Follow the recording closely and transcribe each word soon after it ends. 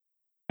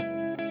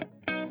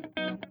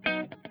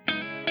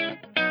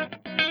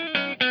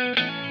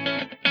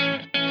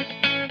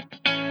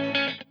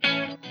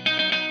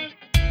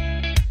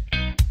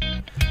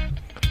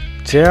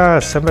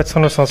За сайн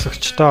байцгаана уу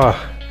сонсогчдоо.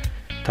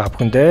 Та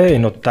бүхэндээ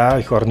энэ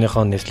удаа их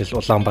орныхоо нийслэл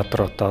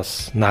Улаанбаатар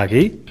хотоос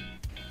Наги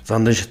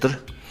Зандан шатар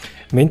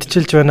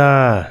мэдчилж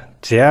байна.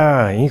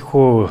 За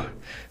энхүү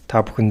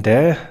та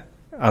бүхэндээ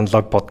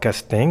Unlock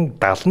podcast-ийн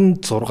 76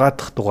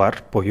 дахь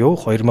дугаар буюу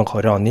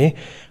 2020 оны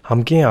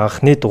хамгийн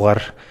анхны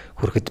дугаар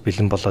хүрэхэд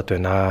бэлэн болоод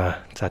байна.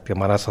 За тэгээ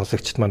манай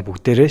сонсогчд маань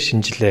бүгдээрээ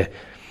шинэ жилээ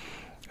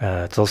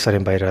 100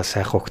 сарын баяраа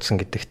сайхан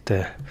өгсөн гэдэгт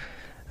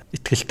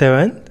итгэлтэй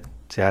байна.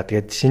 За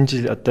тэгээд шинэ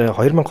жил одоо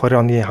 2020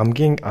 оны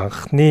хамгийн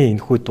анхны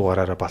энэхүү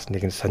дугаараараа бас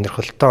нэгэн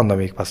сонирхолтой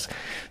номыг бас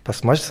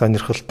маш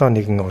сонирхолтой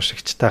нэгэн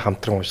уншигчтай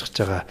хамтран уншиж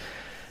байгаа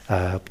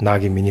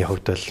Наги миний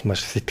хувьд бол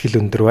маш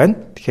сэтгэл өндөр байна.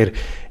 Тэгэхээр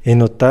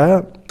энэ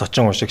удаа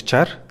зочин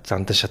уншигчаар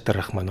Зандан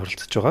шатар ах маань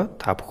оролцож байгаа.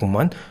 Та бүхэн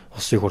маань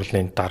Улсын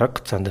хурлын дарга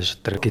Зандан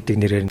шатар гэдэг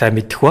нэрээр та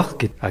мэдэх бах.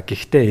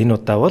 Гэхдээ энэ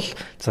удаа бол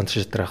Зандан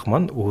шатар ах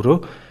маань өөрөө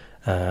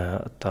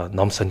одоо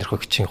ном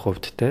сонирхогчийн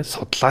хувьд те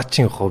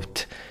судлаачийн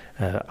хувьд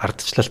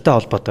ардчлалтай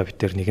холбоотой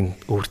бид нэг нь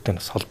өөртөө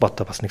бас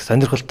холбоотой бас нэг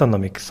сонирхолтой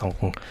номыг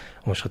сонгон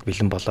уншихад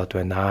бэлэн болоод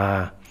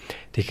байна.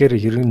 Тэгэхээр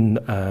ер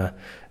нь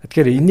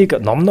энийг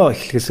номноо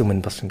эхлэхээс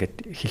өмнө бас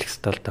ингээд хэлэх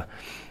хэрэгтэй л да.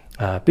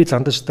 Би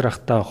Зандан шатар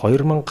ахта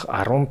 2015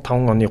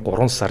 оны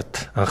 3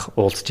 сард анх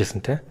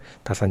уулзчихсан те.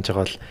 Та санаж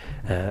байгаа бол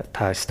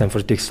та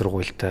Стэнфордын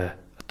сургуульд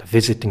одоо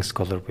visiting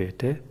scholar буюу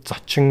те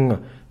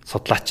зочин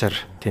судлаачаар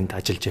тэнд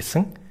ажиллаж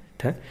байсан.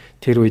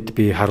 Тэр үед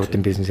би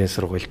Харвардын бизнесийн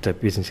сургуульд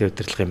бизнесийн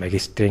удирдлагын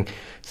магистрийн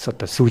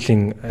одоо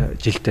сүүлийн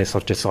жилдээ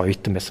сурж байсан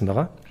оюутан байсан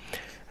байгаа.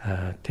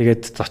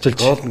 Тэгээд зочилж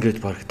Golden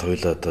Gate Park-д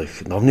хоёулаа одоо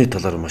их номны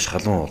талаар маш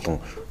халуун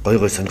олон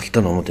гой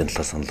сонирхолтой номуудын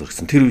талаар санал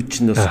өргөсөн. Тэр үед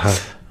чинь бас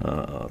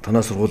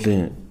танаа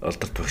сургуулийн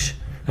алдарт багш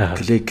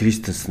Клей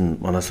Кристенсен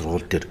манай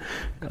сургууль дээр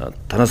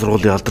танаа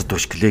сургуулийн алдарт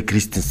багш Клей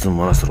Кристенсен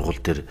манай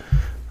сургууль дээр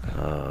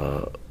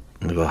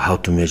нөгөө how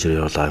to measure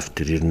your life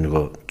тэр ер нь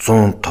нөгөө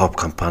 100 топ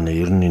компани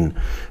ер нь энэ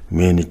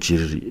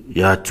менежер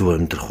яаж зөв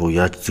амьдрах уу,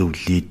 яаж зөв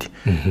лидер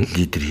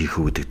хийх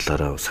үү гэдэг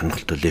талаараа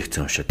сонирхолтой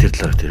лекц уншаа тэр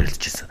талаар тэр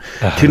ярилцсан.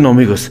 Тэр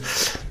номыг бас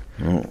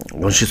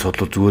уншиж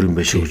судлал зүгээр юм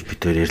байна шүү гэж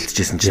бид хоёр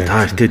ярилцсан чинь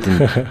та эртээд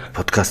энэ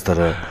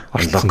подкастаараа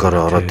Unlock-оор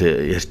ороод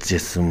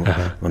ярьжсэн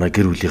манай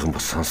гэр бүлийнхэн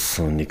бас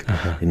сонссон нэг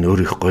энэ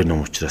өөр их гоё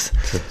ном учраас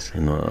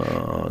энэ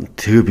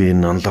тэгээ би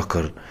энэ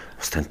Unlock-оор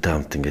бас тантай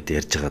хамт ингээд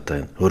ярьж байгаа даа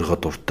өөрийнхөө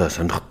дуртай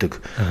сонирхдаг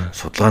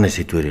судалгааны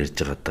сэдвээр ярьж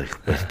байгаа даа их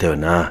баяртай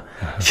байна.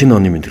 Шинэ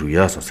оны минь төрөө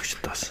яа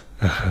сонсогчтой бас.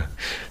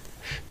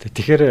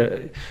 Тэгэхээр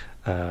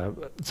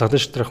Зандан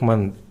шатар ах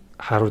маань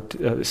Харвард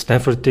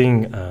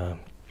Стэнфордын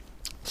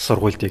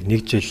сургуульд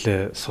нэг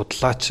жил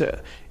судлаач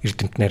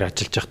эрдэмтнээр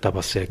ажиллаж байхдаа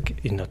бас яг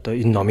энэ одоо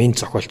энэ номын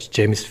зохиолч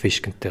Джеймс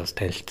Фишкентэй бас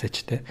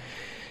танилцаач те.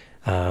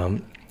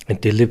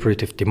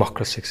 Deliberative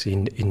Democracy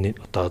гэсэн энэ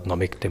одоо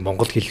номыг те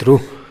монгол хэл рүү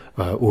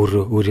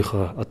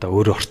өөрийнхөө одоо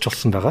өөрөө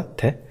орчуулсан байгаа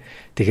тий.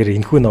 Тэгэхээр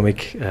энэхүү номыг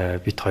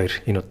бид хоёр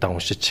энэ удаа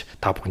уншиж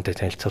та бүхэнтэй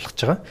танилцуулах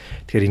гэж байгаа.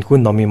 Тэгэхээр энэхүү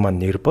номын маань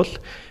нэр бол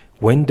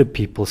When the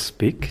People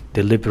Speak: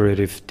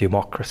 Deliberative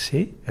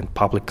Democracy and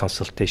Public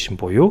Consultation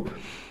буюу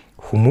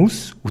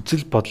хүмүүс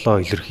үзэл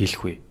бодлоо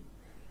илэрхийлэх үе.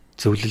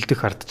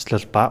 Зөвлөлдөх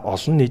ардчлал ба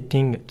олон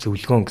нийтийн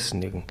зөвлөгөөн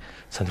гэсэн нэгэн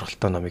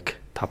сонирхолтой номыг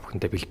та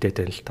бүхэндээ бэлдээд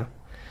байна л та.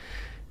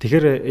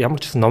 Тэгэхээр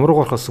ямар ч гэсэн ном руу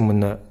орохоос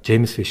өмнө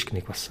Джеймс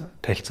Фишкенийг бас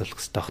танилцуулах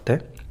хэрэгтэй бах тий.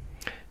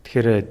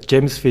 Тэгэхээр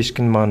Джеймс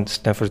Фишкен маань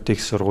Стэнфордын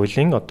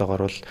сургуулийн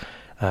одоогоор бол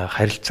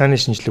харилцааны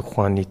шинжлэх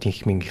ухааны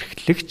тэнхимийн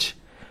эрхлэгч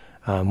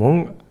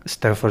мөн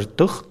Стэнфорд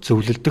дахь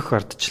зөвлөлдөх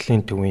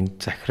ардчлалын төвийн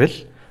захирал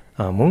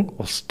мөн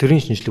улс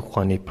төрийн шинжлэх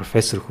ухааны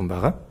профессор хүн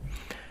байгаа.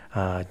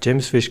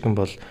 Джеймс Фишкен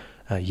бол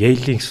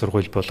Yale-ийн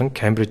сургууль болон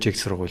Cambridge-ийн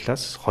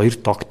сургуулиас 2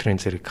 докторийн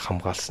зэрэг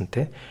хамгаалсан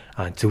те.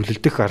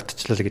 Зөвлөлдөх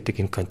ардчлал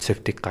гэдэг энэ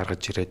концептыг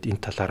гаргаж ирээд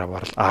энэ талаараа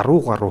барал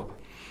 10 гаруй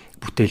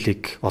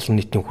бүтээлийг олон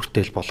нийтийн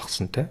хүртэл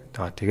болгосон те.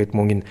 Тэгээд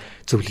мөн энэ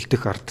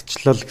зөвлөлдөх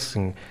ардчлал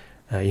гэсэн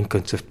энэ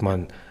концепт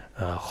маань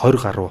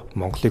 20 гаруй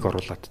Монголыг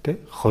оруулаад те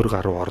 20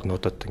 гаруй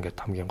орнуудад ингээд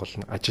хамгийн гол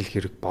нь ажил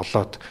хэрэг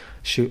болоод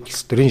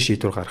улс төрийн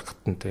шийдвэр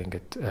гаргахад нь те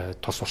ингээд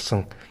тус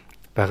болсон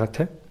байгаа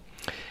те.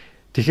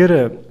 Тэгэхээр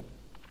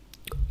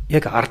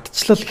яг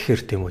ардчлал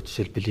гэхээр тийм үү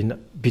жишээлбэл энэ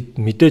бид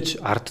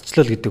мэдээж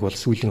ардчлал гэдэг бол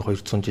сүүлийн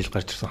 200 жил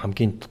гарч ирсэн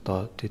хамгийн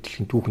одоо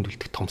дэлхийн түүхэнд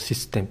үлдэх том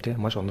систем тийм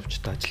маш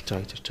оновчтой ажиллаж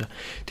байгаа гэж ярьж байгаа.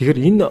 Тэгэхээр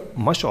энэ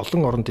маш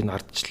олон оронд энэ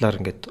ардчлалаар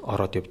ингээд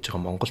ороод явж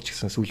байгаа. Монгол ч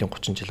гэсэн сүүлийн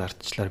 30 жил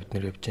ардчлалаар бид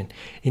нэр явж байна.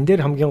 Энэ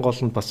дээр хамгийн гол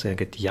нь бас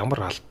ингээд ямар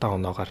алдаа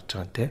оноо гарч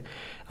байгаа юм те.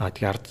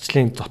 Тэгээ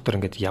ардчлалын дотор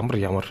ингээд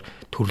ямар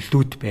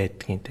төрлүүд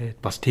байдгийг те.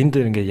 Бас тэнд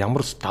ингээд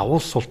ямар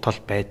давуу сул тал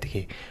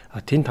байдгийг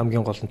тэнд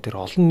хамгийн гол нь тэр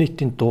олон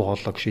нийтийн дуу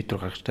хоолойг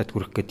шийдвэр гаргахтад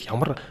хүрэх гээд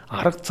ямар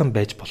арга зам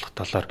байж болох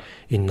талаар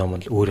энэ ном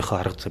нь өөрийнхөө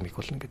арга замыг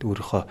бол ингээд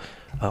өөрийнхөө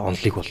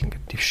онолыг бол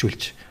ингээд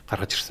дэвшүүлж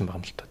гаргаж ирсэн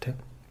байгаа юм л та тийм.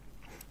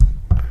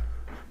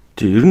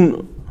 Тэг ер нь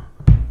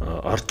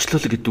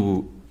ардчлал гэдэг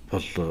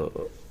бол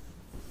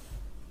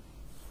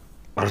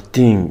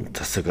ардын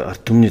засаг,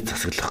 ард түмний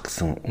засаглах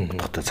гэсэн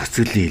утгатай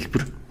засаглалын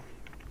хэлбэр.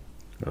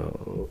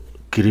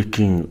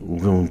 Грекийн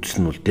үгийн үндэс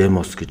нь бол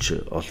демос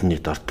гэж олон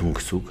нийт ард түмэн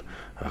гэсэн үг.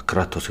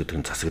 Кратос гэдэг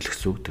нь засаглах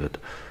гэсэн үг. Тэгээд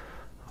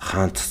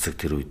хаан засаг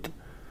тэр үед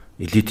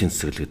элитийн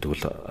засаг гэдэг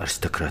бол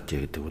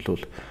аристократия гэдэг бол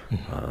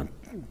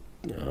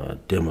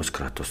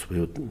демократос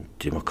буюу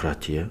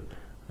демократия,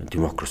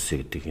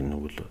 демокраси гэдэг энэ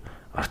бол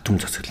ард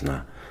түмэн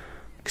засаглана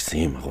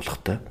гэсэн юм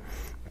агуулгатай.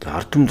 Тэгээ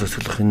ард түмэн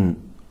засаглахын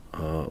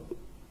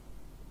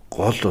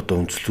гол одоо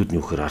үндслүүд нь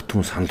юу гэхээр ард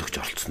түмэн санал өгч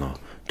оролцсноо.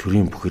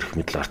 Төрийн бүх эрх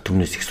мэдэл ард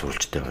түмнээс их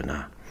сурвалжтай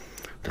байна.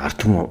 Тэгээ ард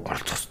түмэн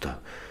оролцох ёстой.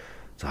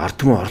 За ард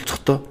түмэн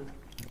оролцохдоо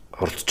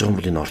оролцож байгаа юм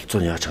бол энэ оролцоо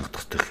нь яаж хангах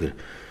ёстой гэхээр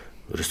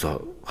ерөөсө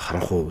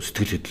харанхуй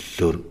сэтгэл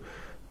хөдлөлөөр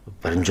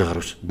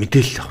баримжаагаар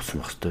мэдээлэл авсан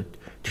байх ёстой.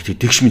 Тэгтээ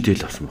дэгш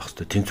мэдээлэл авсан байх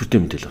ёстой. Тэнцвэртэй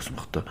мэдээлэл авсан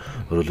байх ёстой.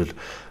 Өөрөлдвөл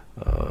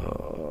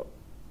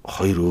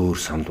хоёр өөр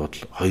санал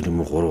бодол, 2 юм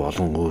уу 3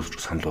 олон өөр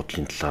санал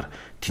бодлын талаар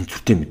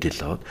тэнцвэртэй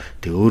мэдээлэл аваад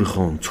тэгээ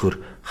өөрийнхөө өнцгөр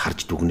харж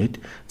дүгнээд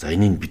за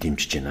энийг бид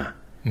дэмжиж байна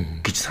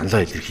гэж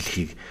саналаа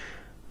илэрхийлэхийг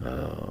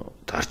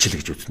арчил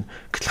гэж үзнэ.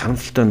 Гэтэл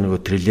харамсалтай нөгөө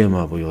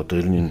трилема буюу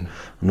одоо ер нь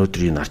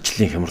өнөөдрийн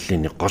арчлалын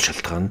хямралын нэг гол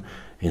шалтгаан нь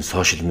энэ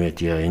сошиал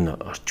медиа,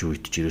 энэ орчин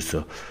үед ч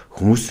ерөөсө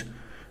хүмүүс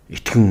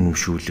итгэн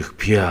өмшүүлэх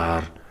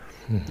PR,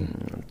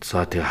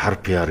 за тэгээ хар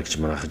PR гэж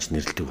манайхан ч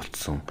нэрлэдэг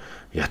болцсон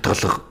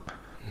ятгалга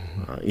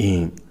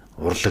ийм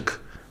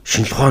урлаг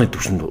шинжлэх ухааны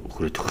түвшинд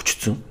хүрээ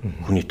төгөлжсөн.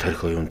 Хүний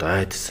тарих оюунд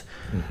айдас,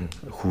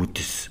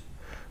 хүйдэс,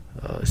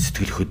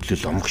 сэтгэл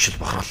хөдлөл,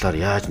 омгшил бахархлаар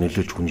яаж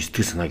нөлөөлж хүний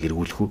сэтгэл санааг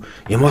эргүүлэх үү,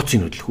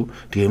 эмоцийг хөдлөх үү.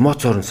 Тэгээ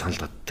эмоцоор нь санал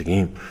татдаг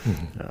ийм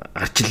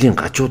арчлалын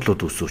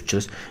гажуудлууд үүсэн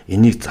учраас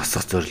энийг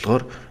засах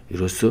зорилгоор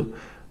ерөөсөө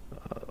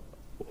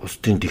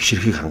улсын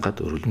тэгшэрхийг хангаад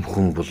өөрөөр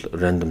бүхэн бол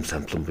random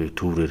sampling буюу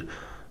төврээр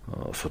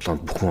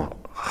судлаанд бүхэн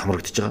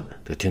хамрагдаж байгаа.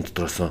 Тэгээ тэнд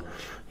дотроос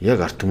яг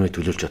ард түмний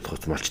төлөөлж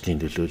чадах малчтын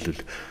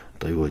төлөөлөл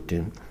одоо юу гэдэг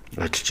нь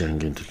ажилч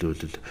ангийн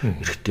төлөөлөл,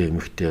 эрэгтэй,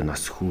 эмэгтэй,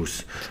 нас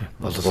хүүс,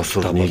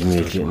 боловсрол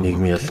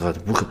нийгмийн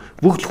ялгаад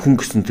бүгд хүн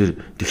гэсэн тэр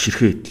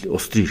тэгшэрхээ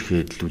улс төрийн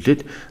эрхээ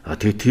эдлүүлээд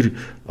тэгээ тэр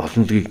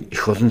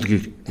их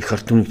олонлогийг их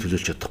ард түмнийг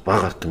төлөөлж чадах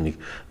бага ард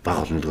түмнийг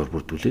бага олонлогоор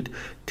бүрдүүлээд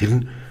тэр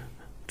нь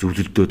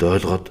зөвлөлдөөд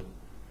ойлгоод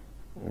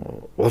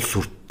улс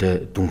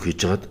хүртээ дүн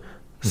хийж агаад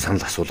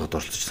санал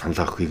асуулгад оролцож санал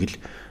авахыг л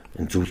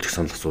энэ зөвлөлдөх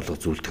санал асуулга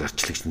зөвлөлдөх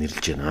арчлагч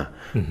нэрлэж байна.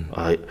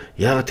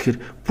 Яагаад тэгэхээр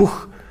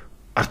бүх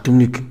ард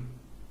түмнийг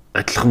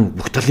адилхан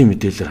бүх талын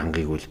мэдээлэлээр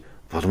хангахыг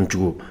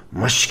боломжгүй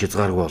маш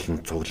хязгааргүй олон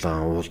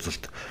цуглаан,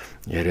 уулзалт,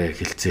 яриа,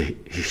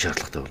 хэлцээ хийх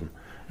шаардлагатай болно.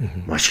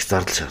 Маш их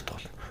зардал шаарддаг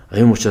болно.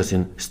 Ийм учраас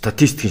энэ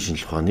статистикийн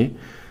шинжилгээ ухааны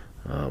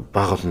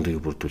бага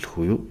олонлогийг бүрдүүлэх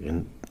үеү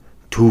энэ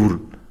төвөр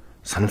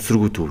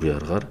санамсаргүй төврийн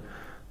аргаар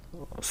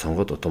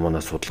сонгоод одоо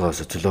манай судалгаа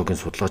социологийн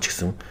судалгаач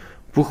гэсэн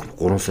бүх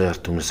 3 сая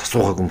ард түмнээс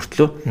асуугаагүй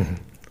мөртлөө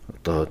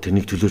одоо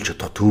тэрнийг төлөөлж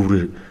чадах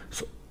төврээр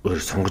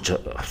сонгож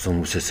авсан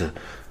хүмүүсээс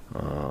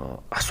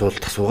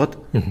асуулт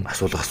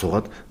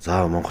асуугаад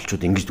за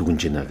монголчууд ингэж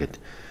дүгнэж байна гэд.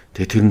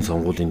 Тэгээ тэр нь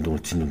сонгуулийн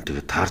үнцийн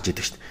үнэтэйгээ таарж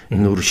идэг шүү дээ.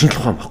 Энэ өөрөө шинжлэх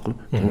ухаан баггүй.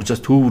 Тийм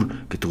учраас төвөр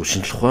гэдэг бол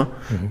шинжлэх ухаан.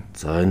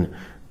 За энэ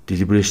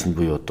deliberation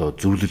буюу одоо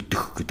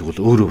зөвлөлдөх гэдэг бол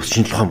өөрөө бас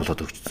шинжлэх ухаан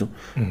болоод өгчсөн.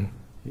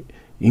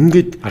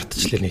 Ингээд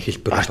ардчлалын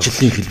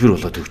хэлбэр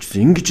болоод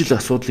өгчсөн. Ингэж л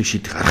асуудлыг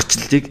шийдэх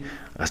арчлалыг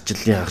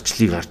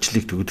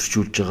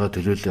төгөлдрчүүлж байгаа,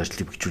 төлөөллийн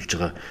арчлалыг бэхжүүлж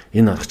байгаа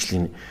энэ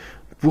аргачлалын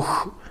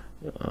бүх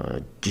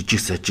жижиг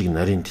сажиг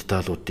нарийн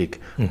деталуудыг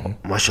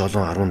маш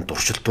олон 10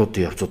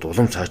 дуршилтуудын явцад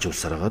улам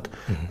цаашуулсаар хагаад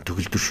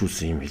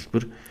төгөлдршүүлсэн юм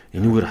хэлбэр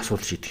энүүгээр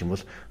асуудал шийдэх юм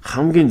бол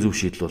хамгийн зөв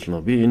шийдэл болно.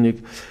 Би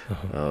энийг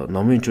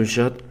номын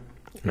уншаад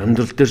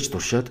амьдрал дээр ч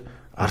туршаад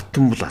ард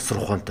түмэн бол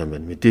асар ухаантай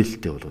байна.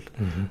 Мэдээлэлтэй бол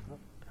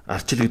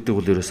арчил гэдэг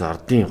бол ерөөсөө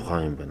ардын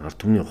ухаан юм байна.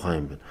 Ард түмний ухаан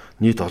юм байна.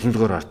 Нийт олон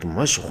доор ард түмэн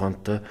маш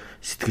ухаантай,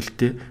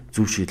 сэтгэлтэй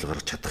зөв шийдэл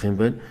гаргаж чадах юм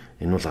байна.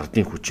 Энэ бол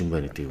ардын хүч юм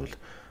байна гэдгийг бол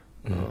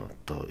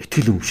одоо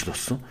итгэл өмшл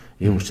болсон.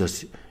 Ийм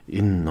учраас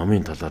энэ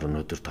номын талаар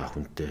өнөөдөр та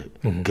хүнтэй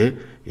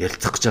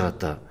ярилцах гэж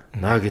байгаадаа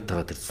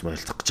наагитагаад ирсэн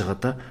ярилцах гэж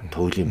байгаадаа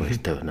туйлын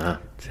баяртай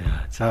байна.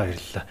 За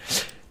баярлалаа.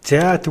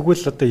 За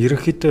тэгвэл одоо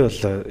ерөнхийдөө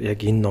бол яг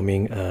энэ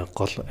номын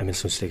гол амин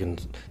сүнслийг нь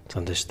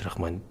зандаж тарах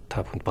маань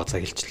та бүхэнд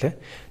базаа хэлчлээ.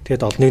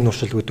 Тэгээд олныг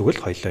нуршил гэдэг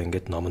бол хоёлаа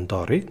ингээд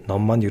номондоо оръё.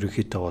 Ном маань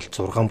ерөнхийдөө бол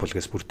 6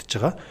 бүлгээс бүрдэж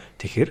байгаа.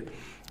 Тэгэхээр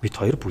бид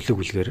хоёр бүлэг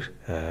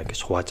ингэж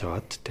хувааж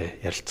аваад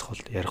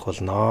ярих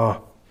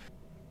болноо.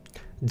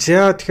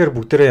 За тэгэхээр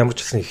бүгдээрээ ямар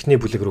ч гэсэн эхний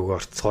бүлэг рүүгээ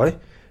орцгоё.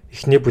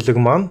 Эхний бүлэг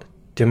маань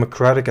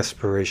Democratic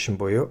Aspiration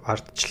буюу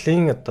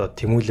ардчлалын одоо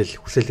тэмүүлэл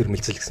хүсэл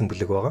эрмэлзэл гэсэн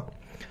бүлэг байгаа.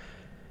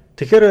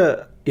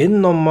 Тэгэхээр энэ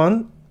ном маань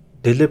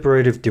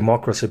Deliberative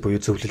Democracy буюу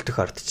зөвлөлдөх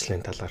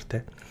ардчлалын талаар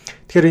те.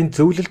 Тэгэхээр энэ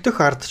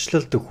зөвлөлдөх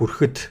ардчлалд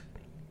хүрэхэд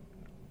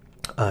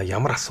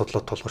ямар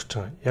асуудлууд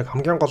тулгарч байгаа. Яг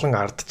хамгийн гол нь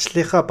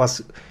ардчлалынхаа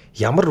бас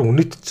ямар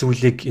үнэт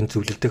зүйлийг энэ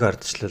зөвлөлдөх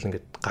ардчлал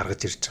ингээд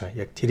гаргаж ирж байгаа.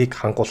 Яг тэрийг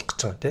хангуулах гэж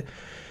байгаа те.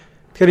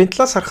 Тэгэхээр энэ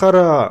талаас харахаар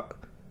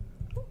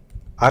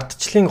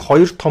ардчлалын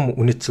хоёр том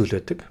үнэт зүйл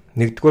байдаг.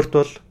 Нэгдүгээрт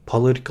бол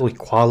political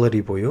equality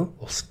буюу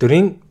улс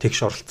төрийн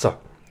тэгш оролцоо.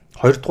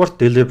 Хоёрдугаарт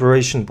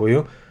deliberation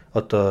буюу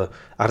одоо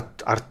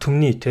ард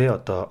түмний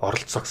одоо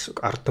оролцоо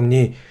ард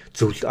түмний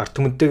ард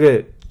түмэнтэйгээ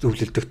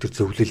зөвлөлдөх төр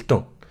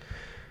зөвлөлдөн.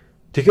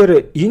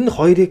 Тэгэхээр энэ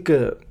хоёрыг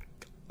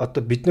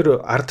одоо бид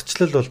нэр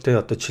ардчлал бол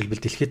одоо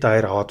жишээлбэл дэлхийд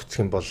даяар аваад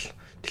үзэх юм бол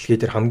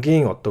дэлхийд дээр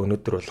хамгийн одоо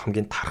өнөөдөр бол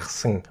хамгийн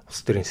тархсан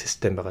улс төрийн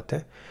систем байгаа те.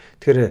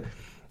 Тэгэхээр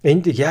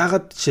Энд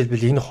яагаад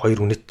жишээлбэл энэ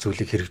хоёр үнэт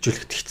зүйлийг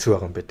хэрэгжүүлэхэд хэцүү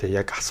байгаа юм бэ те?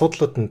 Яг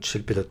асуудлууд нь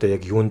жишээлбэл одоо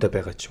яг юундаа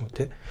байгаа ч юм уу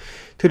те.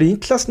 Тэгэхээр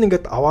энэ талаас нь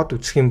ингээд аваад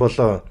үзэх юм бол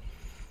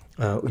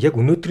яг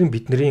өнөөдрийн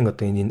бидний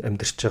одоо энэ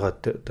амьдарч байгаа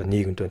одоо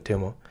нийгэмд байна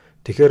тийм үү.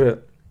 Тэгэхээр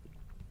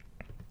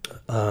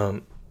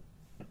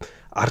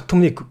ард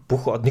түмнийг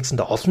бүх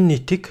нэгсэндээ олон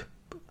нийтийг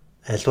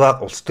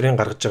альва улс төрийн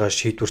гаргаж байгаа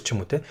шийдвэр ч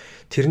юм уу те.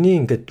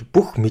 Тэрний ингээд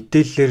бүх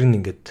мэдээллээр нь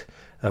ингээд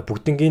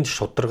бүгднгийн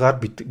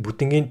шударгаар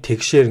бүгднгийн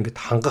тэгшээр ингээд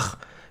хангах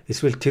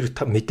эсвэл тэр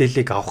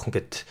мэдээллийг авах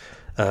ингээд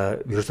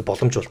ерөөсө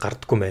боломж бол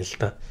гардаггүй мэн л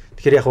да.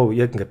 Тэгэхээр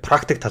яг ингээд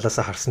практик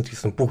талаасаа харсан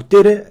гэсэн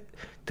бүгдээрээ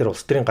тэр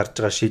улс төрийн гарч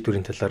байгаа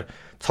шийдвэрийн талаар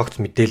цогц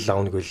мэдээлэл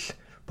авах нь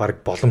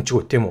баг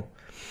боломжгүй тийм үү.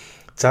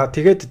 За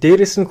тэгээд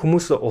дээрэс нь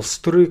хүмүүс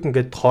улс төрийг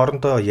ингээд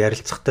хоорондоо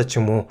ярилцахтаа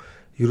ч юм уу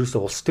ерөөсө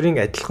улс төрийн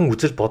адилхан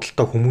үзэл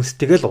бодолтой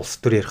хүмүүстэйгээ л улс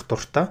төр ярих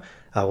дуртай.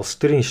 Улс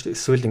төрийн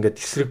эсвэл ингээд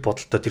эсрэг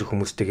бодолтой тэр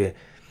хүмүүстэйгээ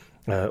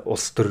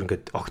улс төр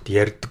ингээд огт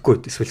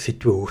ярьдаггүй эсвэл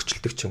сэдвээ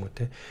өөрчилдөг ч юм уу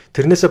те.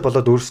 Тэрнээсээ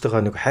болоод өөрсдөө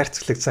нэг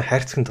хайрцаглагсан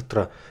хайрцагын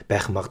дотор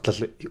байх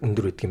магадлал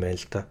өндөр байдаг юм байна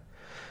л да.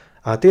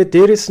 Тэгээд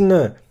дээрэс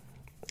нь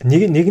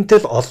нэгэнтэй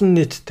л олон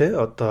нийттэй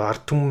одоо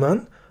ард түмэн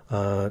маань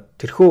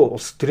тэрхүү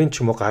улс төрийн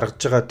ч юм уу гаргаж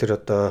байгаа тэр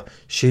одоо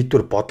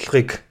шийдвэр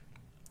бодлогыг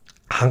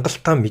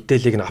хангалттай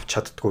мэдээллийг нь авч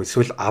чаддаггүй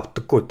эсвэл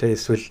авдаггүй те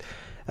эсвэл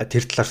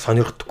тэр талаар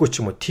сонирхдаггүй ч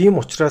юм уу. Тийм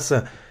учраас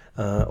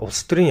улс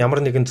төрийн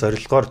ямар нэгэн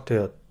зорилгоор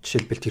те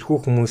жишээлбэл тэрхүү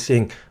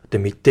хүмүүсийн одоо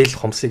мэдээлэл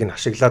хомсыг нь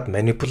ашиглаад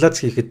манипуляц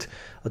хийхэд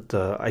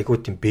одоо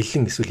айгуу тийм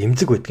бэлэн эсвэл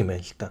эмзэг байдаг юм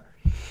байна л да.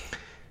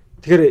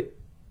 Тэгэхээр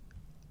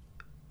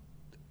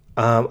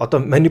одоо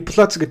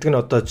манипуляц гэдэг нь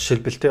одоо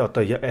жишээлбэл те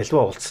одоо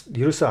альва улс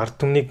ерөөсөө ард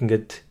түмнийг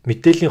ингээд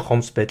мэдээллийн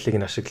хомс байдлыг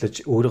нь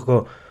ашиглаж өөрөөгөө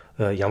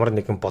ямар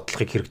нэгэн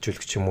бодлогыг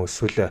хэрэгжүүлэх ч юм уу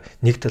эсвэл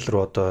нэг тал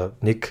руу одоо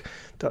нэг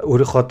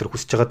өөрийнхөө төр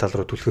хүсэж байгаа тал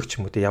руу түлхэх ч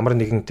юм уу те ямар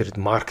нэгэн тэр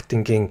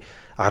маркетингийн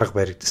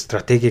арга барил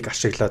стратегийг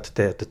ашиглаад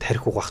те одоо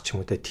тарих угаах ч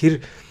юм уу те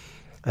тэр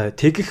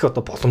тэгэх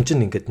одоо боломж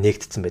нь ингээд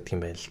нээгдсэн байдаг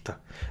юм байна л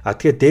да.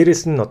 Тэгэхээр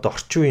дээрэс нь одоо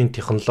орчин үеийн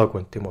технологи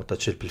байна тийм үү одоо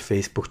жишээлбэл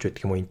Facebook ч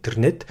байдаг юм уу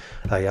интернет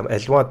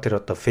альва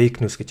тэр одоо фейк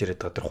ньюс гэж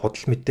яриад байгаа тэр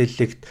худал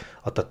мэдээллийг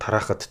одоо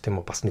тараахад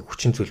тийм үү бас нэг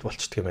хүчин зүйл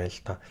болчихдөг юм байна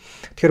л да.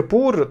 Тэгэхээр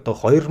бүр одоо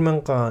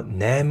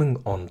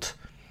 2008 онд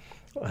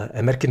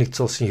Америкийн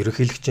нэгдсэн улсын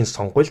ерөнхийлөгчийн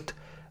сонгуульд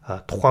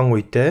тухайн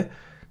үедээ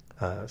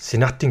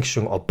Сенатын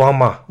гишүүн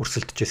Обама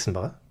өрсөлдөж байсан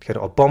байгаа.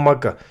 Тэгэхээр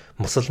Обамаг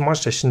мусульман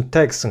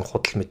шашинтай гэсэн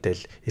худал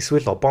мэдээлэл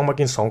эсвэл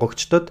Обамагийн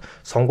сонгогчдод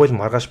сонгуул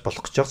маргааш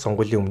болох гэж байгаа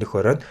сонгуулийн өмнөх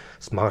оройн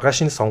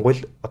маргаашийн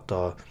сонгуул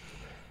одоо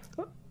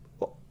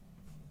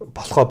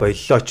болохоо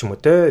боллоо ч юм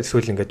уу те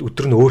эсвэл ингээд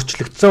өдөр нь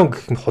өөрчлөгдсөн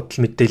гэх нь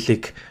худал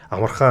мэдээллийг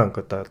амархан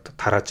одоо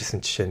тарааж исэн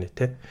жишээ нэ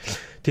те.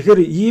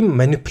 Тэгэхээр ийм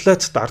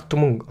манипуляцд ард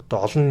түмэн одоо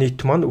олон нийт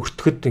маань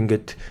өртгөхөд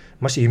ингээд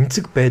маш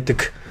эмзэг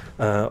байдаг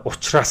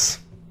учраас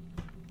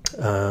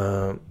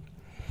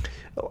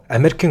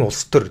Америкийн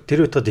улс төр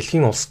тэр одоо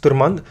дэлхийн улс төр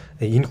маань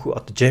энэ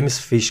одоо Джеймс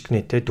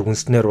Фишкний те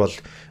дүгнснээр бол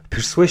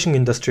persuasion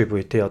industry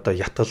буюу те одоо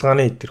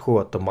ятгалгааны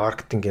тэрхүү одоо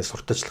маркетингийн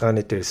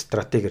сурталчилгааны тэр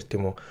стратегиэр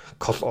тийм үү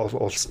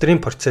улс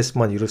төрийн процесс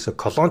маань ерөөсө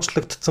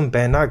колоничлогдсон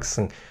байна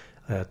гэсэн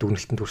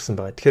дүгнэлтэнд хүрсэн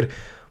байгаа. Тэгэхээр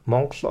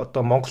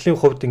Монголын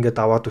хувьд ингээд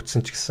аваад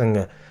үтсэн ч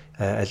гэсэн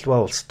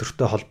альва улс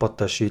төртэй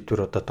холбоотой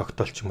шийдвэр одоо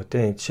тогтоолч юм уу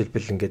те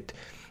жишээлбэл ингээд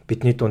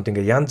бидний дунд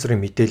ингээ янз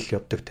бүрийн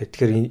мэдээлэл явдаг те.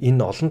 Тэгэхээр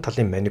энэ олон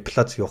талын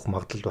манипуляц явах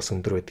магадлал бас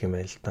өндөр байдаг юм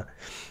байна л да.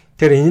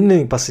 Тэгэхээр энэ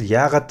бас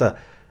яагаад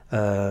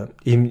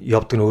ийм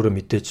явдаг нь өөрөө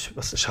мэдээж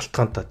бас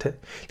шалтгаантай те.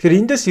 Тэгэхээр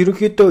эндээс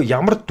ерөнхийдөө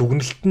ямар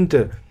дүгнэлтэнд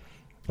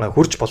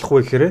хурж болох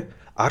вэ гэхээр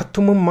ард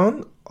түмэн маань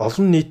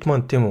олон нийт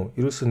маань тийм үү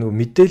ерөөсөө нөгөө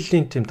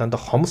мэдээллийн тийм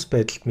дандаа хомс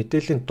байдалд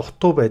мэдээллийн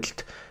дутуу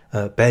байдалд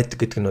байдаг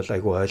гэдэг нь бол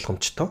айгүй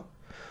ойлгомжтой.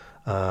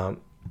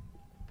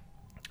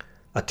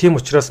 Тийм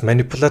учраас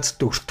манипуляцд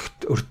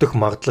өртөх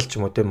магадлал ч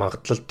юм уу тийм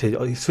магадлал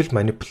эсвэл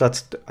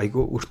манипуляцд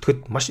айгүй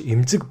өртөхөд маш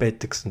эмзэг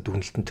байдаг гэсэн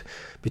дүгнэлтэнд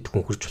бид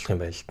хүн хүрч болох юм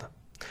байна л да.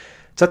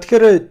 За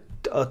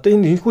тэгэхээр одоо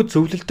энэ энэхүү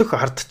зөвлөлдөх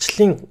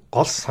ардчлалын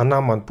гол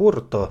санаа маань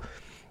бүр одоо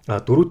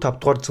 4-5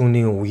 дугаар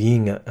зууны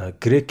үеийн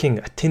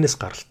Грекийн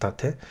Атенас гаралтай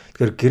тий.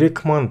 Тэгэхээр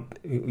Грек маань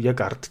яг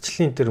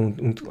ардчлалын тэр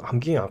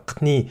хамгийн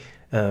анхны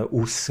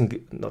үүссэн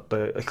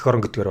одоо эх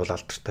орон гэдгээр бол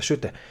алдартай шүү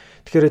дээ.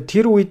 Тэгэхээр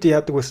тэр үед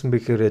яадаг байсан бэ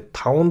гэхээр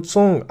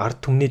 500 ард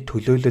түмний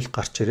төлөөлөл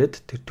гарч ирээд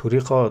тэр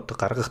төрийнхөө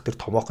гаргах тэр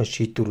томоохон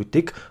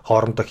шийдвэрүүдийг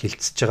хоорондоо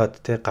хилцэж жагаад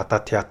те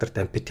гадаа театрт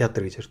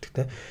амфитеатр гэж ярьдаг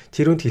те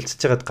тэр үнд хилцэж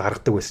жагаад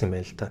гаргадаг байсан юм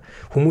байна л да.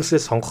 Хүмүүсээ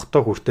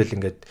сонгохдоо хүртэл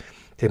ингээд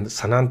тийм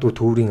санаандуу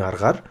төврийн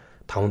аргаар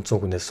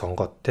 500 хүнээс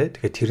сонгоод те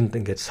тэгээд тэрэнд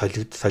ингээд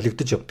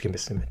солигдож явдаг юм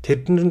байсан юм байна.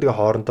 Тэднэр тэгээ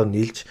хоорондоо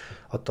нийлж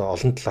одоо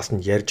олон талаас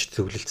нь ярьж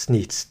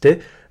зөвлөлдсөний эцэстээ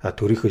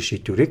төрийнхөө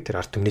шийдвэрийг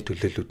тэр ард түмний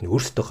төлөөллүүд нь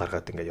өөрсдөө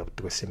гаргаад ингээд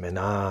явдаг байсан юм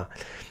байна.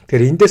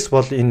 Тэгэхээр эндээс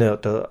бол энэ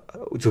одоо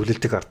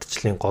зөвлөлтөг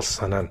ардчлалын гол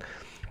санаа нь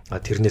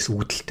тэрнээс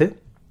үүдэлтэй.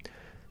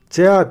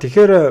 За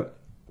тэгэхээр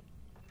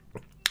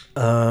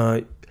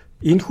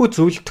энэхүү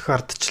зөвлөлтөг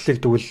ардчлалыг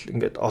тэгвэл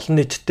ингээд олон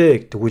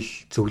нийттэй тэгвэл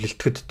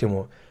зөвлөлтөхөд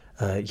тийм үү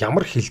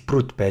ямар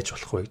хэлбэрүүд байж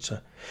болох вэ гэж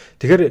байна.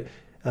 Тэгэхээр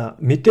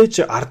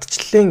мэдээж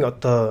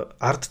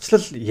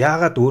ардчлал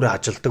яагаад өөрөө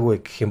ажилдаг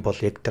вэ гэх юм бол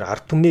яг тэр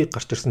ард түмний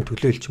гарч ирсэн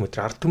төлөөлч юм уу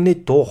тэр ард түмний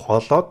дуу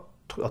хоолойд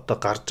одоо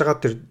гарч байгаа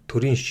тэр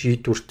төрийн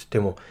шийдвэрт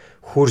тийм үү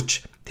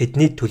хурж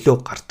тэдний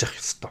төлөө гарч явах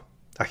ёстой.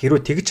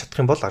 Хэрвээ тэгж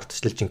чадах юм бол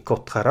ардчлал жинхэнэ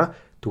утгаараа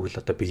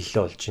тэгвэл одоо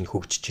бэлээ болж ин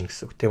хөгжиж ин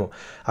гэсэн үг тийм үү.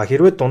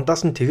 Хэрвээ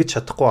дундаас нь тэгж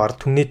чадахгүй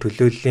ард түмний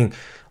төлөөллийн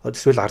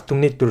эсвэл ард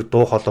түмний төр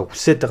дуу хоолой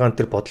хүсээд байгаа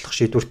тэр бодлого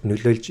шийдвэрт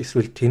нөлөөлж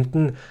эсвэл тэнд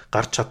нь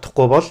гарч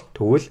чадахгүй бол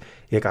тэгвэл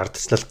яг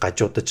ардчлал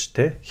гажуудаж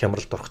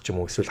хямралд орох ч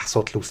юм уу эсвэл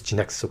асуудал үүсэж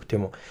байна гэсэн үг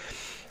тийм үү.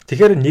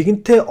 Тэгэхээр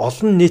нэгэнтээ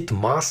олон нийт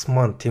масс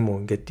маань тийм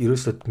үү ингээд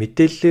ерөөсөд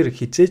мэдээллээр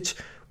хизээж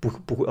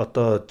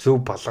одоо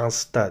зөв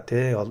баланстай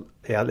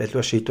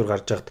альва шийдвэр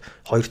гарч байгаад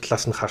хоёр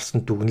талаас нь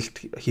харсан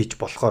дүгнэлт хийж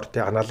болохоор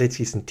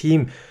анализ хийсэн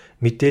тийм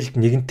мэдээлэлд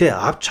нэгэнтээ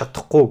авч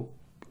чадахгүй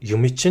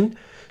юм чинь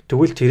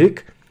тэгвэл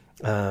тэрийг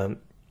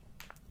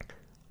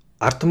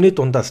ард түмний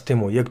дундаас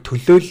тийм үү яг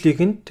төлөөллийг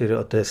нь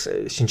тэр одоо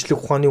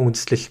шинжлэх ухааны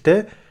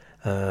үндэслэлтэй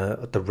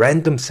одоо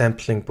random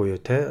sampling буюу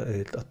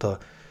одоо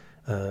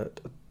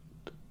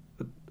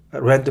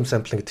random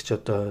sampling гэдэг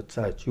чинь одоо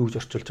за юу гэж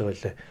орчуулж байгаа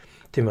вэ?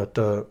 Тийм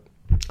одоо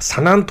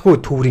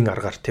санаандгүй төврийн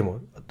аргаар тийм үү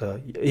одоо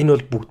энэ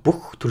бол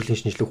бүх төрлийн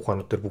шинжлэх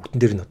ухаанууд дээр бүгдэн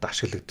дээр нь одоо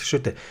ашиглагддаг шүү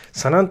дээ.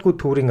 Санаандгүй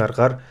төврийн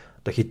аргаар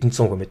одоо хэдэн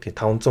зуун хүн мэдгийг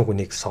 500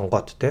 хүнийг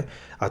сонгоод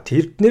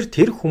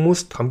тэр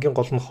хүмүүст хамгийн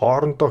гол нь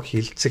хоорондоо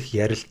хилцэх,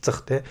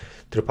 ярилцах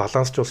тэр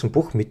балансчлуулсан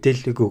бүх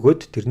мэдээллийг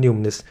өгөөд тэрний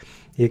өмнөөс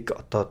яг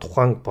одоо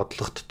тухайн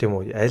бодлогот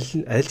тийм үү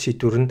аль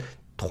шийдвэр нь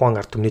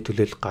тухайн ард түмний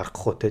төлөөлөл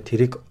гаргах уу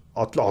тэрийг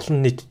олон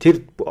нийт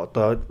тэр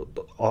одоо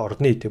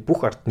орны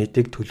бүх ард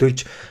нийтийг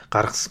төлөөлж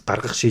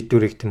гаргах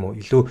шийдвэрийг тийм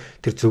үү илүү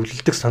тэр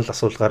зөвлөлдөг санал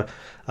асуулгаар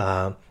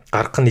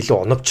гаргах нь илүү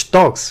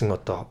оновчтой гэсэн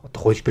одоо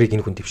хувилбарыг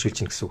энэ хүн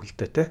дэвшүүлж гин гэсэн үг л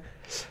дээ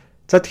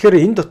За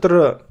тэгэхээр энэ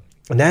дотор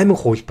 8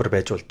 хувилбар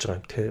байж болж байгаа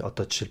юм тий.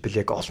 Одоо жишээлбэл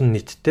яг олон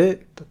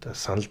нийттэй одоо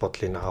санал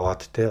бодлыг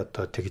аваад тий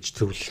одоо тэгж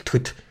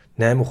зөвлөлтөд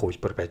 8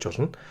 хувилбар байж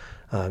болно.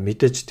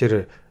 Мэдээж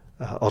тэр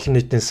олон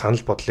нийтийн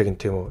санал бодлыг нь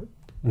тийм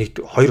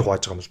үү хоёр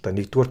хувааж байгаа юм л да.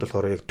 Нэгдүгээр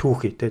болохоор яг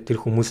түүхий тий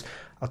тэр хүмүүс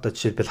одоо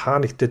жишээлбэл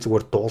хаа нэгтээ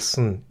зүгээр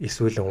дуулсан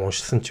эсвэл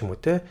уншсан ч юм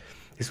уу тий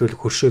эсвэл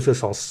хөршөөсөө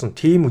сонссон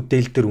тийм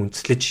үдээл дээр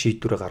үндэслэж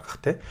шийдвэрээ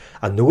гаргах тий.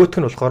 Нөгөөх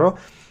нь болохоор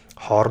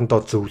хоорондоо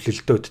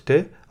зөвлөлдөөд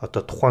те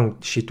одоо тухайн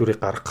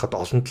шийдвэрийг гаргахад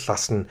олон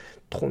талаас нь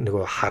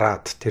нөгөө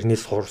хараад тэрний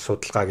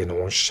судалгааг нь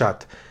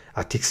уншаад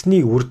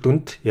тэгсний үр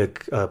дүнд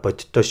яг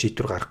бодиттой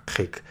шийдвэр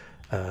гаргахыг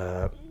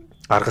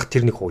гаргах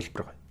тэр нэг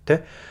хувилбар байна те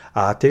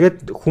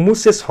тэгээд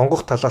хүмүүсээс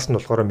сонгох талаас нь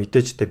болохоор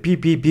мэдээж те би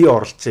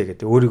оролцъё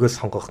гэдэг өөрийгөө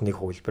сонгох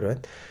нэг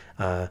хувилбар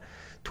байна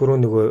түрүү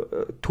нөгөө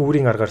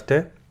төврийн аргаар те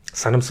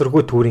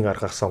санамсаргүй төврийн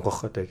аргаар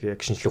сонгох одоо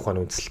яг шинжлэх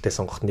ухааны үндэслэлтэй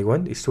сонгох нэг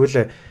байна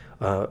эсвэл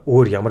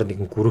өөр ямар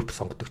нэгэн групп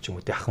сонгодог ч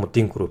юм уу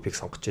ахмадын группийг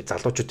сонгоч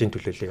залуучуудын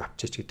төлөөллийг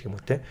авчиж гэдэг юм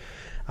уу те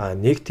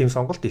нэг тийм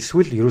сонголт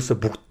эсвэл ерөөсө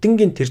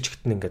бүгднгийн тэр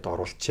чигт нь ингээд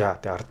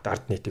оруулчаа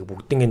ард нийтийг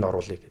бүгднгийн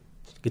оруулъя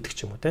гэдэг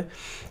ч юм уу те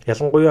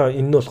ялангуяа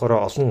энэ нь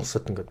болохоор олон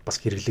улсад ингээд бас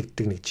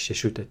хэрэглэгддэг нэг жишээ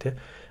шүү дээ те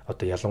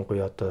одоо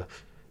ялангуяа одоо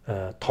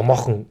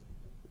томоохон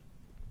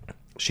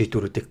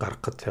шийдвэрүүдийг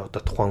гаргахад те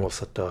одоо тухайн улс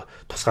одоо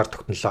тусгаар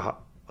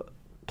тогтнолоо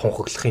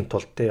тунхаглахын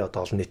тулд те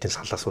одоо олон нийтийн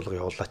санал асуулга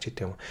явуулаач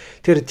гэдэг юм.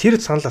 Тэгэхээр тэр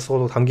санал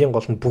асуулгууд хамгийн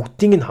гол нь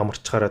бүгдийг нь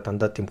хамарчгаараа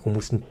дандаа тийм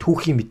хүмүүс нь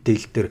түүхийн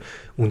мэдээлэл дээр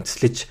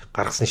үндэслэж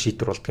гаргасан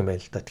шийдвэр болдго юм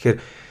байна л да. Тэгэхээр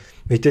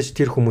мэдээж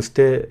тэр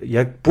хүмүүстэй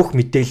яг бүх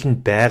мэдээлэл нь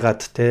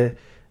байгаад те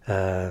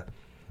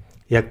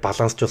яг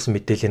балансчлсан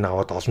мэдээллийг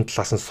аваад олон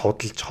талаас нь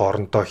судалж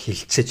хоорондоо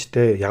хилцэж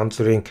те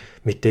янз бүрийн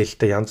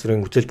мэдээлэлтэй янз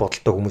бүрийн үзэл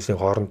бодолтой хүмүүсийн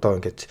хоорондоо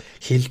ингээд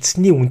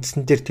хилцсэний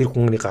үндсэн дээр тэр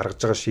хүний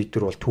гаргаж байгаа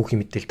шийдвэр бол түүхийн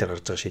мэдээлэлээр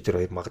гаргаж байгаа шийдвэр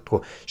хоёр магадгүй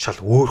шал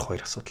өөр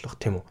хоёр асуудал баг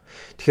тийм үү.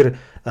 Тэгэхээр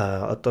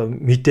одоо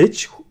мэдээж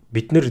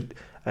бид нэр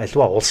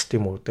альва улс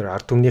тийм үү тэр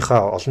ард түмнийхээ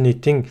олон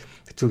нийтийн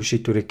зөв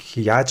шийдвэрийг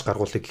яаж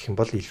гаргуулах гэх юм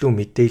бол илүү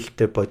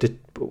мэдээлэлтэй бодит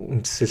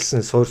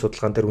үндэслэлсэн суур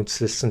судалгаан дээр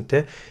үндэслэлсэн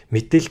те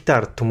мэдээлэлтэй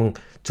ард түмэн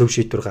зөв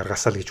шийдвэр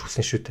гаргаасаа л гэж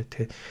хүсэн шүү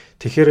дээ.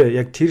 Тэгэхээр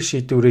яг тэр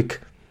шийдвэрийг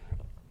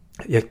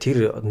яг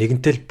тэр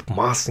нэгэнтэл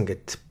масс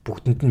ингээд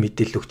бүгдэнд нь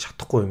мэдээлэл өгч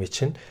чадахгүй юм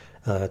чинь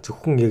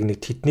зөвхөн яг нэг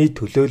тэдний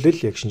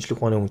төлөөлөл яг шинжлэх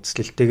ухааны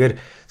үндэслэлтэйгээр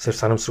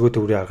санамсаргүй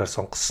төврийн аргаар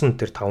сонгосон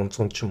тэр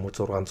 500 ч юм уу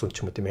 600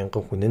 ч юм уу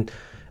мянган хүн нь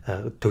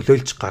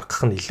төлөөлж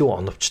гаргах нь илүү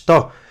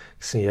оновчтой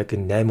гэсэн яг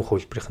энэ 8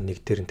 хувилбарын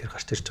нэг дээр нь тэр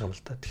гарч ирж байгаа юм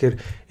л да. Тэгэхээр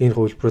энэ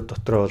хувилбарууд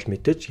дотроо бол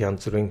мэдээж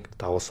янз бүрийн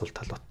давуу сул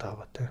талуудтай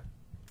байгаа те.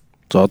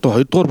 За одоо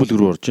 2 дугаар бүлэг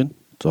рүү орж байна.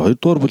 За 2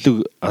 дугаар бүлэг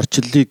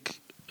ардчлалыг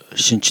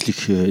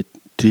шинжлэх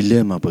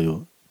трилема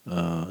буюу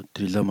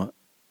трилема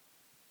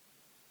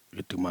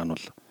гэдэг маань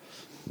бол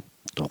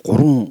одоо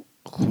 3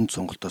 хүн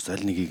сонголтоос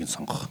аль нэгийг нь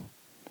сонгох.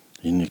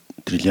 Энэ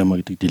трилема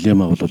гэдэг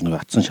дилема бол нэг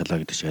атсан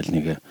шалаа гэдэг шиг аль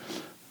нэгээ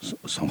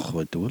сонгох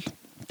байдаг бол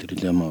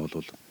трилема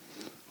бол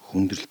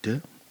хүндрэлтэй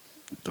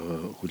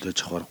одоо хүлээж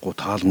авахгүй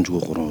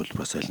тааламжгүй 3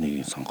 хувилбараас аль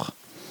нэгийг сонгох.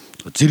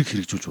 Зэрэг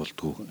хэрэгжүүлж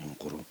болдгоо энэ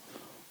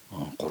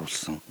 3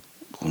 гурвалсан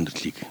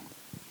хүндрэлийг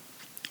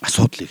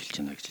асуудлыг хэлж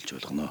байна гэж хэлж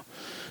болгоно.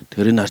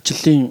 Тэгэхээр энэ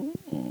ардчлалын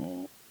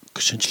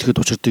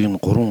шинжлэхэд учирдаг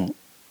энэ 3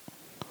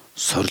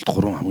 сорилт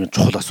 3 хамгийн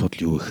чухал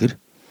асуудал юу гэхээр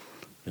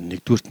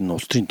нэгдүгээрт нь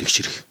улс төрийн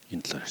тэгшэрх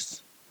энэ талаар ярьсан.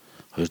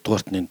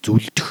 Хоёрдугаарт нь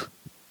зөвлөдөх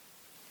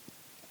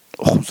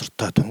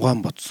ухамсартай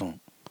тунгаан бодсон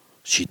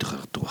шийдэл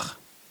гаргадаг байх.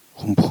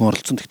 Хүн бүхэн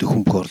оролцсон. Гэхдээ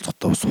хүн бүхэн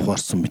оролцохдоо бас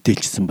ухаарсан,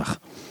 мэдээлжсэн байх.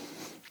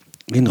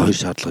 Энэ хоёр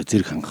шаардлагыг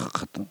зэрэг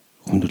хангахад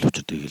хүн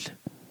төлөвчдөө хэл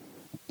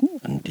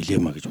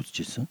дилемма гэж үзэж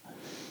ирсэн.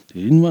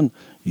 Тэгээ энэ маань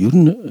ер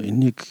нь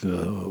энийг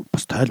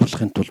бас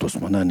тайлбарлахын тулд бас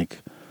манай нэг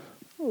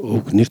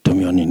өг нэр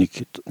томьёоны нэг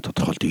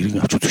тодорхойлт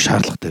иргэн авч үзэх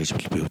шаардлагатай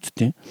гэж би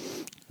үзтiin.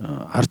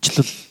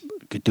 Ардчлал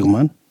гэдэг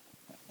маань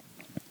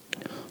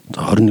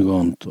 21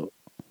 онд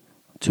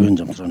Цэвэн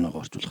жамсраанаа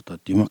орчуулахдаа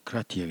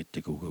демократия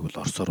гэдэг үгийг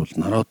бол орсоор бол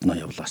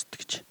народная власть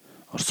гэж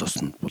орсоос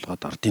нь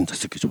булгаад ардын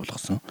засаг гэж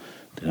болгосон.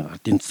 Тэр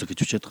ардын засаг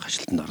гэж үчээд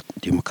хашлтанд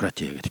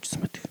демократия гэж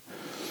бичсэн байдаг.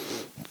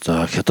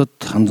 За хятад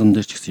ханзан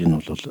дээр ч гэсэн энэ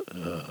бол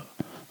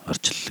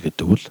ардчлал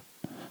гэдэг бол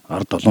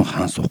ард олон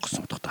хаан суух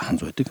гэсэн утгатай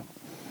ханз байдаг.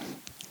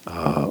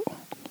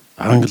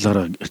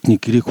 Англиараа эртний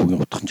грек үгийн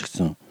утга нь ч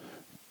гэсэн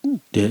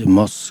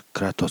demos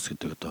kratos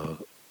гэдэг одоо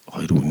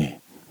хоёр үгний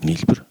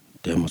нийлбэр.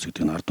 Demos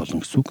гэдэг нь ард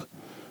олон гэсэн үг.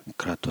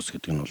 Kratos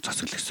гэдэг нь бол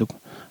засаг гэсэн үг.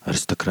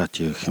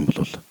 Аристократия гэх юм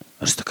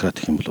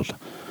бол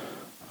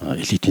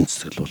элитийн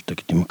засаг болдог.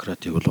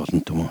 Демократиг бол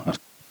олон түмэн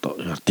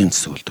ардын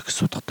засаг болдог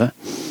гэсэн утгатай.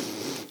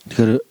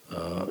 Тэгэхээр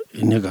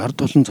энэ яг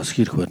ард олон засаг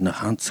хэрэг байна.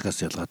 Хаан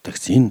засгаас ялгаатай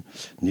гэсэн энэ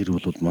нэр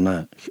бол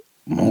манай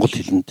монгол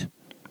хэлэнд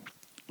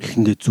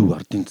эхэндээ зөв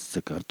ардын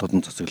засаг, ард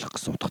олон засаглах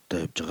гэсэн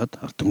утгатай явж байгаад,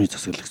 ард түмний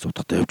засаглах гэсэн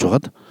утгатай явж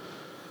байгаад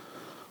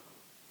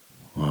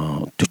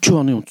 40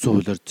 оны үндсэн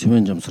хуулиар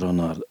Цэвэн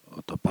жамсраанаар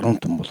одоо баруун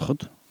тун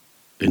болоход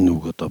энэ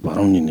үг одоо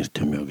барууны нэр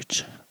томьёо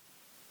гэж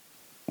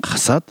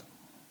хасаад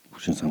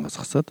хүчин сангаас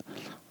хасаад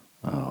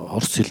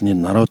орос хэлний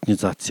народны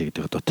заци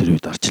гэдэг одоо тэр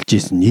үед арчилж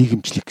ийсэн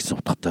нийгэмчлэг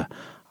гэсэн утгатай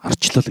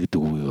арчлал гэдэг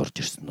үгийг орж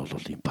ирсэн нь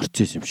бол ийм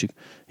процесс юм шиг.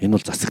 Энэ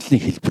бол засаглалын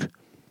хэлбэр.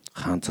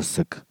 Хаан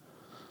засаг,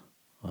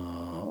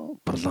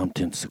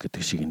 парламентын засаг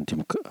гэдэг шиг энэ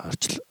тийм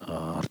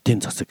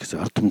ардын засаг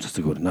гэсэн ард түмэн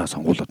засаг өрнө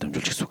сонгуулиар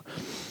дамжуулж гэсэн үг.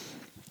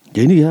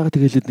 Энийг яагаад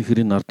хэлээд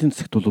нэхэр энэ ардын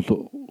засагт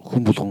бол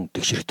хүн болгон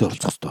тэгшэрхтээ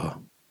оролцох ёстой.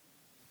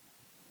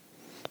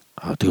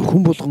 Тэгээ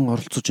хүн болгон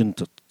оролцож энэ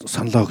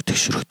саналаа өгөх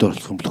тэгшэрхтээ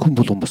оролцох юм бол хүн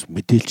болгон бас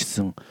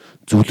мэдээлжсэн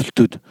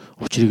зөвлөлтөд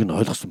учрыг нь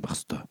ойлгосон байх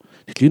ёстой.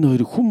 Тэгэхээр энэ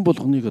хоёрыг хүн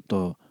болгоныг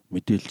одоо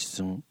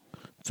мэдээлжсэн,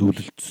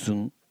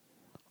 зөвлөлдсөн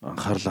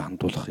анхаарлаа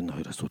хандуулах энэ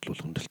хоёр асуудал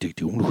бол хүндрэлтэй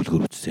гэдэг өмнөх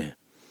хөлгөөр үзсэн.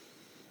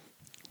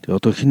 Тэгээ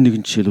одоо хэн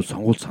нэгэн жишээлбэл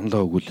сонгуул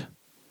саналаа өгвөл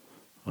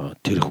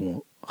тэр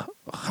хүн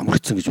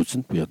хамрагдсан гэж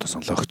үзнэ. Би одоо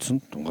саналаа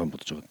өгсөн тунгаан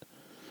бодож байгаа.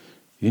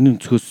 Энэ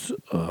өнцгөөс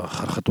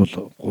харахад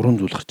бол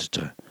гурван зүйл гарч ирж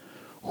байгаа.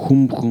 Хүн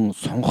бүхэн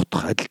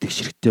сонгогдох адил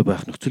тэгшэрхтээ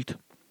байх нөхцөлд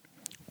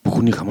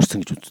бүхнийг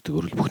хамарсан гэж үздэг.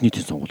 Өөрөөр бүхний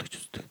тийм сонгуул гэж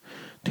үздэг.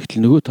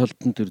 Тэгтэл нөгөө талд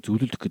нь тэр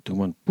зөвлөлдөх гэдэг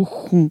маань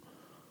бүх хүн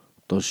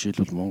одоо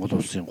жишээлбэл Монгол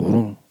улсын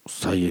 3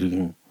 сая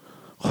иргэн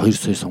 2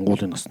 сая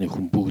сонгуулийн насны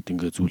хүн бүгд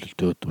ингээ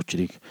зөвлөлдөөд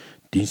учрыг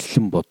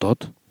дэнслэн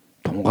бодоод,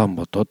 тунгаан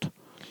бодоод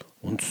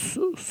үндэс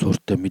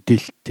суурьтай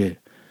мэдээлэлтэй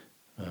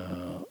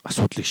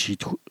асуудлыг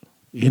шийдэх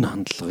энэ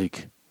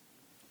хандлагыг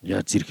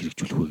яаж зэрэг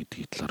хэрэгжүүлэх вэ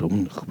гэдгийг талаар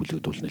өмнөх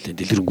бүлэгд бол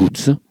нэлээд дэлгэрэнгүй.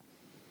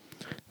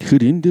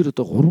 Тэгэхээр энэ дээр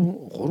одоо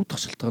 3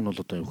 дахь шалтгаан нь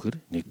бол одоо юу гэхээр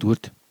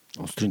нэгдүгээрт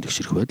улс төрийн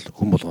тэгшэрх байдал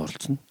хүн болгон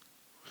оролцсон.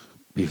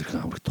 Би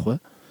хэрхэн хамрагдах вэ?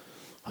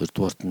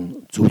 Хоёрдугаарт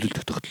нь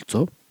зөвлөлдөх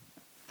тогтолцоо.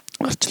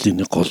 Арчлалын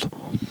нэг гол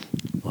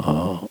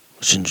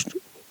шинж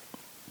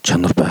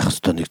чанар байх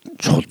ёстой нэг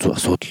чухал зүйл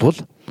асуудал бол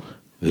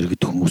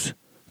иргэд хүмүүс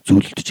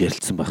зөвлөлдөж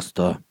ярилцсан байх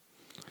ёстой.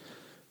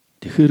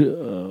 Тэгэхээр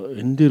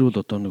энэ дээр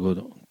бол одоо нөгөө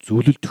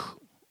зөвлөлдөх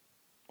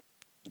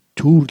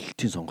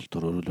төрөлтийн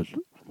сонголтоор өөрөлдвөл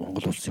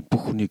Монгол улсын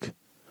бүх хүнийг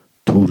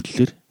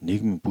төвөрлөлөөр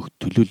нийгмийн бүх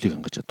төлөөллийг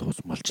хангаж чадах ус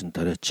малчин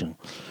дараачин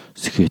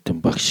сэхэтэн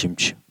багш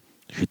шимж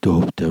хэдэн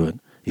хөвтэй байна.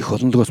 Их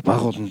олонлогоос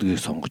бага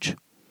олонлогийг сонгож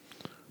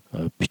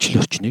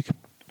бичлэл орчныг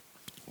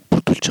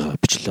бүрдүүлж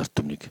байгаа. Бичлэл ард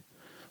түмнийг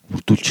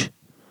бүрдүүлж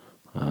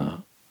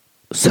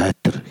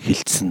сайтар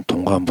хилцэн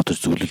тунгаан бодож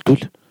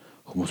зөвлөлдвөл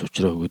хүмүүс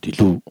уучраа өгөөд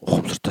илүү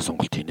ухамсартай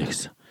сонголт хийнэ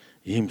гэсэн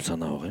ийм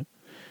санаа байгаа юм.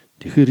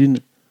 Тэгэхээр энэ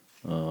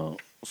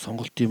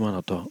сонголтын маань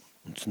одоо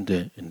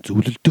үндсэндээ энэ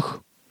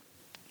зөвлөлдөх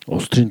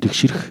улс төрийн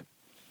тэгшэрх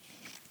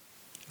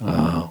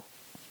за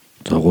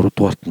 3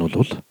 дугаарт нь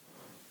бол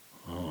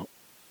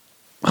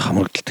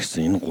хамрагдалт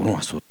гэсэн энэ 3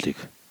 асуудлыг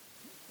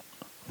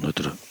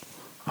өнөөдөр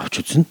авч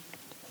үзнэ.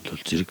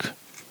 Бол зэрэг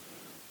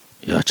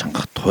яаж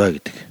хангах тухай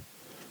гэдэг.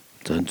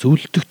 За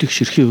зөвлөлдөх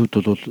тэгшэрхийн хувьд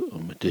бол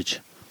мэдээж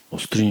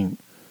улс төрийн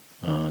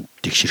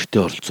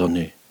тэгшэрхтэй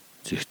оролцооны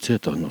зэрэгцээ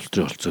одоо улс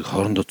төрийн оролцоог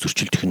хоорондоо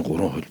зөрчилдөх энэ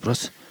 3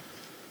 хувилбараас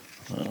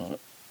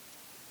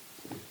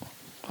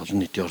олон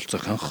нийтийн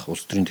оролцоог хангах,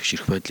 улс төрийн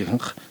тэгшэрх байдлыг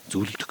хангах,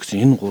 зөвлөлдөх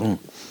гэсэн энэ 3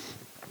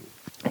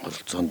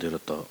 оролцоон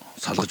дээр одоо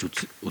салгаж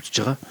үзэж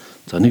байгаа.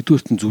 За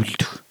нэгдүгээрт нь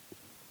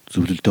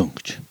зөвлөлдөөн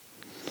гэж.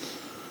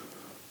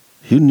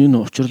 Ер нь энэ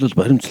учрлал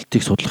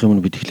баримталтыг судлах юм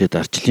бид эхлээд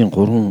ардчлалын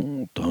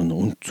 3 одоо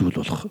үнд зүйл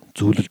болох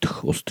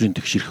зөвлөлдөх, улс төрийн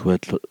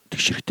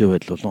тэгшэрхтэй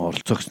байдал болон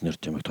оролцоо гэсэн нэр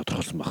томьёог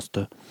тодорхойлсон байх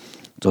хэвээр.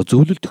 За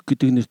зөвлөлдөх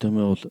гэдэг нэр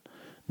томьёо бол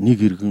нэг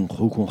иргэн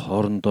хувь хүн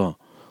хоорондоо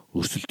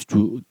өрсөлдөж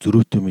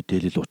зөрүүтэй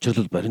мэдээлэл,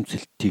 учрлал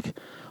баримталтыг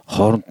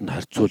хооронд нь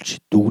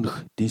харьцуулж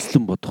дүгнэх,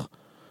 дэнслэн бодох,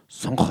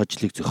 сонгох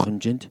ажлыг зохих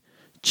хэмжээнд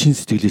чин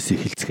сэтгэлээсээ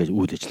хилцэх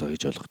үйл ажиллагаа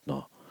гэж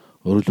ойлгогдно.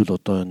 Өөрөөр хэлбэл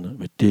одоо энэ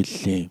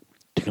мэдээллийн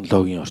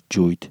технологийн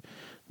орчин үед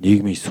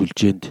нийгмийн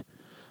сүлжээнд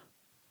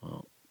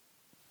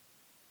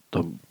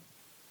одоо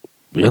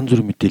янз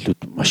бүрийн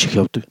мэдээллүүд маш их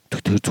явдаг.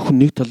 Тэгэхээр зөвхөн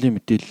нэг талын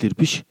мэдээллээр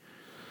биш.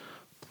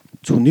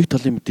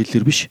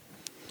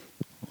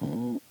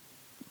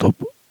 Одоо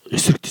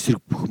эсрэг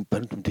тесрэг бүхэн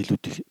баримт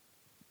мэдээллүүдийг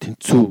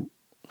тэнцүү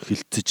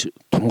хилцэж,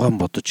 тунгаан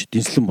бодож,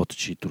 дэнслэн бодож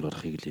шийдвэр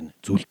гаргахыг л энэ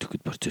зөвлөдөх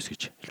гэдэг процесс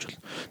гэж хэлж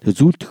байна. Тэгээ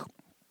зөвлөдөх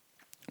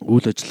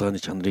үйл ажиллагааны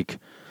чанарыг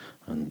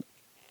 5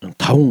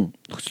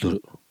 нөхцлөөр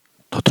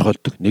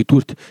тодорхойлдог.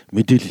 Нэгдүгürt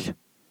мэдээлэл.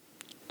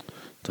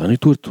 За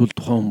нэгдүгürt бол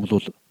тухайн хүн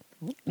бол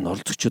энэ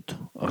оролцогчид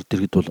ард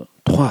иргэд бол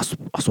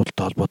тухайн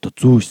асуудалтай холбоотой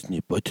зүй ёсны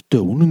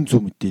бодиттой үнэн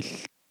зөв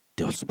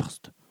мэдээлэлтэй болсон байх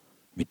хэрэгтэй.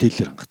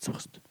 Мэдээлэлээр хангацсан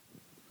байх хэрэгтэй.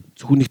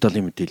 Зөвхөн нэг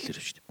талын мэдээлэлээр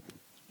шүү дээ.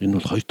 Энэ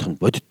бол хоёр дахь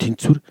нь бодит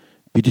тэнцвэр,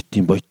 бидэт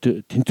тийм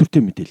бодит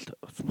тэнцвэртэй мэдээлэл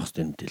болсон байх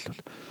хэрэгтэй. Мэдээлэл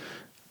бол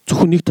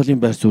зөвхөн нэг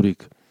талын байр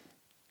суурийг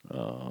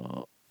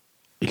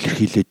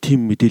илэрхийлээ тийм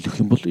мэдээлэл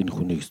өгөх юм бол энэ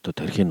хүнийг өстой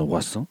тархийг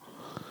угаасан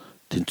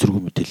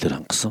тэнцвэргүй мэдээлэлээр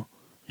хангасан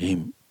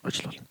ийм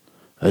ажил болно.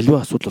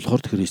 Аливаа асуудал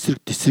болохоор тэгэхээр эсрэг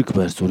тесрэг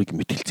байр суурийг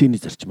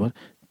мэтгэлцээний зарчмаар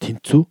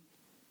тэнцүү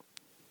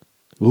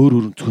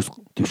өөр өнцгөөс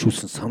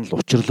дэвшүүлсэн санал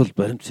учрлал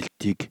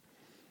баримтцэлтийг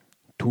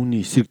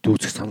түүний эсрэг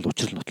дүүцэх санал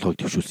учрал нотлохыг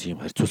дэвшүүлсэн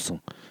юм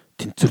харьцуулсан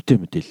тэнцвэртэй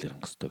мэдээлэлээр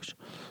хангах хэрэгтэй гэж.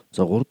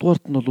 За 3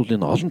 дугаарт нь бол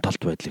энэ олон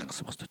талт байдлыг хангах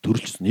хэрэгтэй.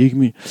 Төрөлжсөн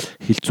нийгмийн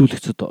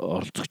хилцүүлэгчд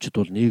оролцогчид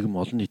бол нийгэм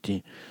олон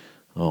нийтийн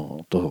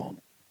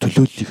одоо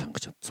төлөөллийг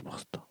хангаж чадсан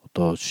байх хэрэгтэй.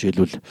 Одоо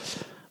жишээлбэл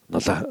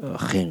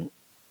налахын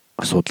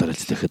асуудлаар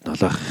хэлцлэхэд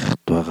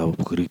налахт байгаа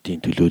бүх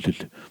иргэдийн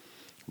төлөөлөл,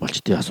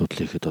 малчдын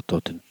асуудал ихэд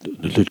одоо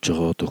нөлөөлж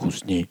байгаа одоо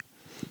хүнсний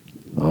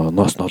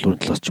ноос ноолрын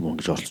талаас ч юм уу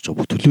ингэж оролцож байгаа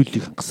бүх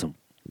төлөөллийг хангасан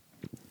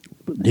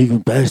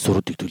нийгмийн байр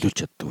суурьдыг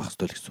төлөөлж чаддаг байх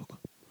ёстой л гэсэн үг.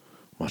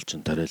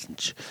 Малчин,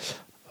 тариаланч,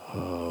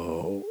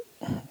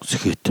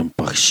 сэхэтэн,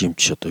 багш,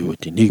 шимч одоо юу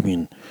гэдэг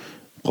нийгмийн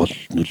гол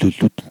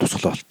нөлөөллүүд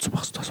тусгалаа олцсон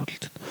байх ёстой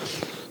асуудал.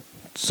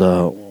 За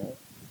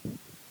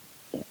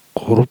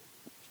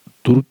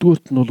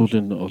 4-дүгээрт нь бол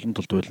энэ олон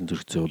талт байдлын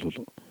зэрэгцээ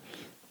бол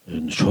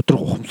энэ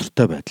шудраг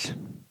ухамсартай байдал.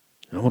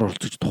 Ямар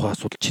оролцогч тухайн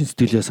асуудал чин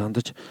сэтгэлээс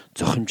хандаж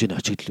зөх хэмжээний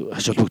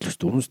ачаалбагдлах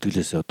ёстой. Үнэн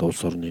сэтгэлээс одоо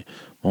улс орны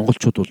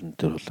монголчууд бол энэ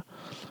дээр бол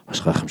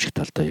маш гайхамшиг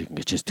талтай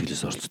ингээд чин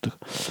сэтгэлээс оролцдог.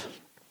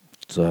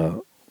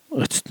 За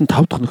эцэст нь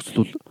 5 дахь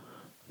нөхцөл бол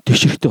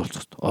дэвширхтэй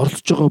оролцох ёстой.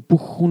 Оролцож байгаа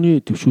бүх хүний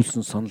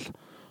дэвшүүлсэн санал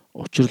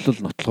учрлал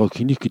нотлогоо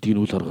хэнийг гэдгийг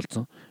нь үл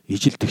харгалзан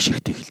ижил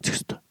дэвширхтэй хэлцэх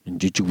ёстой.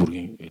 Энэ жижиг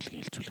бүргийн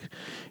хэлгийн хэлцүүлэг.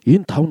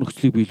 Энэ 5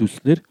 нөхцөлийг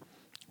биелүүлснээр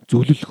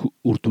зөвлөх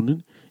үр дүн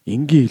нь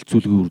энгийн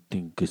хэлцүүлгийн үр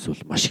дүнгээс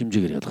бол маш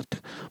хэмжээгээр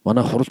ялгардаг.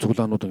 Манай хурал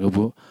цуглаанууд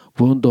ингээ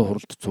бөөндөө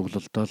хуралд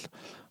цуглалдаад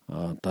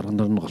дарга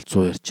нар нь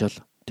голцоо ярьчаал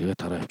тэгээ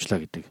тараа авчлаа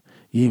гэдэг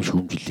ийм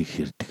шүүмжлэлийг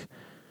хэрдэг.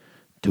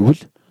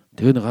 Тэгвэл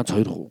тэгээ нэг ганц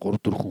 2 3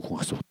 4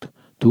 хүн асуудаг.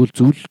 Тэгвэл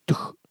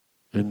зөвлөдөх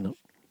энэ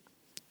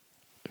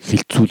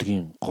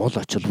хэлцүүлгийн гол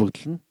ач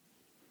холбогдол нь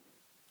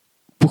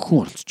бүх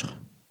хүн оролцож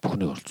байгаа.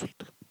 Бүхнийг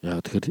оролцуулдаг.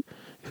 Яг тэгэхээр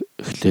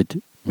эхлээд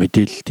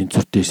мэдээлэл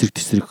тэнцвэртэй эсрэг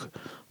тесрэг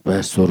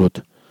байр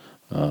суурьуд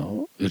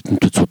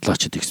эрдэмтэд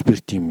судлаачид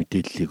экспертийн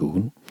мэдээллийг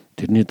өгнө.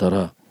 Тэрний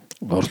дараа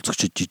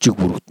оролцогчид жижиг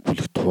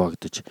бүлэгт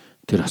хуваагдаж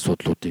тэр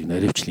асуудлуудыг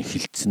наривчлан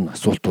хилцэн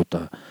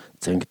асуултуудаа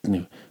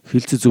зангидны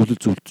хилцэж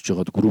зөвлөж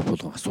байгаад групп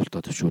болгон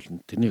асуултаа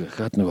төвшүүлнэ. Тэрнийг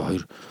ахаад нэг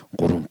 2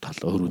 3 тал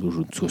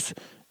өөр өнцгөөс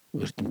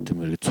эрдэмтэд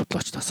мэргэд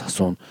судлаачдаас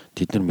асууна.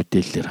 Тэд нар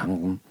мэдээллээр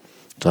хангана.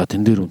 За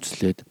тэн дээр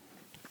үндэслээд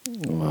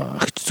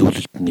агч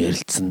зөвлөлд нь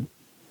ярилцсан.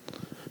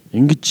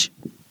 Ингэж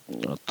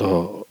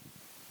одоо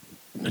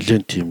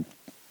нэлээд тийм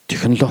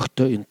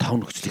технологитой энэ 5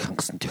 нөхцөлийг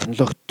хангасан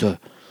технологитой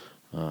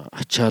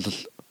ачаалал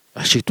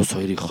ашиг тус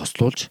хоёрыг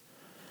хослуулж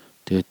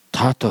тэгээд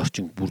таатай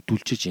орчинд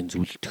бүрдүүлж энэ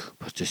зөвлөлдөх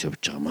процесс явж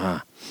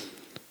байгаамаа.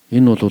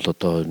 Энэ бол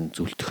одоо энэ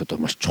зөвлөлдөх одоо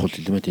маш чухал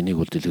элемент. Энийг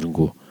бол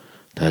дэлгэрэнгүй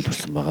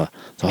тайлбарласан байгаа.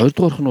 За 2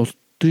 дугаарх нь улс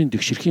төрийн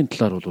дэвширхийн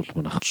талаар бол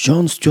манайх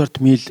Джон Стюарт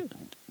Милл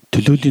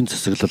төлөөлийн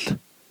засаглал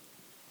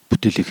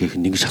бүтээлийг хийх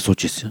нэгж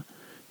асууж ирсэн.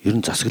 Ер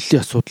нь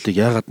засаглалын асуудлыг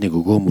яагаад нэг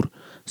өгөөмөр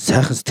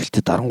сайхан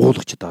сэтгэлтэй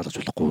дарангуулагч даалгаж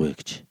болохгүй вэ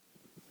гэж.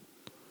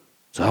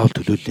 Заавал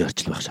төлөөллийн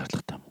арчил байх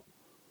шаардлагатай юм.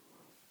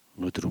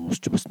 Өнөөдөр хүмүүс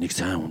ч бас нэг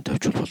сайн хүн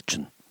тавьжул болж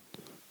байна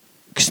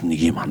гэсэн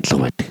нэг юм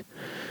хандлага байдаг.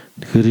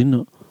 Тэгэхээр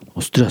энэ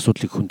улс төрийн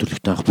асуудлыг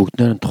хөндөрлөхтэй анх бүгд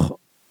найрамдах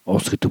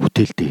улс гэдэг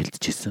бүтээлтэй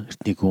хэлцэж ирсэн.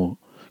 Эртний гүн,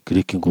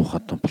 грекийн гүн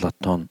хатан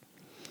Платон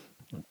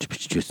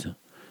бичиж байсан.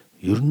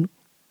 Ер нь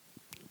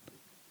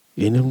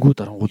энэрнгүү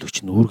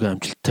дарангуулагч нь өөргөө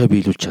амжилттай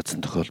биелүүлж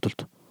чадсан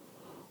тохиолдолд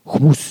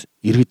хүмүүс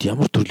иргэд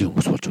ямар төрлийн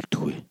хүмүүс болж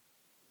болдог вэ?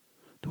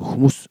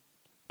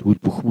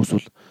 Тэгвэл бүх хүмүүс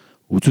бол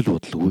үзэл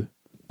бодолгүй,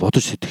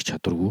 бодож сэтгэж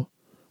чадваргүй,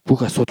 бүх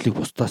асуудлыг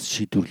бусдаас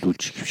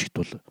шийдвэрлүүлж хөвшигт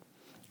бол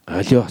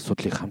аливаа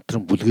асуудлыг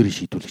хамтран бүлгэрээр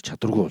шийдвэрлэх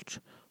чадваргүй болж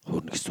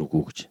хуурна гэсэн үг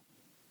үү гэж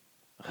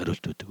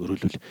хариулт өгдөг.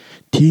 Өөрөөр хэлбэл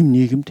тийм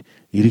нийгэмд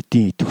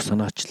иргэдийн идэвх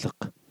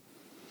санаачлага,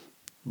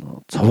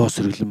 цаваа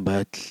сэргэлэн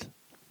байдал,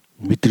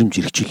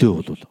 мэдрэмж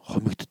эрхчлөө бол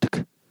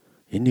хомигддог.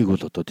 Энийг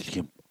бол одоо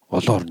дэлхийн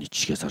олон орны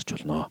жишгээс харж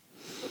болно.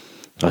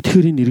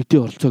 Тэгэхээр энэ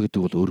иргэдийн оролцоо гэдэг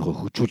бол өөрийгөө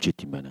хөгжүүлж яд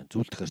юм байна.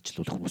 Зөвлөлт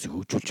гарчлуулах хүмүүсийг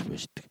хөгжүүлж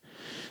байждаг.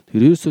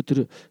 Тэгэхээр ерөөсөө тэр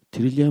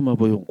триллиама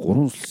буюу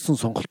гурванлсан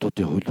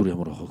сонголтуудын хувилбар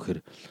ямар байх вэ гэхээр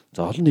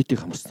за олон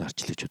нийтийг хамарсан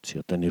арчлал гэж үзье.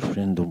 Одоо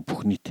референдум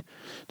бүх нийт.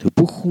 Тэгээ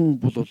бүх хүн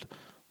бол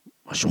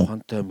маш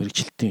ухаантай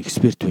мэрэгчлэлтийн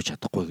эксперт байж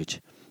чадахгүй гэж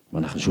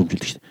манайхан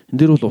шүүмжилдэг шин. Энэ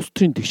дээр бол улс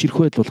төрийн тэгшэрх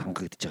байдал бол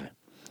хангагдаж байгаа юм.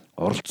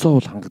 Оролцоо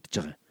бол хангагдаж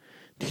байгаа юм.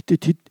 Гэхдээ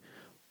тэд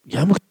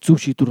ямагт зөв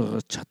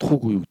шийдвэр гаргаж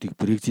чадахгүй юу гэдгийг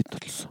Брексит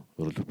толсон.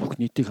 Өөрөлдөө бүх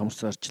нийтийг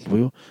хамарсан арчлал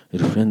буюу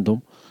референдум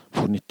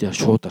бүх нийтийн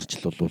шууд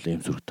арчлал бол ийм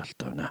зүрх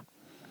талтай байна.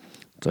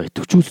 За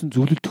идэвхжүүлсэн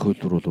зөвлөлдөх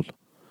хөлбөр бол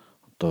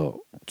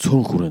одоо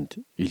цөөн хүрээнд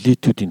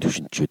элитүүдийн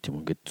төвшөнд ч байт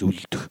юм. Ингээд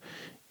зөвлөлдөх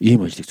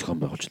ийм ажлыг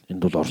зохион байгуулж байна.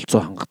 Энд бол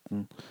оролцоо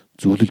хангалтна,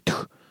 зөвлөлдөх,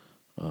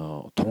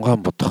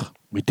 тунгаан бодох,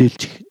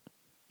 мэдээлж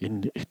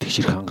энэ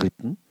тэгшэрх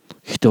хангагдана.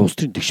 Гэхдээ улс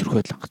төрийн тэгшэрх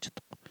байдал хангаж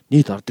чадахгүй.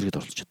 Нийт ард иргэд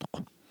оролцож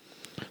чадахгүй.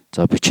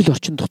 За бичил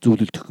орчин дох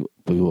зөвлөлдөх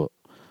буюу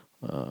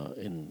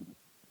энэ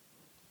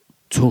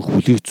цөөнх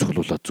бүлийг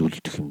цуглуулад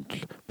зөвлөлдөх юм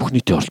бол бүх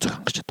нийтийн оролцоог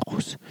хангаж чадахгүй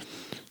гэсэн.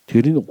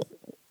 Тэгэхээр энэ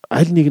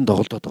аль нэг нь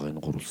доголдоод байгаа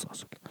энэ гурвалсан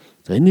асуудал.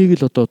 За энийг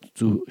л одоо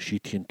зөв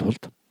шийдэхин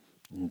тулд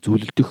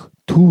зөвлөлдөх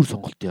төвөр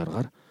сонголтын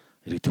аргаар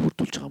иргэдэг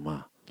бүрдүүлж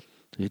байгаамаа.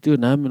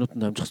 Тэгээд 8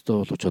 минутанд амжих хэрэгтэй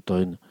боловч одоо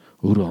энэ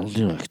өөрөө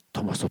онлын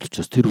том асуудал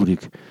учраас тэр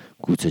үрийг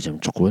гүйцээж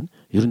амжихгүй байна.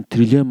 Ер нь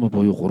триллиама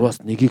буюу 3-аас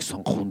 1-ийг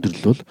сонгох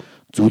хүндрэл бол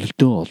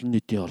зөвлөлтөө олон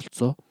нийтийн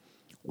оролцоо,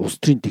 улс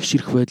төрийн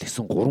тэгшэрх байдал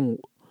гэсэн 3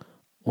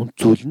 үнд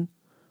зүйл нь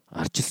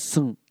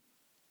арчилсан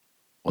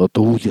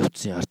одоо үйл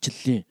явцын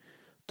арчлалын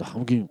одоо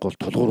хамгийн гол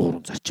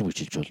тулгуур 3 зарчим гэж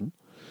хэлж болно.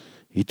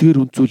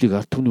 Эдгээр үнд зүйлийг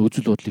ард түмний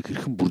үзэл бодлыг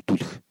хэрхэн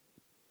бүрдүүлэх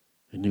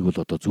энийг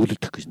бол одоо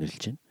зөвлөлдөх гэж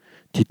нэрлэж байна.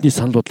 Тэдний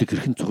санал бодлыг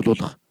хэрхэн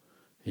цуглуулах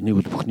энийг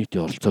бол бүх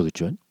нийтийн оролцоо гэж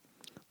байна.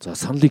 За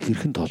саналыг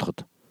хэрхэн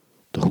тоолоход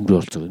одоо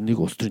хөмрийн оролцоо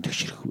энийг улс төрийн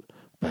тэгшэрх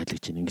байдал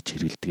гэж ингэж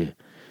хэрэгэлдэг.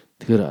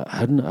 Тэгэхээр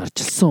харин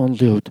арчилсан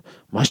онлын хувьд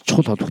маш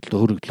чухал холбогдлоо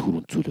хөрөгдөл хүр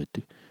үнцүүл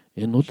байдаг.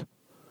 Энэ бол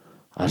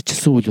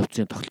арчилсан үйл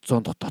явцын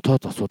тогтолцоонд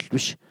дотоод асуудал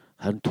биш,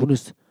 харин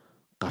түүнээс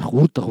гарах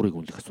үр дагаврыг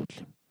үнэлэх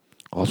асуудал юм.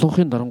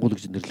 Олонхын дарангуул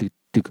гэж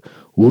нэрлэгддэг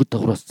үр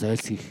дагавраас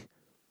зайлсхийх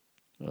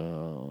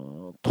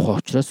тухай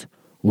учраас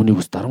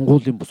үүнийг бас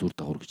дарангуулын бус үр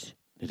дагавар гэж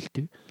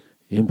нэрлэдэг.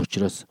 Ийм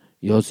учраас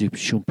Йозеф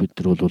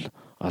Шумпетер бол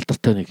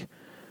алдартай нэг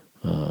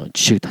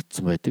жишээг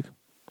татсан байдаг.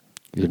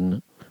 Ер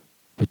нь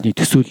бидний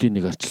төсөөлийн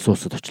нэг арчилсан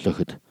улсад очлоо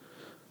гэхэд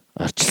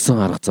арчилсан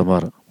арга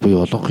замаар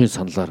буюу олонхын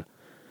саналаар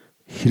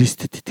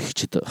Христэд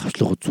итгэгчид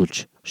хавчлах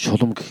үзүүлж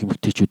шулам гэх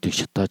эмэгтэйчүүдийг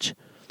шатааж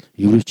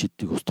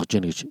еврейчүүдийг устгаж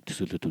яана гэж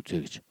төсөөлөд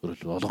үзье гэж.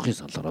 Өөрөлдөө олонхын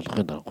саналаар,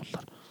 олонхын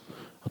дарангуулаар.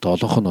 Одоо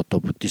олонх нь одоо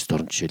буддист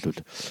орн жишээлбэл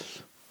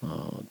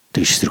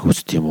тэгшсэрх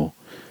үзт юм уу?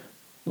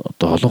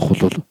 Одоо олонх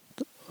бол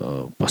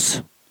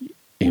бас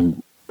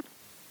ийм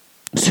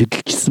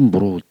сэдэлжсэн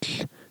буруу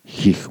үйл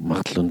хийх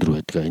магадлал өндөр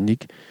байдаг.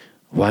 Энийг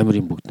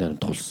Ваймерийн бүгд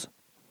найрамд тулсан.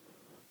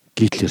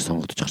 Гитлер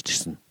сонгогдож гарч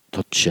ирсэн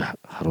тод жишээ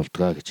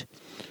харуулдаг гэж.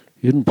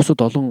 Ер нь бусад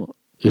олон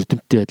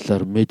эрдэмтдийн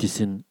адилаар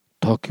Мэдисон,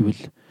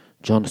 Токвилл,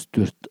 Джон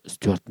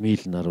Стюарт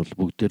Мил нар бол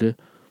бүгдээрээ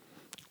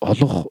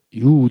олонх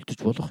юу үлдэж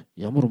болох,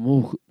 ямар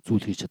муу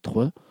зүйл хийж чадах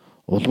вэ?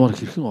 Улмаар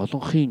хэрхэн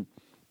олонхын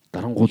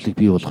дарангуулыг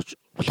бий болгох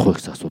вэ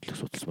гэсэн асуудлыг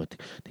судалсан байдаг.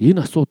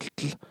 Энэ асуудалд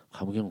л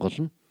хамгийн гол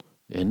нь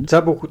энэ.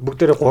 За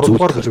бүгдээрээ 3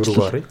 дугаар бүлэг рүү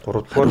гарыг.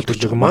 3 дугаар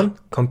бүлэг маань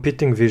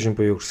competing vision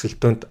буюу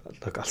өрсөлдөөнд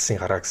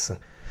алсын гараа гэсэн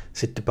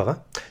сэдв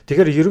байгаа.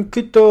 Тэгэхээр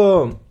ерөнхийдөө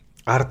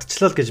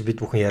ардчлал гэж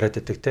бид бүхэн яриад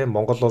байдаг тийм.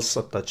 Монгол улс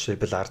одоо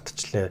жишээлбэл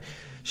ардчлалын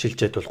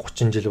шилжээд бол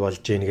 30 жил болж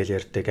гин гэж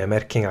ярьдаг.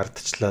 Америкийн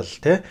ардчлал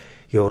тийм.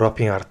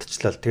 Европын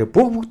ардчлал. Тэгээ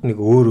бүгд нэг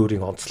өөр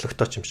өөрийн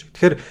онцлогтой юм шиг.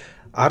 Тэгэхээр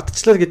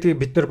ардчлал гэдгийг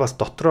бид нар бас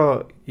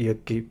дотроо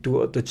яг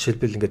одоо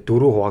жишээлбэл ингээд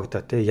 4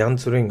 хуваагдаа тийм.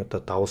 Янз бүрийн одоо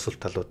давуу сул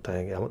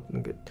талуудаа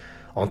ингээд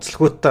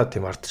онцлогуудтай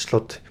тийм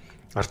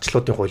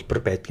ардчлалуудын хувилбар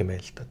байдаг юм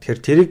байна л да.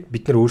 Тэгэхээр тэрийг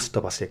бид нар өөрсдөө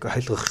бас яг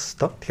ойлгох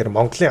хэрэгтэй. Тэгэхээр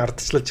Монголын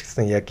ардчлал ч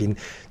гэсэн яг энэ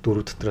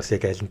 4 дотроос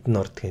яг алинд нь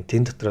ордгийн.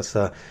 Тэн дотроос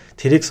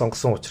тэрийг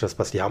сонгосон учраас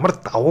бас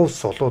ямар давуу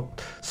сул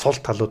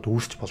талууд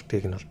үүсч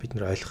болдгийг нь бол бид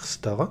нар ойлгох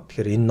хэрэгтэй байгаа.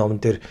 Тэгэхээр энэ номон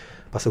дээр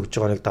бас өгж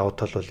байгаа нэг давуу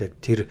тал бол яг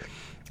тэр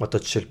одоо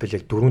жишээлбэл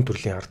яг 4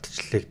 төрлийн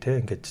ардчлалыг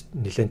тийм ингээд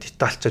нэлээд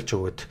детальчилж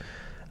өгөөд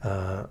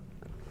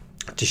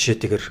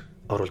жишээтэйгэр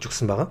оруулж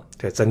өгсөн байгаа.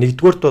 Тэгээ за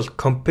нэгдүгээрт бол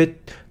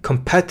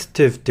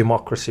competitive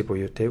democracy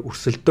буюу те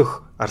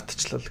өрсөлдөх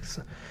ардчлал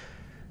гэсэн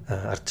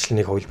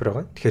ардчлалын хувилбар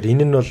байгаа. Тэгэхээр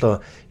энэ нь бол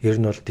ер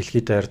нь бол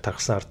дэлхийд даяар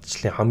тархсан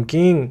ардчлалын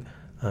хамгийн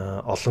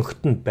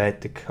олонхот нь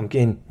байдаг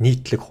хамгийн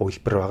нийтлэг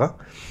хувилбар байгаа.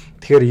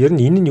 Тэгэхээр ер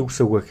нь энэ нь юу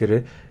гэсэн үг вэ гэхээр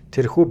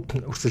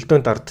тэрхүү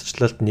өрсөлдөөнд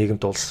ардчлалд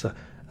нийгэмд улс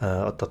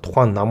одоо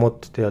тухайн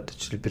намууд те одоо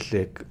жишээлбэл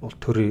яг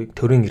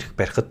төрийн эрх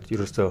барихад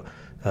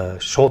ерөөсөө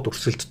шууд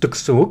өрсөлддөг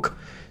гэсэн үг.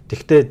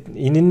 Тэгэхдээ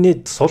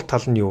энэний сул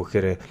тал нь юу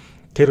гэхээр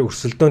тэр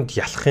өрсөлдөөнд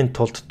ялахын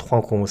тулд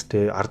тухайн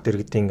хүмүүстэй ард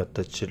иргэдийн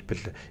одоо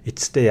жишээлбэл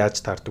эцэстээ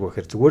яаж таардаг вэ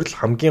гэхээр зүгээр л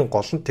хамгийн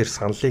гол нь тэр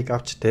саналыг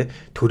авч те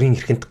төрийн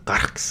эрхэнд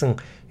гарах гэсэн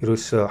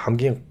ерөөсөө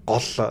хамгийн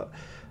гол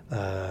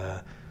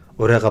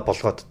урайга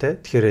болгоод те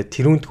тэгэхээр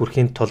тэрүүнд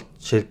хүрэхийн тулд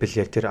жишээлбэл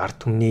яг тэр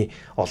ард түмний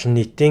олон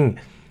нийтийн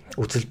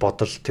үзэл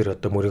бодол тэр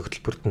одоо мөрийн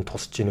хөтөлбөрт нь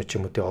тусч ийн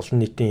ч юм уу те олон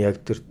нийтийн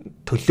яг тэр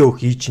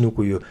төлөө хийж нүг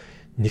үгүй юу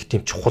нэг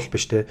тийм чухал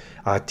биш те.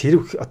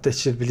 Тэр одоо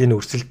жишээлбэл энэ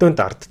өрсөлдөөнд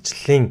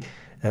ардчлалын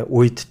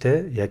үед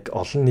те яг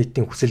олон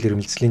нийтийн хүсэл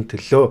эрмэлзлийн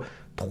төлөө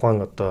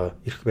тухайн одоо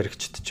эрх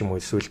баригчд ч юм уу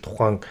эсвэл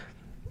тухайн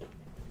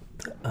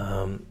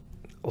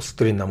улс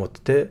төрийн намууд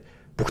те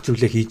бүх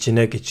зүйлээ хийж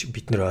гинэ гэж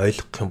бид нэр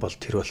ойлгох юм бол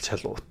тэр бол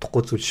чал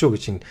утгагүй зүйл шүү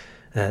гэж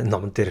энэ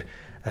номон дээр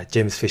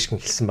Джеймс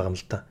Фишкин хэлсэн байгаа юм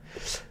л да.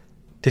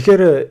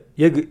 Тэгэхээр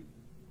яг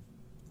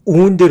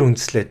үүн дээр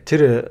үндэслээд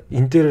тэр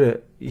энэ дээр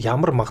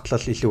ямар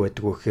магадлал илүү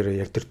байдаг вэ гэхээр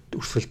яг тэр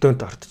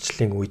өрсөлдөөнд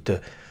ардчлалын үед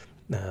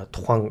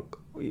тухайн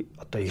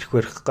одоо эрх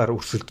барихгаар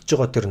өрсөлдөж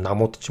байгаа тэр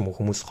намууд ч юм уу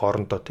хүмүүс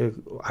хоорондоо тий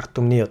ард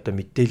түмний одоо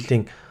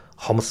мэдээллийн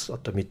хомс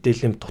одоо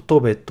мэдээллийн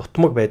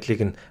дутмаг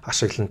байдлыг нь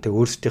ашиглан тий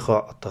өөрсдийнхөө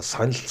одоо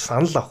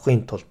санал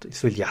авахын тулд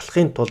эсвэл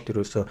ялахын тулд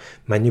ерөөсөө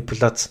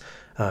манипуляц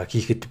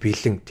хийхэд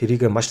бэлэн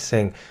тэрийг маш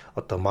сайн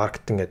одоо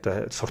маркетинг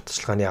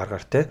сурталчилгааны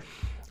аргаар тий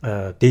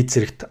дээд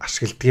зэрэгт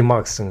ашигладаг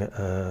юмаа гэсэн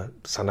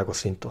санааг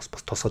бас энд бас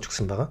тосгож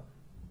өгсөн байгаа.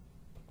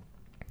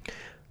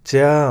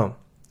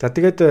 За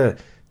тэгээд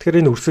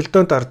тэгэхээр энэ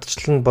өрсөлдөөнд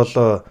ардчлал нь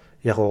бол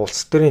яг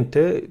улс төрийн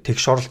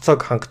тэгш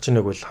оролцоог хангаж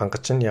байгааг бол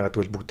хангаж нь яг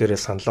гэвэл бүгдээрээ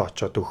саналаа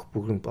очоод өгөх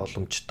бүгэн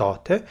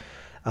боломжтой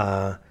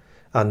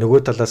нөгөө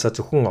талаас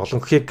зөвхөн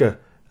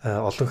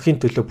олонхын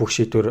төлөө бүх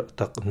шийдвэр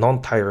одоо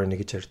non tyranny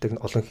гэж ярьдаг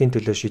олонхын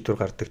төлөө шийдвэр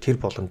гаргадаг тэр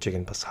боломжийг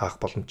нь бас хаах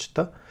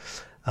боломжтой.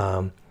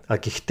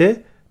 Гэхдээ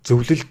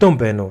зөвлөлдөөн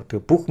байна уу?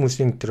 Тэгээ бүх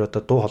хүмүүсийн тэр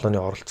одоо дуу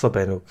хоолойны оролцоо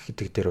байна уу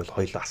гэдэг дээр бол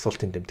хоёул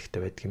асуултын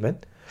тэмдэгтэй байдаг юм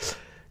байна.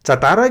 За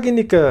дараагийн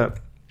нэг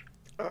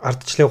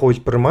ардчлалын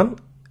хувилбар маань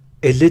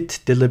elite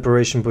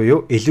deliberation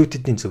буюу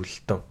элитүүдийн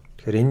зөвлөлтөө.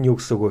 Тэгэхээр энэ юу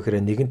гэсэн үг вэ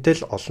гэхээр нэгэнтэй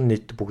л олон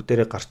нийт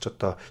бүгдээрээ гарч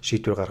одоо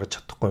шийдвэр гаргаж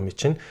чадахгүй юм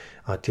чинь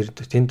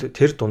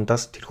тэр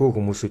дундаас тэрхүү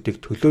хүмүүсүүдийг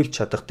төлөөлж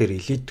чадах тэр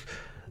элит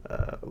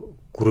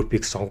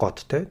группийг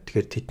сонгоод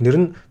тэгэхээр тэднэр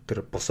нь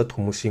тэр бусад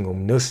хүмүүсийн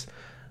өмнөөс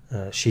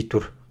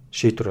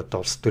шийдвэр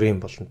одоо улс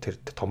төрийн болон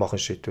тэр томоохон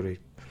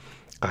шийдвэрийг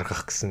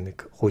гаргах гэсэн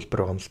нэг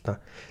хувилбар байгаа юм л та.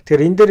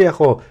 Тэгэхээр энэ дээр яг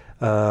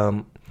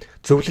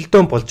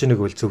зөвлөлдөөн болж ийнэг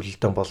бол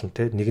зөвлөлдөөн болно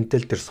те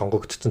нэгэнтэй л тэр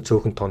сонгогдсон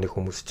цөөхөн тооны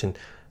хүмүүс чинь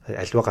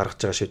альва гаргаж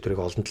байгаа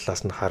шийдвэрийг олон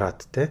талаас нь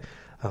хараад те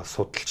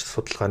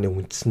судалгааны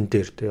үндсэн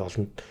дээр те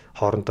олон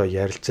хоорондоо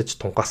ярилцаж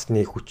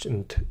тунгасны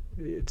хүчинд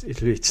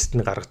эцэст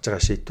нь гаргаж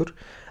байгаа шийдвэр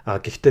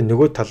гэхдээ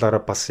нөгөө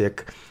талаараа бас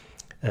яг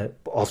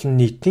олон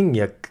нийтийн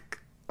яг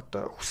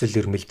одоо хүсэл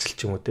эрмэлзэл ч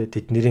юм уу те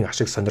тэдний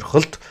ашиг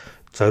сонирхолд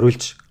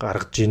зориулж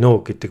гаргаж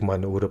гинөө гэдэг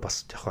маань өөрөө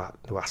бас яг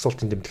нөгөө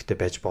асуултын тэмдэгтэй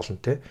байж болно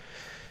те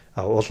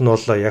уул нь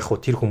бол яг хуу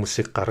тэр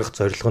хүмүүсийг гаргах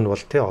зорилго нь бол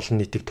тий олон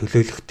нийтийг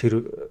төлөөлөх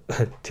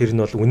тэр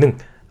нь бол үнэн.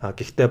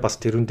 Гэхдээ бас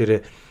тэрүүн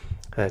дээрээ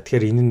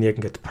тэгэхээр энэ нь яг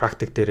ингээд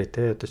практик дээрээ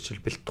тий одоо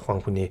жишээлбэл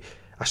тухайн хүний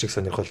ашиг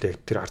сонирхолд яг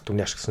тэр ард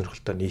түмний ашиг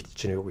сонирхолтой нийт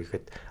чинь юу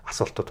гэхэд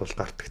асуултууд бол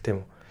гардаг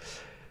тийм үү.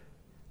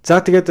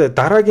 За тэгээд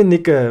дараагийн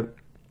нэг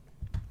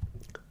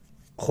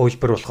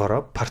хувилбар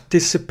болохоор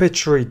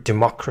participatory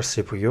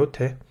democracy буюу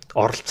тий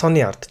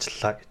оролцооны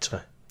ардчлал гэж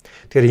байгаа.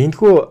 Тэгэхээр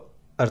энэхүү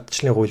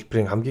ардчлалын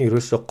хувилбарын хамгийн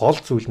ерөөсөө гол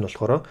зүйл нь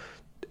болохоор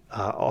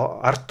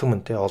ард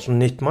түмэн те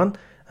олон нийт маань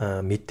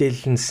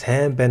мэдээлэл нь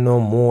сайн байна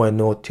уу муу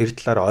байна уу тэр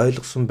талаар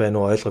ойлгосон байна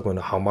уу ойлгоогүй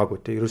нь хамаагүй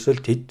те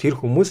ерөөсөө тэр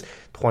хүмүүс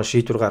тухайн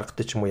шийдвэр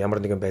гаргадаг ч юм уу ямар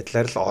нэгэн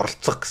байдлаар л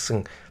оролцох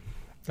гэсэн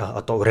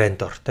одоо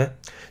урайндор те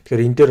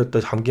тэгэхээр энэ дээр одоо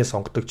хамгийн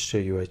сонгодог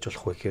жишээ юу байж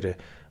болох вэ гэхээр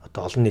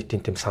одоо олон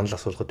нийтийн тэм санал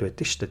асуулгад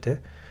байдаг шүү дээ те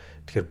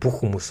тэгэхээр бүх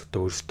хүмүүс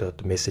одоо өөрсдөө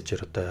одоо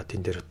мессежээр одоо тэн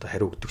дээр одоо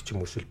хариу өгдөг ч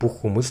юм уу эсвэл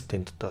бүх хүмүүс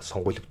тэнд одоо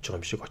сонгуулж байгаа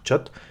юм шиг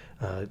очоод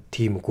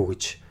тийм үгүй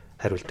гэж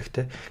хариулдаг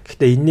те.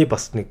 Гэхдээ энэний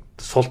бас нэг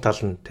сул тал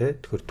нь те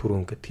тэгэхээр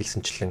түрүүн гэд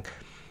хэлсэнчлэн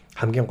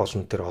хамгийн гол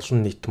нь тэр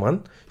олон нийт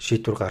маань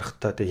шийдвэр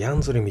гаргахдаа тэг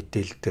янз бүрийн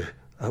мэдээлэл төр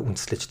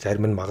үндэслэж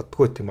зарим нь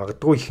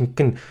магадгүй ихэнх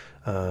нь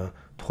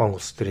тухайн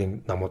улс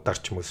төрийн намуудаар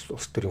ч юм уу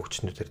улс төрийн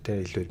хүчнүүдээр те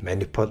илүү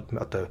манипул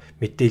одоо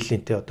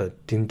мэдээллийн те одоо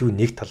дэндүү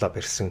нэг талаа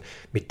барьсан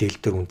мэдээлэл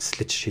төр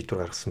үндэслэж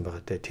шийдвэр гаргасан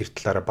байгаа те тэр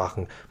талаараа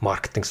баахан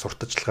маркетинг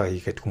сурталчилгаа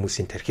хийгээд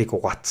хүмүүсийн тархийг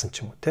угаатсан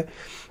ч юм уу те.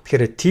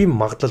 Тэгэхээр тийм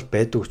магадлал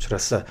байдаг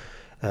учраас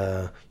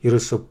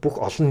ерөөсө бүх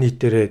олон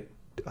нийтээрээ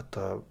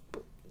одоо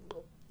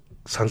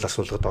санал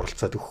асуулгад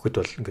оролцоод өгөхөд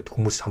бол ингээд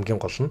хүмүүс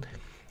хамгийн гол нь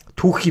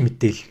түүхийн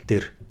мэдээлэл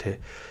дээр те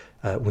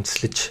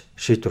үндэслэж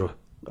шийдвэр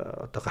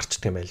одоо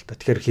гарчдаг юм байл да.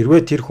 Тэгэхээр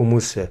хэрвээ тэр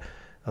хүмүүс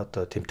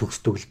одоо тийм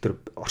төгс төгөлдөр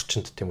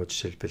орчинд тийм үү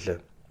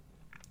жишээлбэл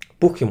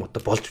бүх юм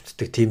одоо болж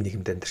үздэг тийм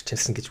нийгэмд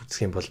амьдарчилсан гэж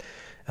үзэх юм бол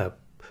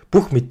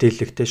бүх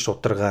мэдээлэлтэй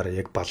шударгаар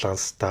яг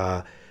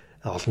баланстаа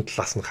олон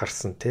талаас нь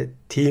харсан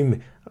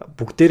тийм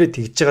бүгдээрээ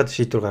тэгж жагаад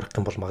шийдвэр гаргах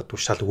юм бол магадгүй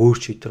шал өөр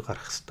шийдвэр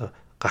гарах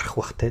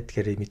бах те.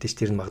 Тэгэхээр мэдээж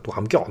тэр нь магадгүй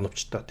хамгийн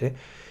оновчтой те.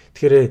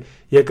 Тэгэхээр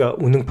яг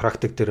үнэн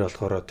практик дээр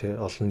болохоор те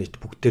олон нийт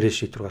бүгдээрээ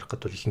шийдвэр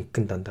гаргахад бол ихэнх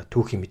нь дандаа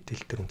түүхийн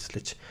мэдээлэл төр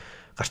үндэслэж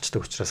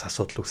гарчдаг учраас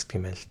асуудал үүсдэг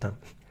юм байна л да.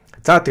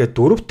 За тэгээд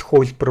дөрөв дэх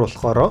хувилбар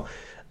болохоор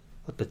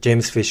одоо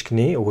Джеймс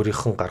Фишкний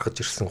өөрийнх нь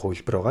гаргаж ирсэн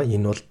хувилбар байгаа.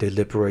 Энэ бол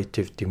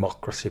deliberative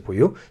democracy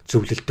буюу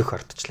зөвлөлдөх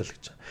ардчлал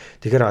гэж.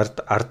 Тэгэхээр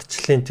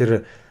ардчлалын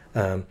тэр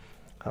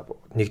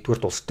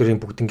нэгдүгээр улс төрийн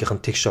бүгднгийнх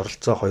нь тэгш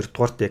оролцоо,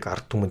 хоёрдугаарт яг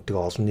ард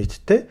түмэнтэйгээ олон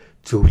нийттэй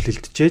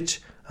зөвлөлдөж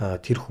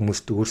тэр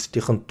хүмүүст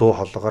өөрсдийнх нь дуу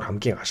хоолойгоор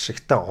хамгийн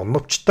ашигтай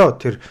оновчтой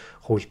тэр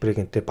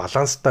хувилбарыг энтэй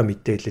баланстай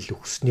мэдээлэл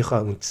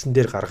өгснийхаа үндсэн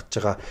дээр гаргаж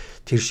байгаа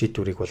тэр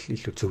шийдвэрийг бол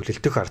илүү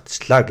зөвлөлдөх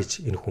ардчлаа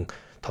гэж энэ хүн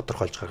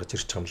тодорхойлж гаргаж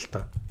ирж байгаа юм л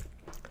да.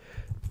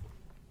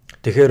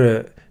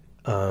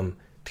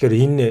 Тэгэхээр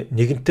энэ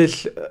нэгэнтэй л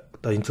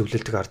одоо энэ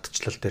зөвлөлдөх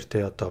ардчлал дээр те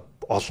одоо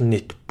олон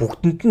нийт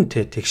бүгдэнд нь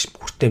тэгш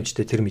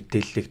хүртээмжтэй тэр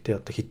мэдээллийг те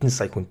одоо хэдэн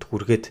сая хүнд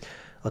хүргээд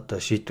одоо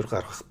шийдвэр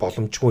гаргах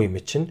боломжгүй юм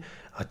чинь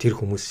тэр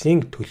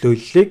хүмүүсийн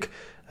төлөөллийг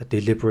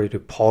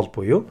deliberative poll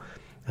буюу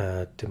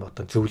тийм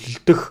одоо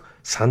зөвлөлдөх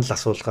санал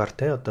асуулгаар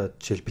те одоо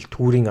жишээлбэл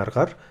түүрийн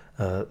аргаар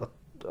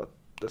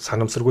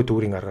санамсаргүй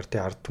түүрийн аргаар те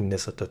ард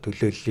түмнээс одоо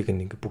төлөөллийг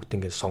ингээ бүгд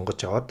ингээ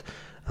сонгож аваад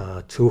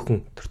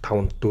цөөхөн тэр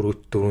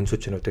 400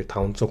 чинүүдийг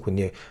 500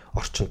 хүний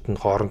орчинд нь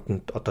хооронд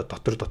нь одоо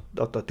дотор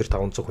одоо тэр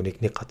 500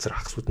 хүнийг нэг газар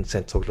хагасууданд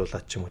сайн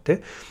цуглуулад ч юм уу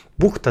те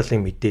бүх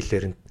талын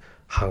мэдээлэлээр нь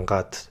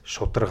хангаад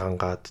шудраг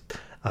хангаад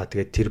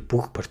тэгээд тэр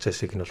бүх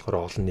процессыг нь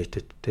болохоор олон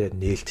нийтэд те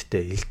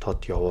нээлттэй ил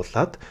тод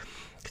явуулаад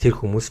тэр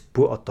хүмүүс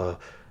одоо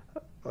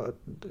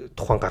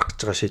тухайн гаргаж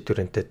байгаа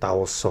шийдвэрэнтэй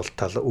давуу сул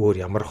тал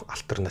өөр ямар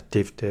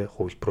альтернатив те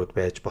хувилбарууд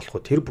байж болох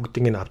уу тэр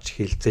бүгдийг нь авч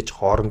хилцэж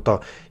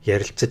хоорондоо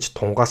ярилцаж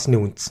тунгаасны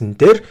үндсэн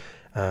дээр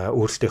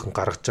өөрсдийнх нь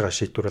гаргаж байгаа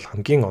шийдвэр бол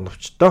хамгийн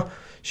оновчтой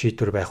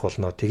шийдвэр байх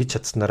болно.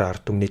 Тэгж чадсанараа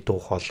ард түмний дуу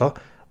хоолой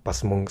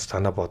бас мөн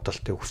санаа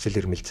бодолт хүсэл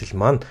эрмэлзэл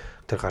маань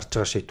тэр гарч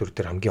байгаа шийдвэр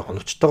дээр хамгийн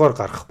оновчтойгоор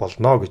гаргах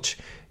болно гэж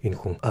энэ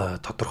хүн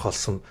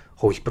тодорхойлсон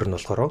хувилбар нь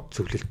болохоор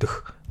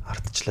зөвлөлдөх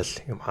ардчлал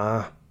юм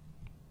аа.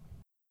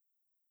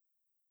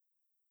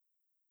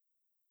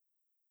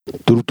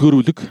 Дөрөвдүгээр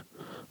бүлэг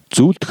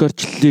зөвлөлдөх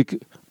ардчлалыг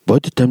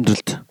бодит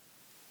амьдралд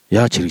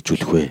яаж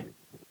хэрэгжүүлэх вэ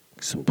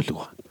гэсэн бүлэг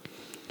байна.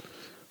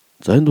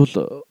 За энд бол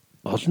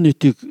олон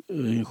нийтийн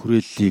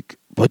хүрээллийг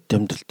бодит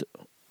амьдралд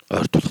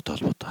ойртуулахтай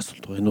холбоотой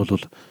асуулт байна. Энэ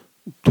бол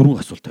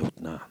дөрвөн асуулт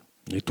тавигдана.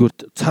 Нэгдүгээр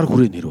цар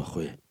хүрээ нэр бах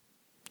вэ?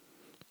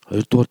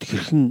 Хоёрдугаар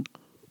хэрхэн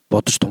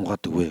бодож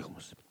тунгаадаг вэ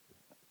хүмүүс?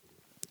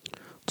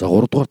 За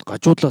гуравдугаар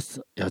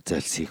гажуудлаас яаж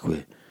зайлсхийх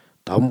вэ?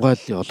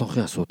 Давмгайллын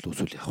олонхын асуудал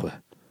үүсвэл яах вэ?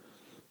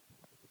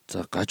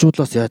 За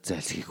гажуудлаас яаж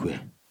зайлсхийх вэ?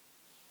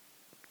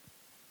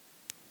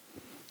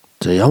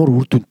 За ямар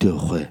үр дүнтэй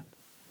явах вэ?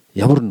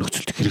 Ямар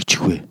нөхцөлд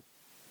хэрэгжих вэ?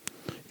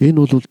 Энэ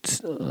бол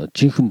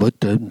жинхэнэ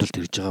бодит амьдралд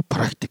хэрэгж байгаа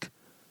практик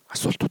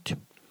асуултууд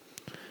юм.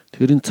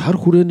 Тэгэхээр энэ цар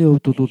хүрээний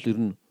хувьд бол ер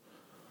нь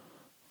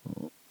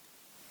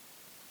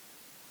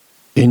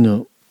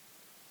энэ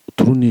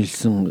түрүүний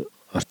хэлсэн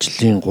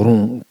арчлалын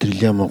 3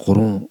 триллион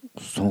 3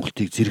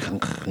 сонголтыг зэрэг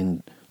хангах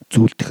энэ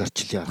зөвлөлдөх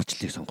арчлалын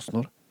аргачлалыг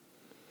сонгосноор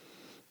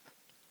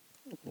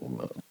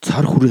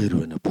цар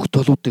хүрээр байна. Бүх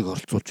толуудыг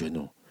оролцуулж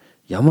байна уу?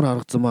 Ямар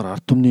арга замаар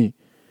ард түмний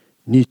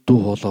нийт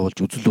дуу хоолой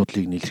болж үзэл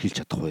бодлыг нэлэрхийлж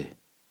чадах вэ?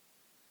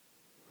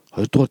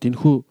 Хоёрдугаар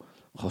энэхүү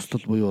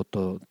хослол буюу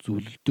одоо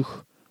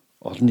зөвлөлдөх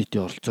олон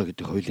нийтийн оролцоо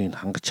гэдэг хоёулыг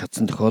хангаж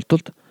чадсан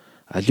тохиолдолд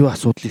аливаа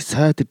асуудлыг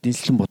сайдэр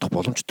дэнслэн бодох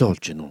боломжтой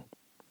болж байна уу?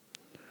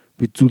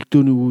 Бид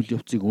зөвлөдөөний үйл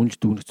явцыг үнэлж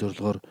дүгнэх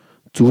зорилгоор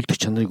зөвлөдөх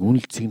чанарыг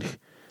үнэлж цэгнэх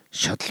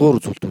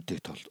шатлуур зүйлүүдийг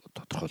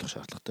тодорхойлох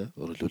шаардлагатай.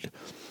 Өөрөөр хэлбэл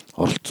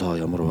оролцоо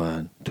ямар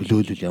байна,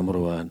 төлөөлөл ямар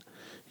байна,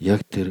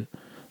 яг тэр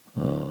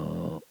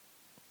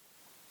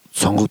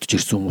сонгогдож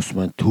ирсэн хүмүүс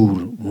маань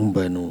төвөр мөн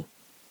байна уу?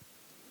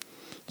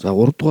 За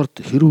 3 дугаарт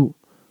хэрв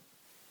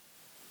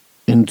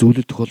энэ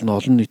зөвлөлдөх болно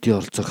олон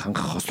нийтийн оролцоог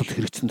хангах хослол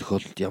хэрэгжсэн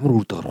тохиолдолд ямар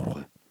үр дагавар гарах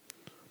вэ?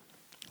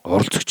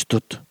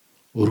 Оролцогчдод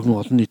өргөн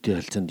олон нийтийн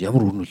харилцаанд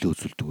ямар үр нөлөө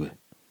үзүүлдэг вэ?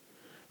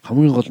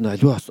 Хамгийн гол нь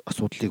аливаа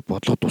асуудлыг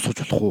бодлого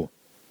тусгаж болох уу?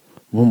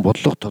 Мөн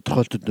бодлого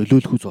тодорхойлолтод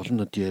нөлөөлөх үз олон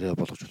нийтийн яриа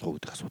болгож болох уу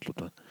гэдэг асуудлууд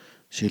байна.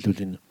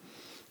 Жишээлбэл энэ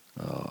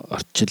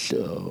ардчил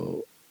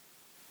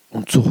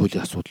үндсэн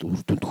хуулийн асуудал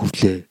үр дүнд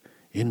хүрлээ.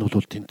 Энэ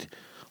бол тэнд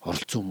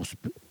оролцсон хүмүүс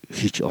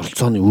хийж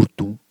оролцооны үр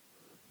дүн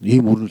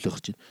ийм өрнөлөө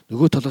гарч байна.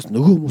 Нөгөө талаас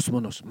нөгөө хүмүүс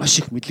маань маш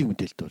их мэдлэг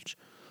мэдээлэлтэй болж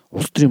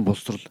улс төрийн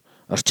боловсрол,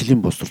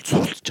 ардчлалын боловсролд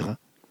суралцж байгаа.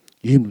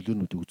 Ийм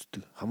нөлөөнүүдийг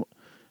үздэг.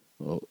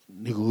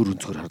 Нэг өөр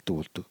өнцгөр хардаг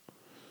болдог.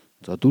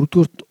 За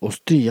дөрөвдүгээрт улс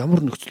төрийн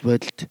ямар нөхцөл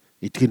байдалд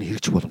эдгээр нь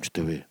хэрэгжих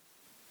боломжтой вэ?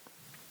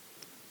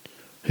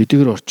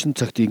 Хэдийгээр орчин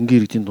цагт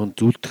энгийн иргэдийн дунд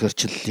зөвлөлдөх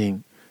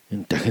арчлалын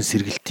энэ дахин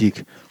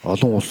сэргэлтийг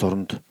олон улс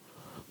оронд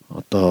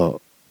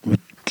одоо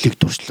мэдлэг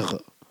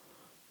туршлага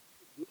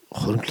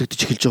хоримтлагдж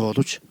эхэлж байгаа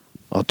боловч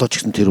одоо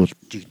ч гэсэн тэр бол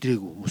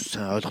жигдрээгүй хүмүүс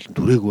сайн ойлголт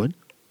түрээгүй байна.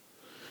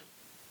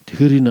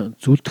 Тэгэхээр энэ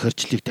зөвлөлдөх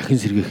арчлалыг дахин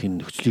сэргээхийн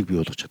нөхцөлийг бий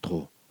болгож чадах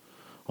уу?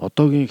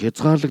 Одоогийн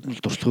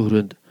хязгаарлагдмал туршлагын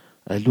хүрээнд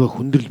аливаа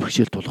хүндрэл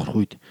бэрхшээл тулгарх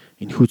үед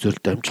энэхүү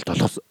зорилт амжилт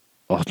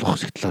олох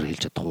сэтгэлээр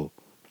хэлж чадах уу?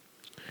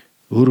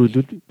 Өөрөөр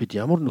хэлбэл бид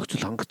ямар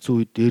нөхцөл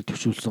хангацсан үед дээр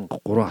төвшүүлсэн 3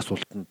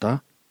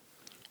 асуултандаа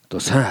одоо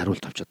сайн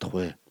хариулт авч чадах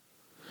вэ?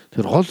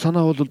 Тэр гол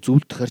санаа бол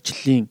зөвлөлдөх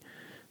арчлалын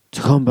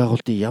зохион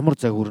байгуулалтын ямар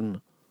загвар нь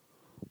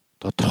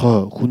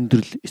тодорхой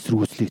хүндрэл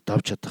эсэргүүцлийг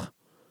давж чадах,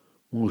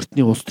 мөн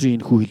эртний улс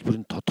төрийн энэхүү хэлбэр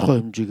нь тодорхой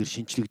хэмжээгээр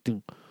шинчлэгдэн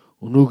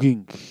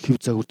өнөөгийн хэв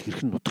загварт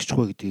хэрхэн нутагчих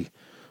вэ гэдгийг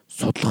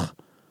судлах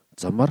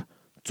замаар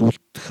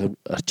зөвлөлдөх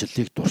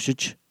арчлалыг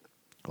туршиж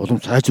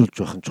улам сайжруулж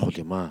байх нь чухал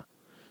юм аа.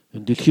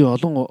 Энэ дэлхийн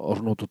олон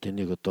орнуудад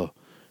энийг одоо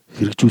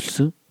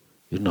хэрэгжүүлсэн.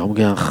 Ер нь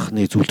хамгийн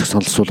анхны зөвлөх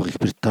санал суулга Их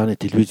Британий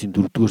телевизийн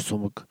 4-р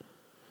сумаг.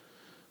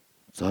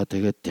 За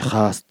тэгээд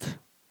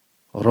Техаст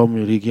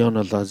Ромeo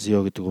Regional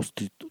Lazio гэдэг улс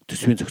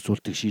төсвийн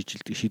зохицуултыг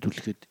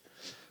шийдвэрлэхэд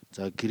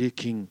за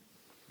Грекийн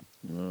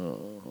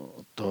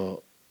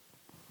одоо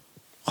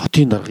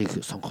хотын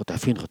даргаыг сонгоход,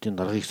 Афин хотын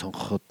даргаыг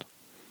сонгоход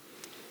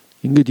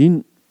ингээд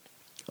энэ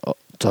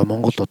за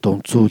Монгол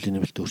одоо үндсэн хуулийн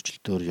нэмэлт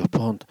өөрчлөлтөөр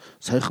Японд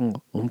саяхан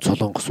Өмнөд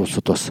Солонгос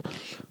улсад бас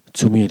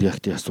цөмийн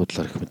реактивын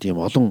асуудлаар гэх мэт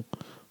ийм олон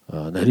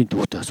нарийн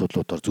төвхтэй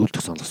асуудлуудаар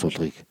зөвлөлт санал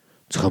асуулгыг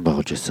зохион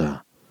байгуулж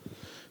байсан.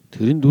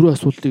 Тэгэхээр энэ дөрвөн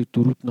асуудлыг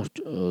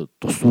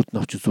тусварт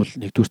навч үзвэл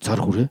нэгдүгээр цар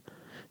хүрээ.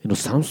 Энэ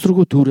бол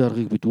санамсаргүй төврийн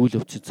аргыг бид үйл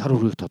явцын цар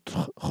хүрээг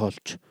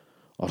тодорхойлж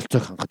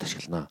оролцоог хангахад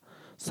ашиглана.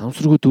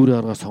 Санамсаргүй төврийн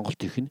аргаар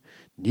сонголт хийх нь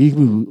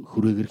нийгмийн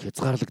хүрээгээр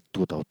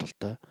хязгаарлагддаг давуу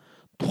талтай.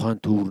 Тухайн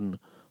төвөр нь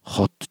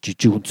хот,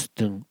 жижиг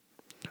үндэстэн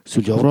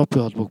эсвэл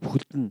Европын холбоог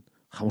бүхэлд нь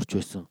хамарч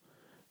байсан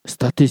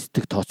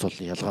статистик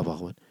тооцоолны ялгаа баг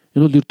байна.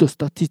 Энэ бол ердөө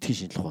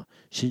статистикийн шинжилгээ.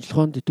 Шинжилгээ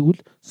ухаанд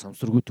итгэвэл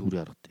санамсаргүй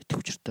төврийн аргад итгэх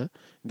учиртай.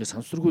 Ингээд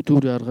санамсаргүй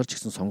төврийн аргаар ч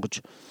гэсэн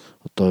сонгож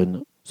одоо энэ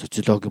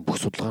социологийн бүх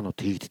судалгаанууд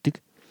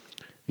хийгддэг.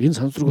 Энэ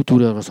санамсаргүй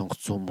төврийн аргаар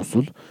сонгогдсон хүмүүс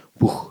бол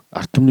бүх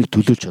ард түмнийг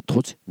төлөөлж чадах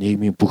үз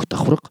нийгмийн бүх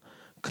давхарга,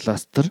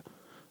 кластер,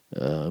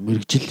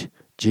 мэрэгжил,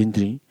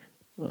 гендрийн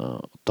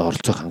одоо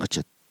оролцоог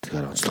хангаж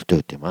чаддгаар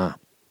онцлогтой байт юм аа.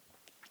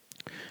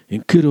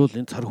 Инхээр бол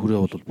энэ цар хүрээ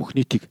бол бүх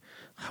нийтийг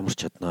хамарч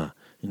чаднаа.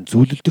 Энэ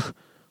зөвлөлдөх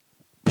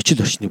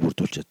бичил орчныг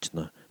бүрдүүлж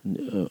чадчихна.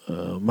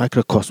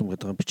 Микрокосм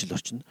гэдэг бичил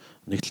орчин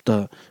нэг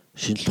талдаа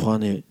шинжлэх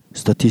ухааны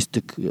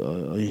статистик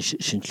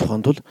шинжлэх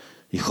ухаанд бол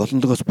их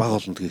олондогоос бага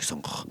олондгийг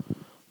сонгох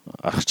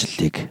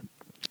аргачлалыг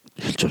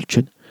эхэлж болж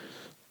байна.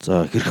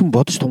 За хэрхэн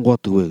бодож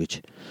тунгаадаг вэ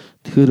гэж.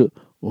 Тэгэхээр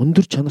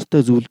өндөр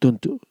чанартай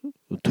зөвлөлдөөнд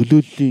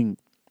төлөөллийн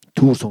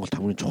төвөр сонголт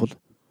хамгийн чухал.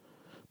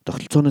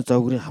 Тогтолцооны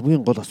загварын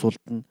хамгийн гол асуулт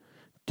нь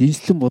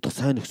дэнслэн бодох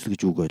сайн нөхцөл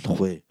гэж үг ойлгох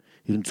вэ?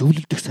 Ер нь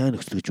зөвлөлдөх сайн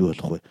нөхцөл гэж юу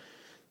ойлгох вэ?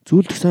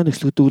 Зөвлөлдөх сайн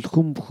нөхцөл гэдэг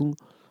бол бүхэн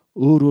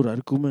өөр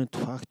аргумент,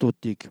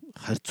 фактуудыг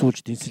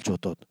харьцуулж дэнсэлж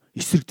бодоод,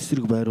 эсрэг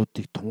тесрэг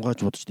байруудыг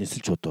тунгааж бодож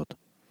дэнсэлж бодоод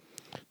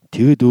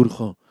тэгээд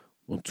өөрийнхөө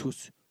өнцгөөс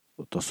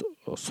одоо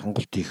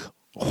сонголт хийх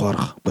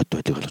ухаарах бод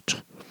байдгийг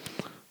олж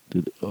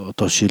байгаа.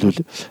 Одоо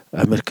жишээлбэл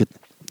Америкт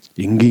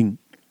энгийн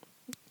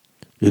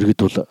иргэд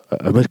бол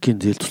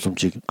Америкийн зээл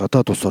тусламжийг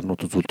гадаад улс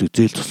орнуудад үзүүлдэг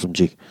зээл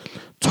тусламжийг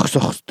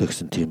зогсоох ёстой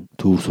гэсэн тийм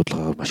төвөр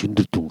судалгаа маш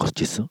өндөр дүн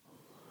гарч ирсэн.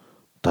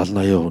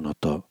 70-80% нь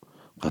одоо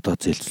гадаад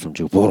зээл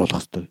тусламжийг бууруулах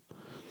ёстой.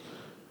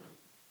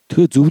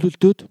 Тэгэхээр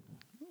зөвлөлдөөд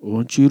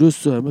чи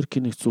ерөөсөө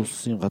Америкийн нэгдсэн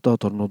улсын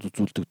гадаад орнууд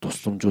үзүүлдэг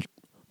тусламж бол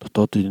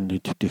дотоодын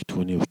нийт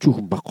бүтээгдэхүүний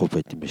өчүүхэн баггүй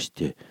байт юм байна шүү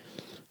дээ.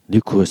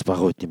 1%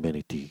 бага байт юм байна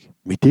гэдгийг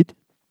мэдээд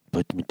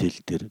бод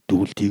мэдээлэл дээр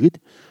дүгнэлт хийгээд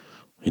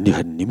энийг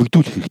харин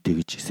нэмэгдүүлэх хэрэгтэй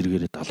гэж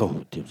эсрэгээрээ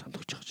 70% тийм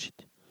санал өгч байгаа шүү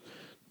дээ.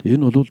 Тэгээ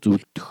энэ бол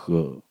зөвлөдөх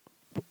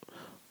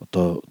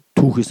одоо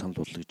түүхий санал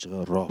бодлого гэж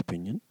байгаа raw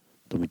opinion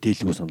одоо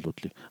мэдээлэлгүй санал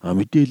бодлыг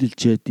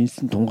мэдээлэлжээ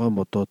дэнсэн тунгаан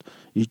бодоод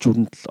иж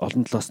өрөнд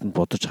олон талаас нь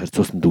бодож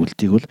харьцуулсан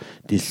дүгнэлтийг бол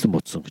дэнсэн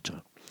бодсон гэж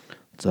байгаа.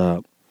 За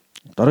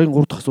дараагийн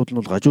 3 дахь асуудал нь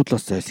бол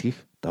гажуудлаас зайлсхийх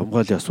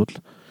давмгаалын асуудал.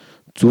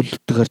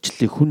 Зөвлөлтөг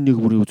арчлалыг хүн нэг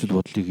бүрийн үзэл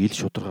бодлыг ил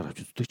шударгаар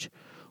авч үздэгч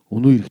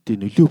өнөө эрэхтэй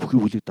нөлөө бүхий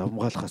бүлийг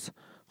давмгаалахаас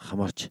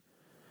хамаарч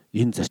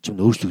энэ зарчим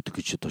нь өөрчлөгдөх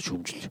гэж одоо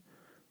шүүмжлэх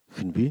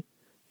нь би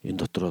энэ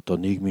дотор одоо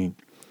нийгмийн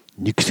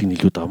нэг хэсэг нь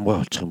илүү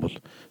давмгай болчих юм бол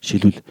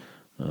шилбэл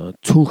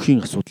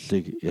цөөнхийн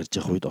асуудлыг ярьж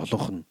явах үед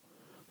олонх нь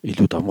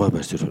илүү давмгай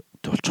байсаар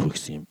болчих вэ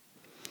гэсэн юм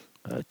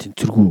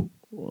тэнцвэргүй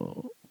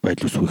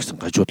байдал үүсвэ гэсэн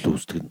гажуудлал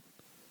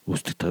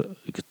үүсдэг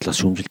талаас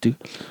шүүмжилдэг.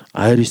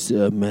 Айрис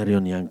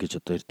Марион Янг гэж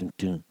одоо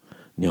эрдэмтний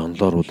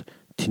онлоор бол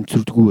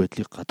тэнцвэрдгүй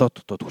байдлыг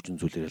гадаад дотоод хүчин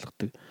зүйлээр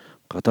ялгадаг.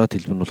 Гадаад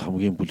хэлбэр нь бол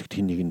хамгийн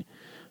бүлэгдэхин нэг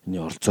нь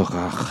оролцоох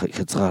хаах,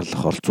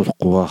 хязгаарлах,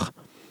 оролцуулахгүй байх,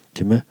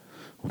 тийм ээ?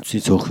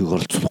 Үндсийн цөөхийг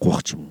оролцуулахгүй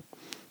байх ч юм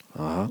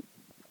уу.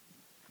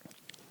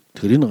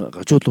 Тэгэхээр энэ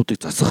гажуудлуудыг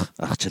засах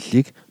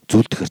аргачлалыг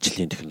зөвлөдөх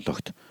арчлалын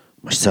технологид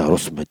маш сайн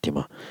оруулсан байт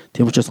юм аа.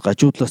 Тийм учраас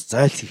гажуудлаас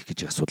зайлсхийх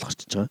гэж асуудал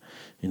гарч иж байгаа.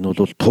 Энэ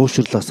бол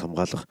туушрлаас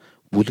хамгаалах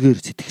бүлгээр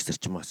сэтгэх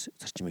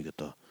зарчмыг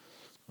одоо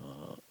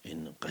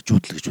энэ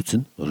гажуудлал гэж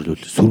үзнэ. Өөрөөр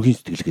хэлбэл сүргийн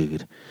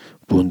сэтгэлгээгээр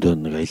бөөндөө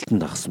нэг аялдан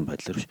дагсан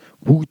байдлаар биш.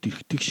 Бүгд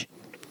эргэдэг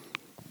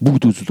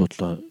бүгд үзэл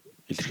бодлоо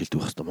илэрхийлдэг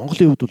байх хэрэгтэй.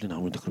 Монголын хувьд бол энэ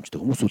хамгийн тохиромжтой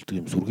хүмүүс үлдэг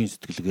юм сүргийн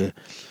сэтгэлгээ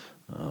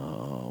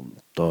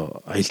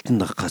одоо аялдан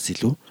дагахаас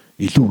илүү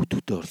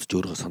өдөвтэй оролцож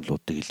өөрийнхөө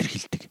саналуудыг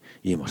илэрхийлдэг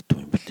ийм ард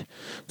юм байна.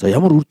 За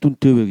ямар үр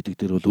дүнтэй вэ гэдэг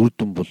дээр бол үр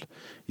дүн бол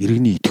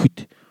иргэний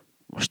идэвхид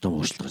маш том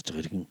өөрчлөлт гарч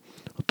байгаа. Иргэн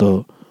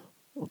одоо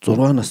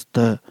 6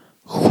 настай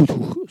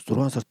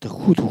 6 сартай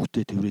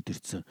хүүхдээ тэврээд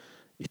ирсэн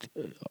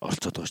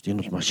оролцоод байгаа шүү дээ.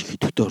 Энэ бол маш их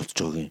идэвхтэй оролцож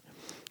байгаагийн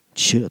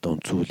жишээ одоо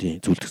үндсэн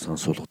хуулийн зөвлөлт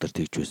санал суулгадаар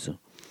тэгж байсан.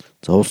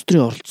 За улс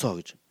төрийн оролцоо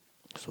гэж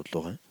асуудал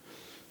байгаа.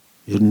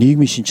 Ер нь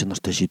нийгмийн шин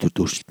чанартай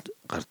шийдвэрт өөрчлөлт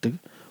гардаг.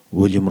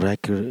 William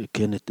Riker,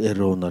 Kenneth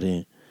Arrow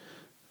нарын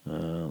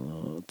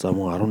за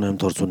мөн 18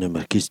 дугаар зууны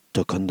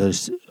маркизто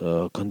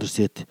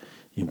Кондорсет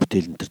ийм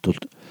бүтээлнэрт бол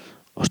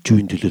орчин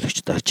үеийн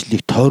төлөөлөгчд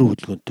арчлалыг тойрон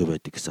хөдөлгөөнтэй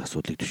байдаг гэсэн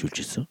асуудлыг төвшүүлж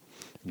ирсэн.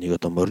 Энийг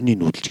одоо морины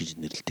нүүдэлч гэж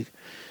нэрлэдэг.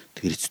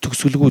 Тэгэхээр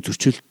төгсгөлгүй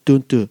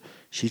зөрчилдөөнтэй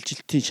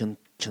шилжилтийн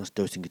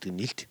чанартай байсан гэдэг нь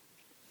нэлт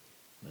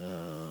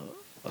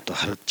одоо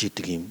харагдж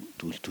идэг юм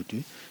зүйлүүд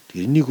бий.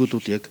 Тэгэхээр энийг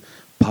бол яг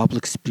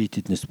public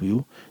spiritedness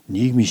буюу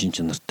нийгмийн шин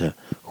чанартай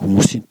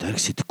хүмүүсийн дарг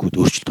сэтгэхүйд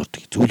өөрчлөлт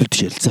ордог. Зөвлөлдөж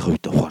ярилцах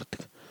үед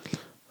ухаардаг.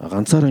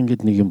 Ганцаараа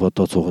ингээд нэг юм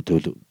бодоод суугаад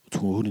байвал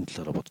зөвхөн өөрийн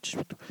талаараа бодож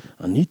байдаг.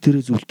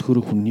 Нийтээрээ зөвлөлтөхөөр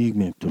хүн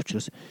нийгмийн амьтан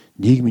учраас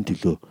нийгмийн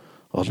төлөө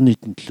олон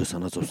нийтийн төлөө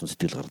санаа зовсон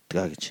сэтгэл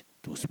гардаг гэж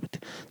төс мэд.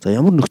 За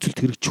ямар нөхцөлд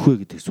хэрэгжих вэ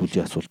гэдэг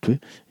сүүлийн асуулт бай.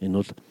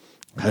 Энэ бол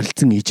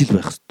харилцан ижил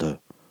байх ёстой.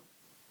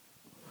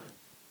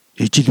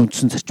 Ижил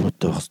үндсэн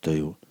зарчмуудтай байх ёстой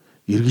юу?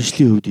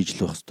 Иргэншлийн хувьд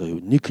ижил байх ёстой юу?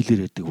 Нэг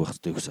хэлээр яддаг байх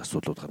ёстой гэсэн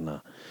асуудлууд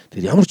гарнаа.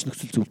 Тэгэхээр ямар ч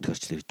нөхцөл зөвлөлт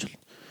гарч ирж болно.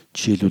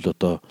 Жишээлбэл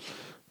одоо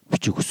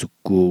бичиг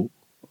өсөхгүй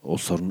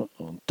улс орн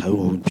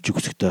 50% бичиг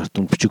өсгөхтэй ард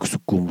түмэн бичиг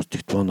өсөхгүй хүмүүс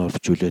диктофоноор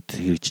бичүүлээд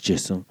хэрэгжиж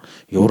байсан.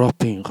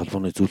 Европын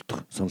галбооны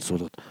зөвлөлт санал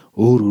суулгаад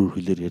өөр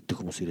хэлээр яддаг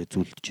хүмүүс ирээд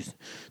зөвлөж байсан.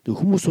 Тэгээ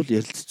хүмүүс бол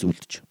ярилцж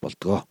зөвлөж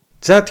болдгоо.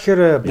 За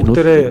тэгэхээр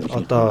бүгдээрээ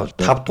одоо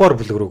 5 дугаар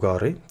бүлэг рүүгээ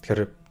оръё.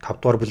 Тэгэхээр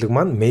 5 дугаар бүлэг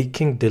маань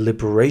making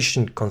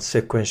deliberation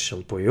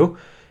consequential буюу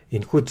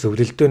энэхүү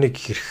зөвлөлтөөнийг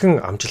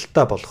хэрхэн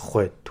амжилттай болгох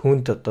вэ?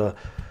 Түүнд одоо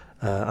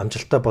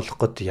амжилттай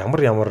болгоход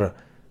ямар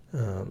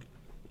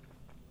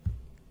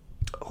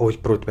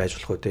хувилбарууд байж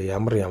болох вэ?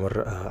 Ямар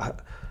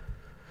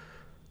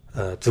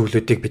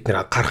зөвлөлтийг бид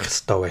нэр гаргах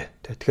ёстой вэ?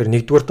 Тэгэхээр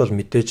нэгдүгээрт бол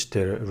мэдээж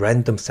тэр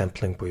random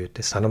sampling буюу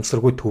тэр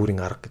санамсаргүй төврийн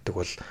арга гэдэг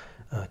бол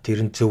тэр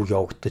нь зөв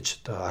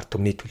явагдаж ард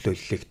түмний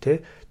төлөөллийг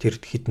тэр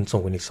хэдэн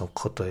зуун хүнийг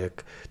сонгоход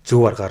яг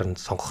зөв аргаар нь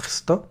сонгох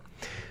ёстой.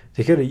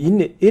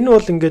 Тэгэхээр энэ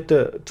бол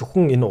ингээд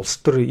зөвхөн энэ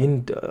улс төр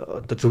энд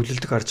одоо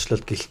зөвлөлтөг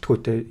ардчлалд гэлтгүү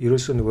те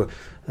ерөөсөө нөгөө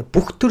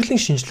бүх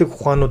төрлийн шинжлэх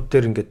ухаанууд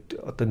дээр ингээд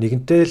одоо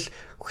нэгэнтэй л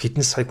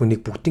хэдэн сая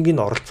хүнийг бүгднийг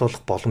нь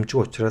оролцуулах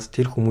боломжгүй учраас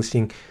тэр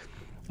хүмүүсийн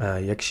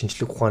яг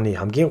шинжлэх ухааны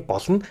хамгийн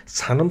гол нь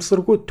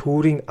санамсаргүй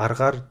төврийн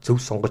аргаар зөв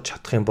сонгож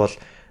чадах юм бол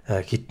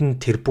хэдэн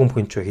тэрбум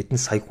хүн ч вэ хэдэн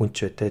сая хүн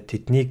ч вэ те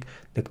тэднийг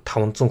нэг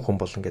 500 хүн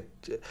бол ингээд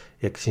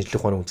яг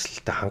шинжлэх ухааны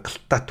үндэслэлтэд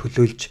хангалттай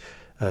төлөөлж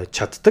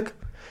чаддаг.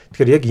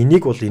 Тэгэхээр яг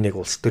энийг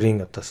улс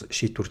төрийн одоо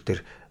шийдвэр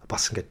дээр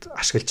бас ингээд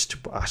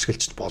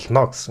ашиглаж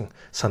болно гэсэн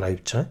санаа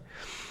авч байгаа.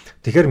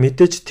 Тэгэхээр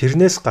мэдээж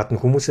тэрнээс гадна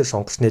хүмүүсээ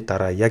сонгосны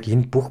дараа яг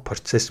энэ бүх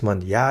процесс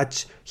маань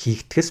яаж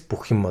хийгдэхээс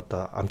бүх юм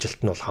одоо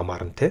амжилт нь бол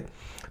хамаарна те.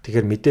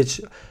 Тэгэхээр мэдээж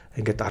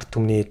ингээд ард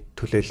түмний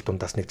төлөөлөл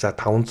дундаас нэг за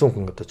 500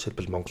 хүн одоо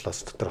жишээлбэл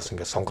Монголоос дотроос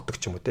ингээд сонгодог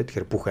ч юм уу те.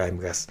 Тэгэхээр бүх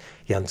аймагаас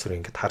янз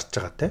бүрийн ингээд харж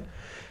байгаа те.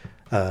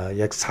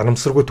 Яг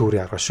санамсаргүй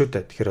төврийн арга шүү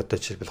дээ. Тэгэхээр одоо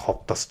жишээлбэл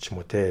ховдоос ч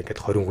юм уу те. Ингээд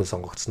 20 хүн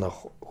сонгогдсноо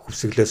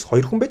хөвсгөлөөс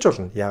 2 хүн байж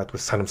болно. Яг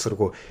бол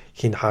санамсаргүй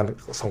хин хаана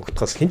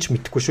сонгогдохоос хинч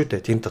мэдэхгүй шүү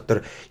дээ. Тийм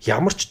дотор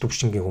ямар ч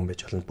төвшингийн хүн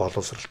байж болно.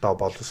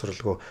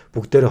 Боловсралгүй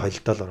бүгдээрээ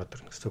холилдол ороод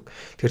ирнэ гэсэн үг.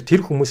 Тэгэхээр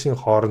тэр хүмүүсийн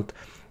хооронд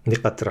нэг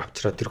газар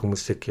авчраад тэр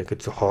хүмүүсийг яг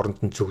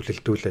хооронд нь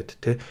зөвлөлдүүлээд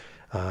те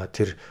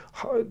тэр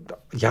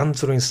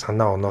янз бүрийн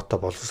санаа оноотой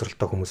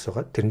боловсралтай хүмүүс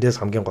байгаа.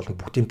 Тэрнээс хамгийн гол нь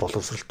бүгдийг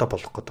боловсралтай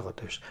болгох гэдэг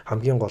байгаа биш.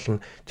 Хамгийн гол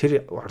нь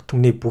тэр ард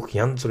түмний бүх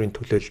янз бүрийн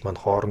төлөөлөл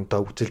маань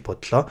хоорондоо үзэл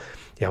бодлоо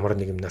ямар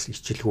нэг юмнаас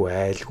ичилгүй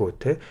айлгүй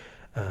те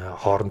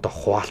хоорондоо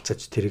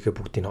хуваалцаж тэрийгэ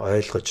бүгдийг нь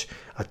ойлгож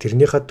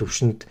тэрнийхээ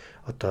төвшөнд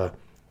одоо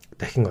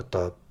дахин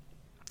одоо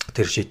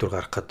тэр шийдвэр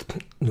гаргахад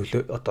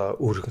нөлөө одоо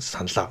өөрийн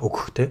саналаа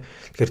өгөх те.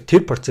 Тэгэхээр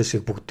тэр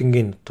процессыг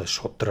бүгднийг одоо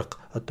шудраг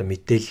одоо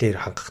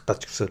мэдээллээр хангахтаа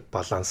ч гэсэн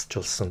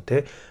балансчлсан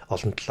те.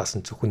 Олон талаас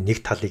нь зөвхөн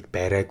нэг талыг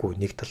бариагүй,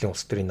 нэг талын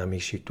улс төрийн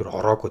намын шийдвэр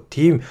ороогүй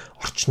тийм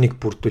орчныг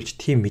бүрдүүлж,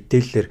 тийм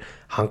мэдээллээр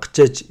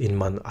хангаж энэ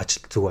маань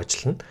зөв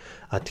ажиллана.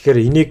 Тэгэхээр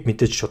энийг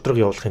мэдээж шудраг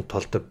явуулахын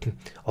тулд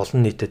олон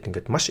нийтэд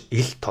ингээд маш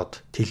ил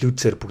тод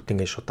телевизээр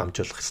бүгднийг шууд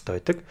дамжуулах хэрэгтэй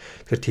байдаг.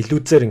 Тэгэхээр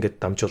телевизээр ингээд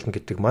дамжуулна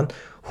гэдэг маань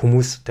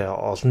хүмүүстэй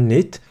олон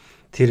нийт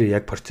тэр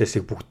яг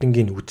процессыг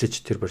бүгднийг нь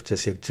үзэж тэр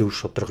процессыг зөв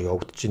шудраг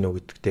явагдаж гинөө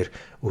гэдэг дээр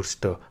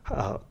өөрсдөө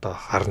одоо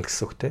харна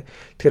гэсэн үг те.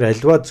 Тэгэхээр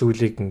альва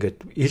зүйлийг ингээд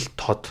ил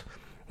тод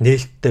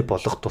нээлттэй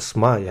болох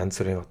тусмаа янз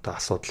бүрийн одоо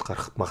асуудал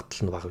гарах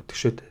магадлал нь бага гэдэг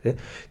шүү дээ.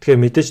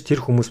 Тэгэхээр мэдээж тэр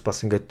хүмүүс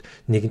бас ингээд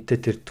нэгэнтээ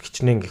тэр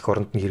хичнээн их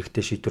оронд нь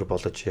хэрэгтэй шийдвэр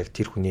болгож яг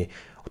тэр хүний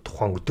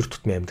тухайн өдөр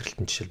тутмын амьдралд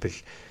нь жишээлбэл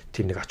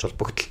тийм нэг ач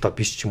холбогдолтой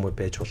биш ч юм уу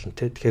байж болно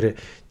те. Тэгэхээр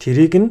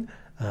тэрийг нь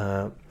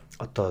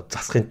одоо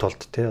засахын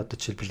тулд те одоо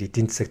жишээлбэл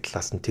эдийн засаг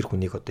талаас нь тэр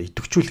хүнийг одоо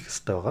идэвхжүүлэх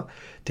хэрэгтэй байгаа.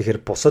 Тэгэхээр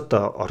бусад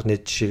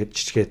орны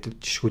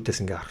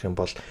жишгүүдээс ингээ харах юм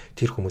бол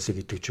тэр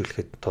хүмүүсийг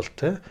идэвхжүүлэхэд тулд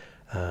те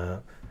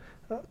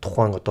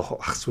тухайн одоо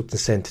ахс үдэн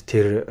санд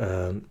тэр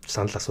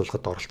санал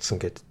асуулгад оролцсон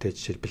гэдэг те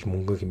жишээлбэл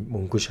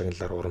мөнгө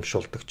шагналаар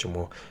урамшуулдаг ч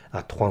юм уу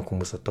тухайн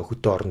хүмүүс одоо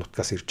хөдөө орон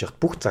нутгаас ирж явахад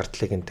бүх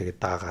зардлыг нь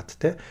тэгээд даагаад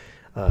те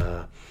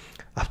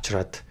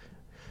авчраад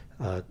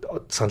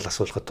санал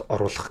асуулгад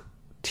оруулах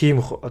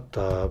тийм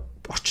одоо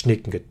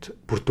орчныг ингээд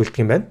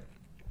бүрдүүлдэг юм байна.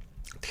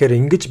 Тэгэхээр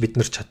ингэж бид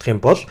нар чадах юм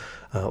бол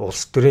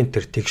улс төрийн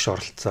тэр тэгш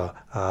оролцоо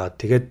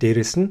тэгээд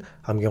дээрэс нь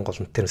хамгийн гол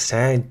нь тэр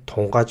сайн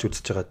тунгааж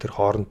үзэж байгаа тэр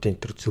хоорондын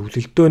тэр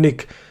зөвлөлдөөнийг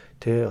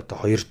тэ одоо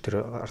хоёр тэр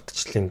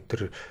ардчлалын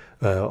тэр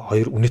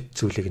хоёр үнэт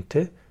зүйлийг нь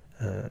тэ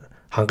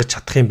хангаж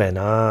чадах юм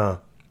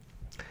байна.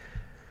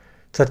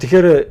 За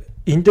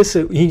тэгэхээр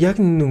эндээс яг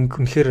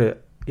үнэхээр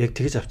яг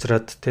тэгж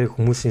авчраад тэ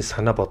хүмүүсийн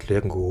санаа бодлоо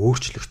яг ингээ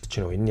өөрчлөгдөж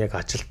байна уу? Энэ яг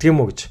ажилтдаг юм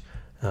уу гэж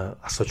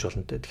асууж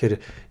болно те. Тэгэхээр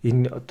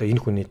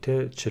энэ хүний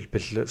те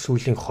жишээлбэл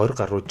сүүлийн 20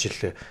 гаруй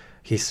жил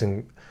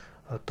хийсэн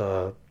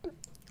одоо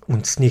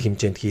үндэсний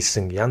хэмжээнд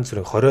хийсэн янз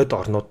бүрийн 20-од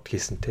орнууд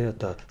хийсэн те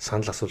одоо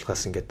санал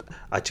асуулгаас ингээд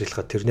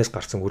ажиглахад тэрнээс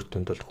гарсан үр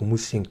дүнд бол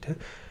хүмүүсийн те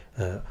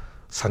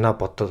санаа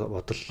бодол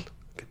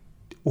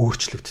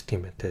өөрчлөгддөг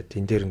юм байна те.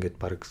 Тэн дээр ингээд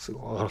баг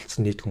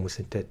оролцсон нийт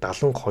хүмүүсийн те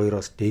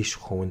 72-оос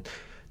дээш хүн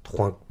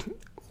тухайн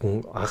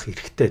хүн анх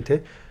эрэхтэй те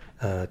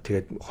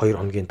тэгээд 2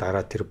 хоногийн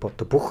дараа тэр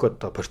бүх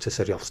одоо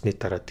процессор явсны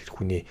дараа тэр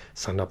хүний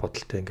санаа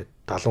бодолтой ингээд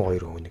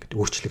 72 хүн ингээд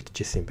өөрчлөгдөж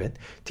исэн юм байна.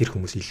 Тэр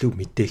хүмүүс илүү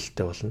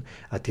мэдээлэлтэй болно.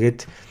 Тэгээд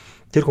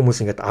тэр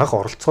хүмүүс ингээд анх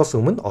оролцохоос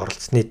өмнө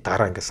оролцсны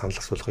дараа ингээд санал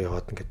асуулга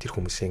яваад ингээд тэр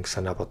хүмүүсийн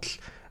санаа бодол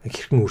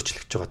хэрхэн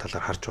өөрчлөгдөж байгаа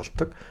талаар харж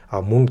болдог.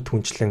 Мөн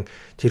түнчлэн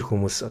тэр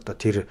хүмүүс одоо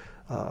тэр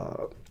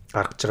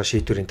гаргаж байгаа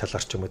шийдвэрийн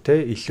талаар ч юм уу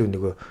те илүү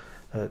нөгөө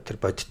тэр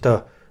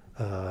бодиттой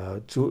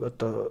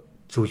одоо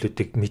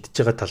зүйлүүдийг мэдж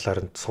байгаа талаар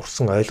нь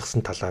сурсан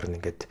ойлгосон талаар нь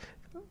ингээд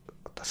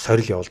одоо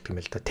сорил явуулдаг юм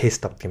л да,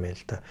 тест авдаг юм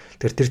л да.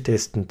 Тэр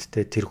тестэнд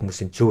те тэр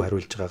хүмүүсийн зөв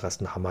хариулж байгаагаас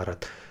нь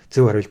хамаарат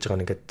зөв хариулж байгаа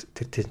нь ингээд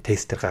тэр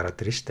тестээр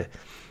гараад ирнэ шүү дээ.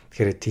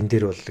 Тэгэхээр тэн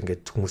дээр бол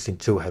ингээд хүмүүсийн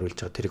зөв хариулж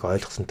байгаа тэрийг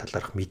ойлгосон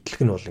талаарх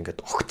мэдлэг нь бол ингээд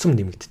огцом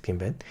нэмэгддэг юм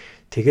байна.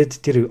 Тэгээд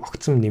тэр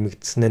огцом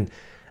нэмэгдсэн нь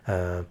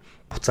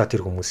буцаа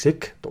тэр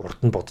хүмүүсийг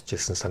урд нь бодож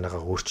ирсэн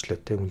санаагаа өөрчлөө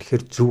те.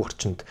 Үнэхээр зөв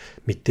орчинд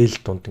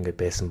мэдээлэл дунд ингээд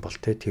байсан бол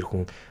те тэр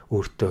хүн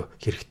өөртөө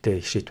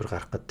хэрэгтэй шийдвэр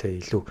гаргах гэдэг те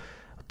илүү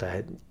одоо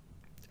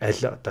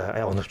аль одоо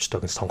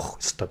оновчтойг нь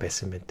сонгох ёстой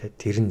байсан юм байна те.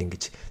 Тэр нь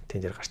ингэж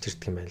тэн дээр гарч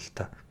ирдэг юм байна л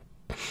да.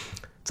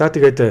 За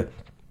тэгээд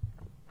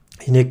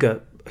энийг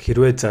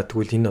хэрвээ за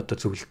тэгвэл энэ одоо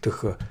зөвлөлдөх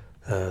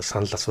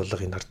санал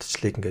асуулгын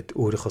ардчлалыг ингээд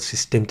өөрийнхөө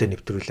системдээ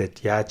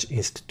нэвтрүүлээд яаж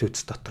институт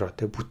дотроо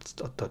те бүт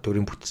одоо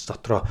төрийн бүтц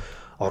дотроо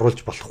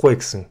оруулж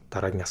болохгүй гэсэн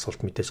дараагийн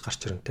асуулт мэдээж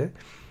гарч ирнэ те.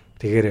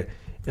 Тэгэхээр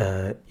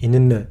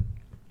энэ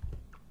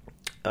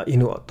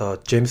одоо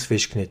Джеймс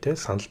Фишкний те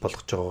санал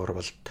болгож байгаагаар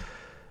бол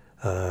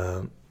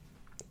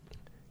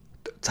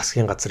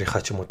засгийн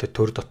газрынхаа ч юм уу те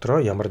төр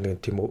дотроо ямар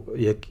нэгэн тийм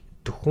яг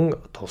зөвхөн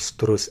улс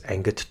төрөөс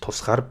ангид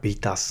тусгаар бие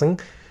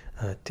даасан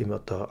тийм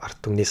одоо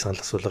ард түмний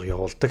санал асуулга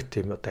явуулдаг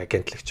тийм одоо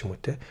агентлаг ч юм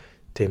уу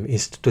тийм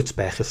институт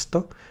байх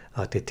ёстой.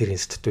 Тэгээд тэр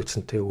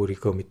институтсэнтэй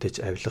өөрийгөө мэдээж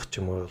авилах ч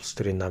юм уу улс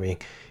төрийн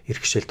намын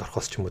эрхшээлд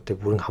орохоос ч юм уу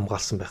бүрэн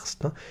хамгаалсан байх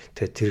ёстой.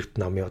 Тэгээд тэр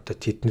намын одоо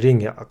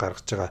тэдний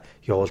гаргаж байгаа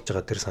явуулж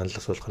байгаа тэр санал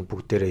асуулга нь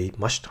бүгдээрээ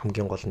маш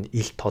хамгийн гол нь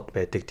ил тод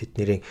байдаг.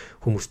 Тэдний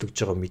хүмүүст өгж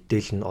байгаа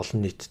мэдээлэл нь олон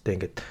нийтэд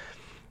ингээд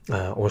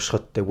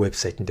уушхад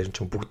вебсайтн дээр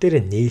ч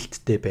бүгдээрээ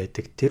нээлттэй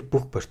байдаг. Тэр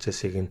бүх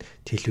процессыг нь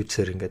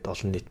телевизээр ингээд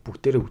олон нийт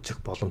бүгдээрээ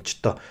үзэх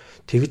боломжтой.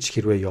 Тэгж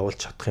хэрвээ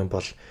явуулж чадах юм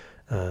бол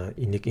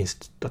энийг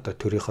одоо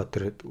төрийнхөө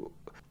тэр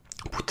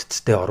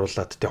бүтцтэй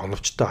оруулаад тэг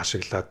оновчтой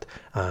ашиглаад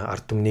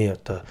ард түмний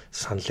одоо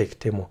саналыг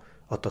тийм үү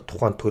одоо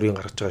тухайн төрийн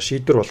гаргаж байгаа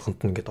шийдвэр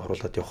болгонд нь ингээд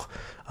оруулаад явах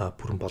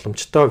бүрэн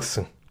боломжтой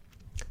гэсэн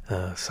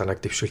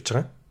санааг дэвшүүлж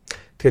байгаа.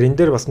 Тэгэхээр энэ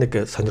дээр бас нэг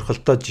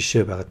сонирхолтой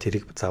жишээ байгаа.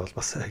 Тэрийг заавал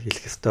бас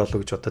хэлэх ёстой болов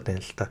гэж бодод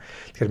байна л та.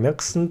 Тэгэхээр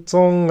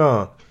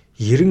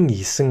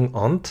 1999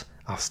 онд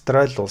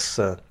Австрали улс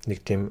нэг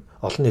тийм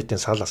олон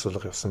нийтийн санал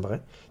асуулга явуулсан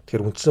байгаа.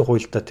 Тэгэхээр үндсэн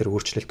хуулиудаа тэр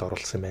өөрчлөлт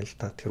оруулсан юм байна л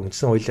та. Тэгэхээр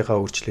үндсэн хуулийнхаа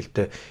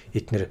өөрчлөлтөд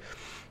эдгээр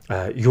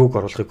юуг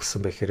оруулахыг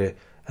хүссэн бэ гэхээр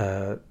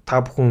та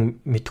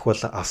бүхэн мэдэх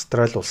бол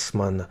Австрали улс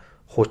маань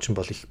хуучин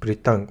бол Их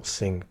Британи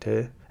улсын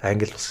те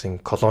Англи улсын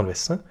колони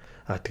байсан.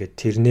 Тэгээд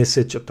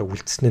тэрнээсээ ч одоо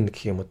үлдсэн нь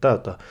гэх юм уу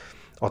да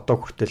одоо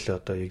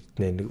хүртэл одоо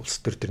нэг улс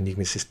төр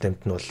нийгмийн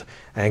системд нь бол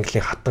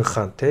Английн хатан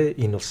хаан те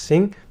энэ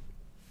улсын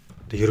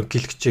одоо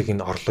ерөнхийлөгчийг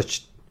нь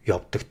орлож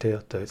явдаг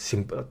те одоо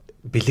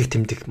бэлэг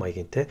тэмдэг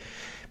маягийн те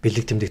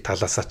бэлэг тэмдэг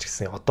талаасаа ч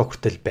гэсэн одоо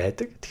хүртэл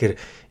байдаг. Тэгэхээр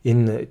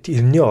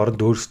энэний оронд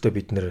өөрөөсөө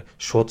бид нэр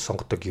шууд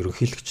сонгодог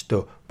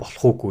ерөнхийлөгчтэй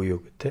болох уугүй юу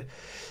гэх те.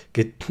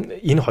 Гэт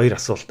энэ хоёр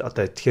асуулт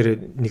одоо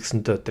тэгэхээр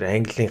нэгсэндээ тэр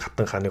Английн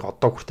хатан хааныг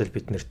одоо хүртэл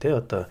бид нэр те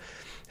одоо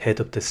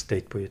head of the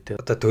state буюу те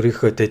одоо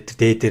төрийнхөө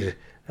дээдэр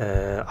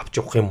авч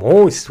явах юм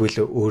уу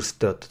эсвэл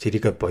өөрөөсөө одоо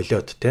тэрийг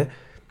болиод те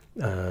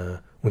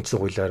үндсэн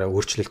хуулиараа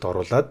өөрчлөлт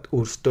оруулад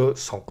өөрөөсөө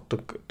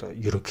сонгодог одоо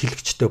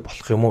ерөнхийлөгчтэй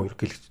болох юм уу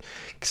ерөнхийлөгч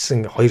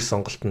гэсэн хоёр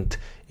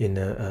сонголтонд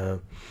энэ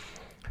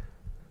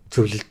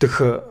зөвлөлдөх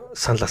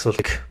санал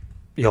асуулгыг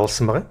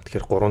явуулсан байгаа.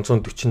 Тэгэхээр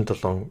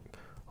 347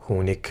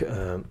 хүнийг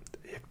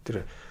яг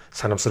тэр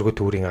санамсаргүй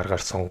төврийн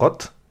аргаар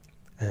сонгоод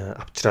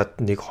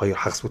авчраад 1-2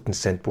 хагас бүтэн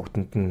санд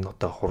бүгдэнд нь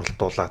одоо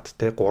хуралдуулаад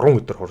те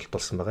 3 өдөр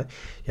хуралдуулсан байгаа.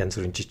 Янз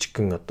бүрийн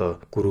жижигхэн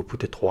одоо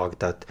группүүдэд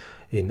хуваагдаад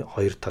энэ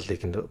хоёр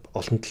талыг нь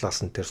олон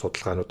талаас нь тэр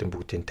судалгаануудын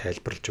бүгдийг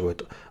тайлбарлаж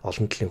өгөөд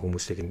олон талын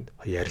хүмүүсийг нь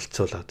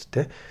ярилцуулаад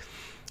те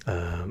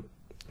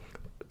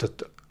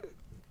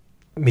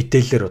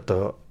мэдээлэлээр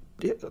одоо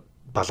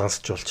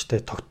балансжуулж те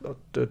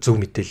зөв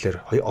мэдээлэлээр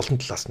олон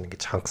талаас нь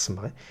ингэж хангасан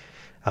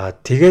байгаа.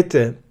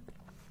 Тэгээд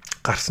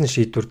гарсан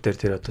шийдвэр дээр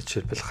тэр одоо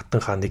жишээлбэл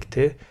хатан хааныг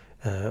те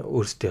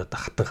өөрсдөө одоо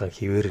хатан хаан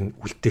хിവэр нь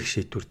үлдэх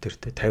шийдвэр дээр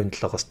те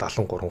 57-оос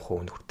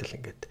 73% нь хүртэл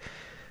ингээд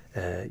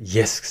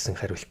yes гэсэн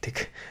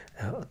хариултыг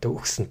одоо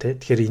өгсөн те.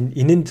 Тэгэхээр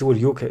энэ нь зүгээр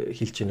юу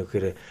хэлж ийнө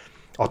гэхээр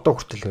одоо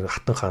хүртэл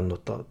хатан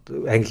хаанууд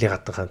Английн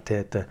хатан хаан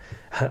те одоо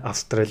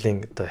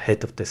Австралийн одоо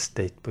head of the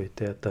state буюу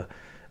те одоо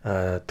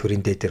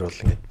төрийн дээд дээр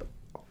бол ингээд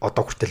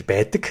одоо хүртэл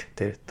байдаг.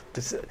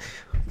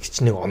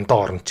 Хичнээн ондоо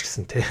орно ч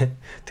гэсэн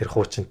тэр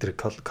хуучин тэр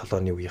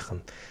колони үеийнх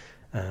нь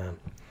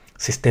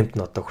системд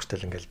нь одоо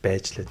хүртэл ингээл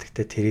байж л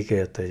байдаг. Тэрийг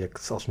одоо яг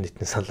олон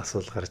нийтний санал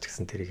асуулга гарч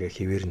гисэн тэрийг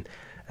хэвээр нь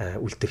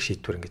үлдэх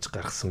шийдвэр ингэж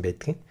гаргасан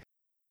байдгийн.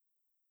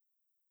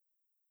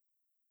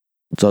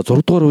 За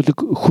 6 дугаар хуулийг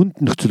хүнд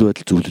нөхцөл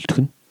байдал зөвлөлдөх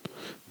нь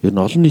ер нь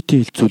олон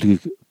нийтийн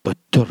хилцүүлгийг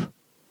бодтоор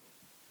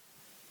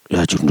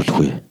яаж өрнүүлэх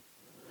вэ?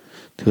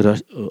 Тэгэхээр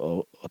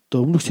одоо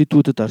өмнөх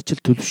сэдвүүдэд арчил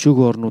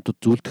төлөвшөөгөө орнуудад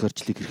зөвлөлдөх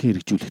арчлыг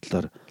хэрхэн хэрэгжүүлэх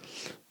талаар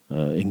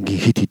энгийн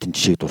хэд хэдэн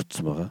жишээг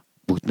дурдсан байгаа.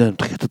 Бүгд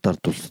найрамдах хятад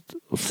ард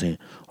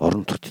улсын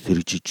орон нутгад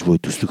хэрэгжиж буй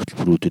төслөх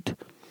хөтөлбөрүүдэд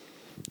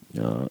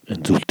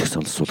энэ зөвлөлдөх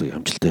санал асуулгыг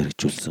амжилттай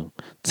хэрэгжүүлсэн.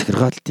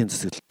 Захиргаалтын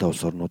засаглалтай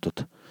улс орнуудад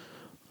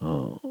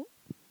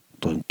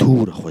одоо энэ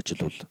төвөр авах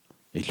ажил бол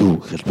илүү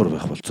хялбар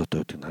байх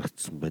болцоотой байдгийг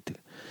харагдсан байдаг.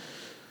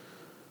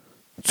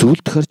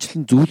 Зөвлөлдөх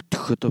арчлан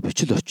зөвлөдөх одоо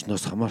бичил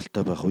орчноос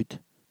хамааралтай байх үед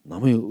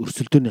намын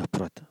өрсөлдөөний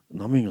аппарат,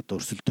 намын одоо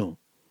өрсөлдөөн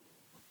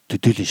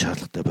төдийлөн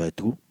шаардлагатай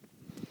байдгүй.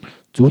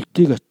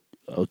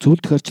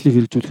 Зөвлөлдөх арчлыг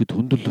хэрэгжүүлэхэд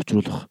хүндрэл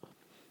учруулах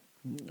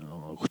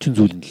хүчин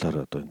зүйлийн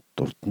талаар одоо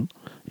дурдна.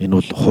 Энэ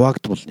бол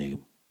хуваагдмал нийгэм,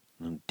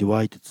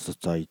 divided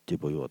society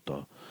буюу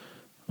одоо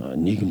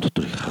нийгэм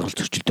дотор их хагалт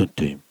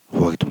зөрчилдөөнтэй юм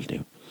хуваагдмал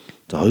нийгэм.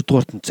 За 2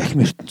 дугаарт нь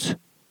захим ертөнц.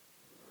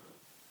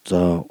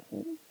 За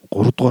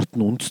 3 дугаарт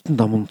нь үндэстэн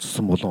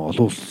дамнсан болон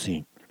олон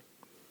улсын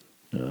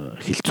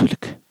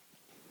хилцүүлэг.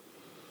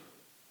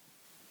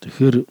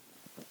 Тэгэхээр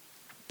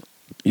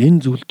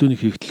энэ зөвлөлдөөний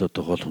хэрэгтэл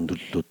одоо гол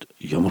хүндрэлүүд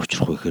ямар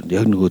учрах вэ гэхээр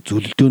яг нөгөө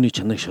зөвлөлдөөний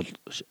чанарыг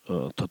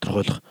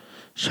тодорхойлох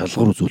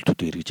шалгуур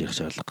зөвлөлтүүдийг эргэж ярих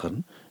шаардлага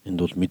гарна.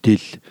 Энд бол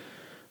мэдээлэл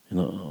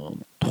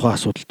тухайн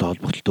асуудалтай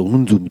холбогдлолтой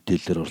үнэн зөв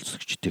мэдээлэлээр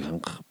оролцогчдыг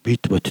хангах,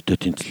 бит бодиттой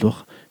тэнцэл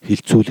бах,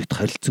 хилцүүлэгт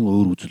харилцан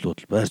өөр үзэл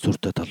бодол, байр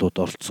суурьтай талууд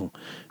оролцсон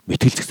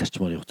мэтгэлцэх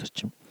зарчмаар явах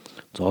зарчим.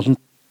 За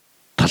олон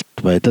талт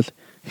байдал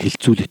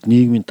хилцүүлэгт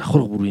нийгмийн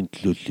давхар бүрийн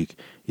төлөөллийг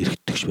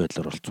эрхтгч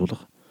байдлаар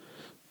оролцуулах.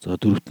 За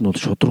 4-т нь бол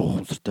шудраг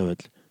ухамсартай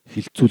байдал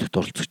хилцүүлэгт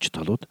оролцогч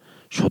талууд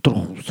шудраг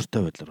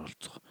ухамсартай байдлаар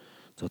оролцох.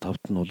 За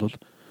 5-т нь бол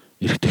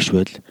эрхтгч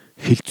байдал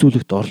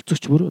хилцүүлэгт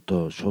оролцогч бүр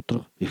одоо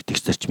шудраг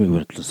эрхтгч зарчмыг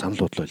баримтлан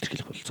санал бодлоо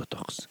илэрхийлэх болцоотой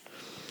байх гэсэн.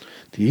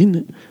 Тэгээ энэ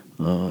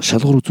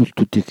шалгуур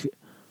үзүүлэлтүүдийг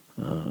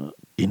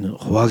энэ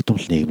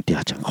хуваагдмал нийгэмд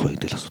яаж хангах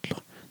вэ гэдэг асуудал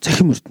байна.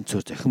 Захим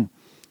ертөнцөөр захим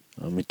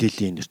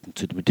мэдээллийн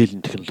ертөнцид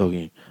мэдээллийн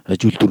технологийн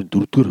аж үйлдвэрийн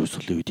 4-р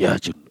хувьсгалын үед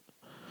яаж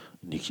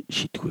нэг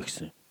шийдэх вэ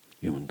гэсэн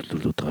юм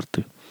төлөвлөлүүд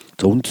гардаг.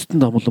 За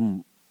үндэстэн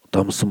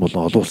дамсан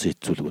болон олон улсын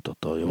хэцүүлгүүд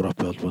одоо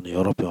Европын холбооны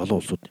Европын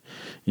олон улсууд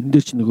энэ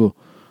дээр чи нөгөө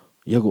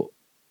яг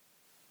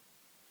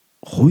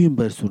хувийн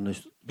байр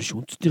сууриас биш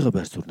үндэстнийхээ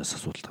байр сууриас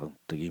асуудал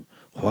ханддаг ийм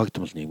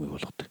хуваагдмал нийгмийг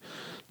болгодог.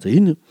 За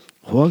энэ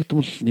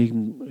хуваагдмал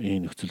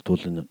нийгмийн нөхцөлд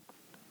бол энэ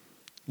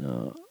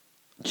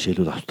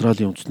жишээлбэл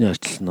Австралийн үндэсний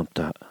арчилсан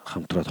намтай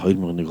хамтраад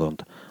 2001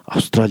 онд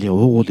Австралийн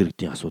уугуул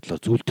иргэдийн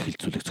асуудлаар зөвлөлт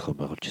хэлцүүлэг зохион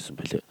байгуулж ирсэн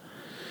байлээ.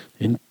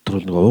 Энэ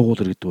төрөл нэг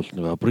уугуул иргэд бол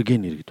нэг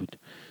абориген иргэдүүд.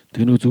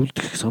 Тэгээ нэг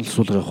зөвлөлдөх санал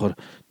асуулга явахаар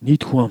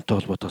нийт хүн амтай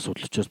холбоотой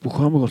асуудал учраас бүх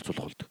хамыг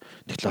олцуулах болдог.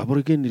 Тэгэхээр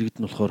абориген иргэд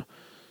нь болохоор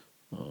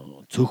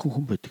цөөхөн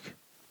хүн байдаг.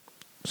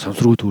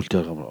 Самсруу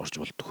төлөлтөөр орж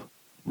болдог.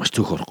 Маш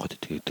цөөх орох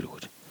гэдэг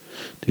дэрэгэр.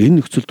 Тэгээ энэ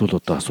нөхцөлд бол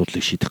одоо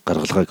асуудлыг шийдэх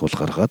гаргалгааг бол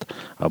гаргаад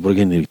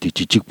абориген иргэдийн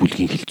жижиг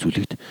бүлгийн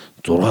хилцүүлэгт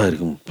 6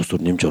 иргэн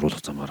бусдаар нэмж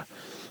оруулах замаар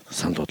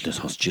санал бодлыг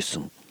сонсч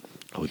ирсэн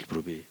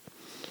хувилбар бий.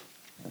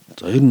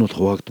 За ер нь бол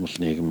хуваагдмал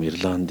нийгэм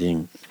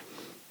Ирландын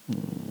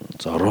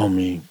за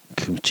Ромын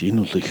гэмч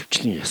энэ бол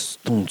хөвчлийн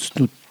ястан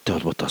үндэстнүүдтэй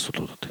холбоотой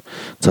асуудлууд байдаг.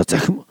 За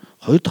захим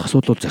хоёр дахь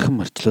асуудал бол захим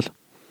марчлал.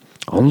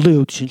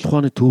 Онлайн хувьд шинжлэх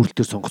ухааны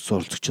төвөрлөлтөөр сонгогдсон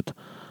оролцогчид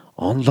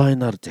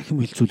онлайнаар захим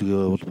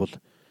хэлцүүлгээ бол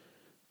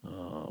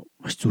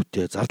маш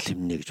зүйтэй зардал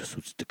хэмнэ гэж бас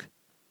үздэг.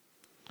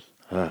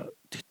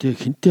 Гэхдээ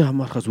хинтээ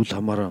хамаарахаас үл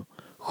хамааран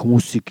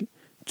хүмүүсийг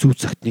зөв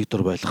цагт нэг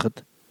дор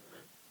байлгахад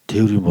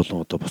тээврийн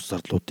болон одоо бус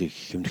зардлуудыг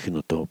хэмнэх нь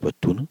одоо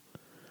боддгоо.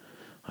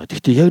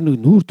 Гэхдээ яг нэг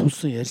нүүр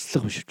тулсан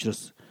ярилцлага биш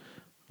учраас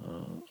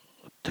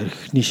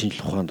тархины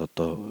шинжлэх ухаанд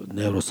одоо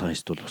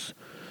нейросайенст бол бас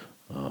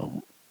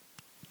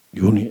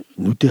юуны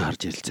нүдээ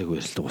харж ярилцаагүй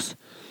ярилцлага бас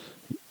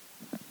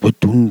бод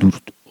дүн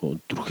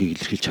дүрхийг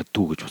илэрхийлж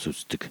чаддгүй гэж бас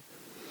үздэг.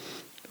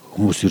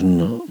 Хүмүүс ер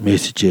нь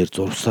мессежээр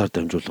зурсаар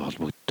дамжуулан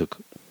холбогддог,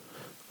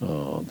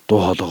 дуу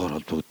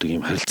хоолойгоор холбогддог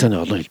ийм харилцааны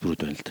олон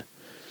хэлбэрүүд байна л да.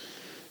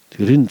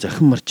 Тэгэхээр энэ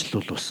захин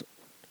марчлал бол бас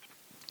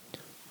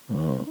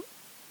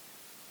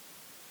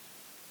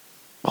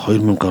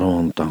 2010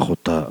 онд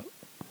анхудаа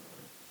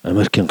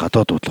Америкийн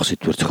гадаад бодлого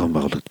сэдвээр зохион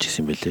байгуулагдаж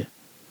ирсэн байлээ.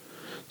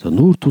 За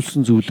нүүр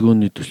тулсан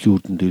зөвлөгөөний төслийн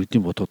үр дүнд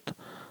иргэдийн бодоход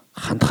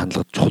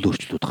хандлагад чухал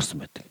өөрчлөлтүүд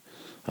гарсан байдаг.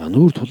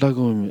 Нүүр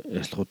тулаагүй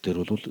ярилцлагууд дээр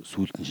бол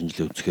сүүлд нь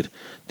шинжилгээ үзэхээр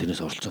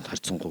тэрнээс оролцоонд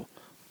харьцангуй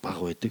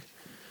бага байдаг.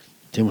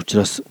 Тийм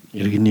учраас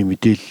иргэний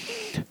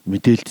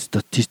мэдээлэл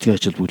статистикийн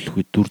ажил бүлэх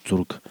үед дүр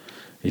зураг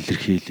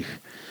илэрхийлэх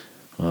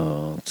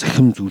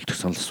захим зөвлөдөх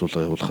санал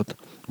асуулга явуулахад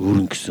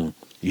өөрөн гэсэн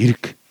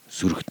эрг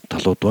сөрөг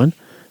талууд байна.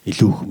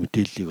 Илүү их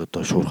мэдээллийг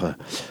одоо шуурхай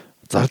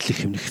зардлыг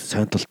хэмнэх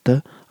сайн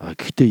талтай.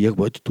 Гэхдээ яг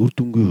бодит үр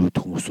дүнгийн хувьд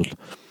хүмүүс бол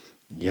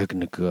яг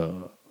нэг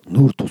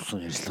нүүр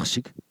тулсан ярьслах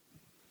шиг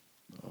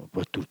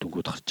бод үр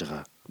дүнгууд гарч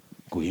байгаа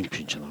юм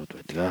шин чанарууд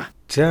байдаг.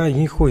 За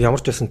ийхүү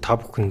ямар ч байсан та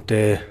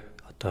бүхэндээ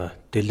одоо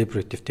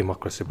deliberative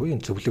democracy буюу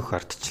зөвлөх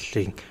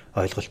ардчлалын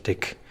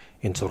ойлголтыг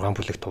энэ 6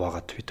 бүлэгт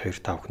хуваагаад бид хоёр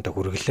та бүхэндээ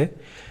хүргэлээ.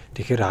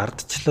 Тэгэхээр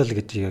ардчлал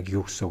гэдэг яг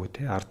юу гэсэн үг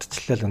вэ?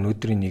 Ардчлал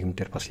өнөөдрийн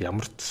нийгэмдэр бас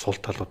ямар сул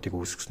талуудыг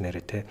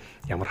үүсгэснээрээ те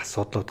ямар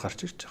асуудлууд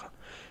гарч ирж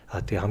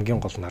байгаа. Тэгээ хамгийн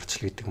гол нь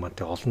ардчлал гэдэг маань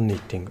олон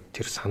нийтийн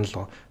тэр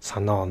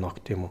санаа оноог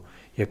тийм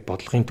үү яг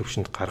бодлогын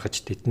төвшөнд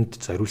гаргаж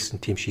тэдэнд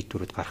зориулсан тийм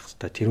шийдвэрүүд гаргах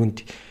хэрэгтэй. Тэрүүнд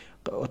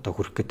одоо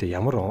хүрэх гэдэг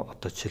ямар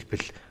одоо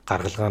жишээлбэл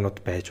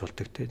гаргалгаанууд байж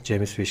болдог те.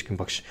 Джеймс Фишкин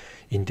багш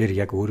энэ дээр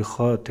яг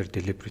өөрийнхөө тэр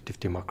deliberative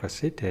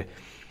democracy те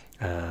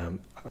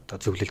одоо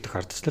зөвлөлдөх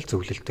ардчлал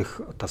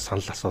зөвлөлдөх одоо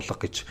санал асуулга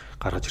гэж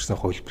гаргаж ирсэн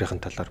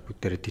хувилбарын талаар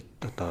бүгдээрээ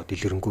одоо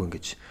дэлгэрэнгүй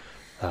ингэж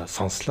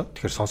сонслоо.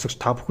 Тэгэхээр сонсогч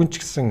та бүхэн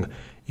ч гэсэн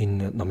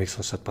энэ номыг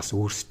сонсоод бас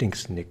өөрсдийн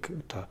гэсэн нэг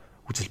одоо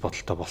үзэл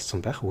бодолтой болсон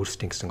байх,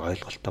 өөрсдийн гэсэн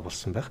ойлголттой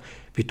болсон байх.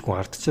 Бид хүн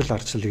ардчлал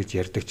гэж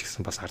ярьдаг ч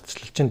гэсэн бас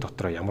ардчлалчийн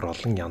дотор ямар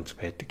олон янз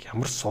байдаг,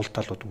 ямар сул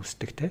талууд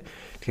үүсдэг те.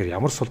 Тэгэхээр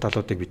ямар сул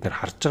талуудыг бид нэр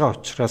харж байгаа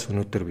учраас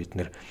өнөөдөр бид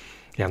нэр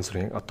янз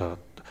бүрийн одоо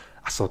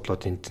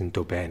асуудлууд энэ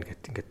зөндөө байна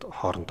гэдэг ингээд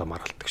хоорондоо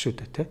маргалдаг шүү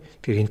дээ тий.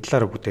 Тэгэхээр энэ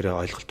талаараа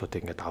бүгдээрээ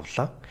ойлголтуудыг ингээд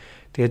авлаа.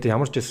 Тэгээд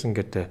ямар ч байсан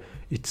ингээд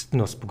эцэст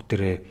нь бас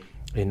бүгдээрээ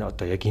энэ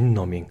одоо яг энэ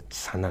номын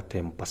санаа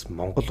тийм бас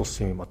Монгол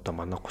улсын одоо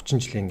манай 30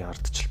 жилийн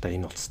ардчлалтаа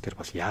энэ улс дээр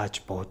бас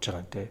яаж бууж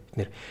байгаа юм те. Бид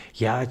нэр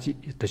яаж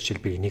одоо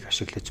жишээлбэл энийг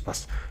ашиглаж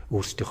бас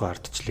өөрсдийнхөө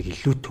ардчлалыг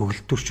илүү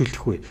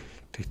төгөлдөрчүүлэх вэ?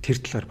 Тэр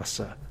талаар бас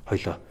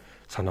хоёлоо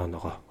санаа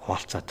оноогоо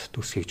хуваалцаад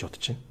дүсгэж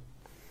бодож байна.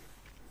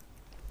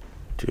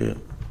 Тэгээ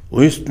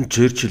Уинстон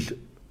Черчилль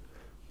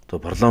одоо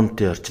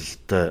парламентын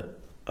ардчлалтай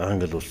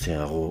Англи улсын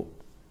агуу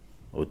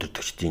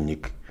удирдагчдын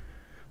нэг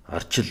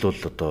ардчил бол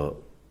одоо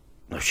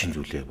навшин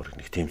зүйлээ баг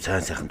нэг тийм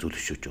сайн сайхан зүйл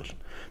өшөөж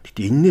болно.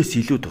 Гэхдээ энээс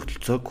илүү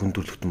тогтолцоог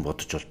хүндрэлтэн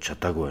бодож олж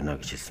чадаагүй байна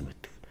гэж хэлсэн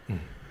байдаг.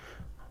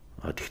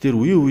 Тэгэхээр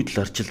үеийн үед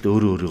л ардчилд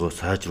өөрийгөө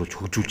сайжруулж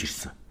хөгжүүлж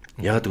ирсэн.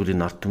 Яг гэвэл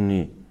энэ ард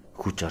түмний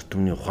хүч ард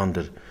түмний ухаан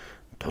дээр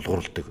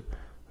тулгуурладаг.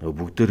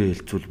 Бүгдээрээ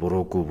хэлцүүл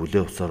буруугүй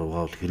бүлээ усаар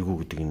угаавал хэрэггүй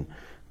гэдэг энэ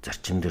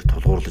зарчим дээр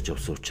тулгуурлаж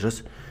явсан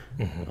учраас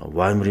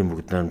Ваймарын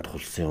бүгд найрамд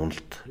тулсан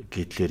уналт,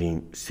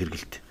 Гитлерийн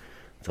сэргэлт.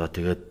 За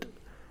тэгээд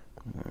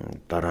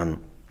дараа нь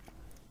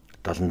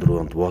 74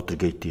 онд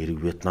Watergate хэрэг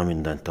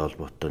Вьетнамын дантай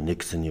холбоотой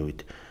Никсоны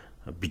үед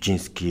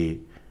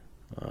Бижинский,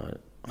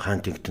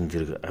 Хантингтон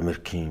зэрэг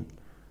Америкийн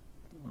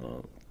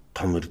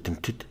том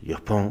эрдэмтэд,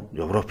 Япон,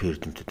 Европын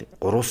эрдэмтэд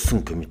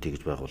гурвалсан комите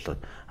гэж байгуулад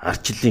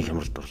ардчлалын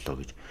хямралд орлоо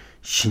гэж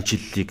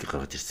шинжилгээг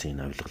гаргаж ирсэн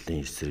энэ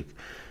авилгалын эсрэг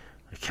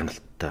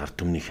хяналттай, ард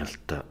түмний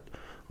хяналттай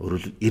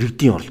өөрөөр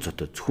иргэдийн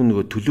оролцоотой зөвхөн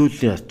нөгөө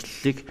төлөөллийн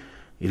ардчлалыг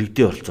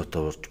иргэдийн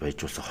оролцоотой болж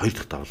байжуулсан 2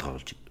 дахь давлгаа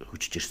болж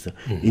хөгжиж ирсэн.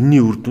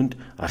 Энэний үр дүнд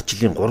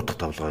ардчлалын 3 дахь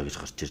давлгаа гэж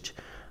гарч ирж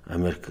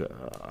Америк,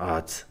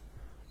 Аз,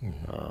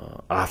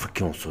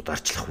 Африкийн улсууд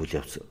ардчлах үйл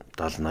явц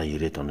 70,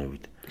 80, 90-ад оны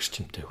үед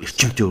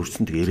эрчимтэй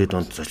өрсөн. Тэгээ 90-ад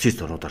онд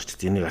социалист орнууд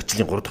ардчилсан. Энийг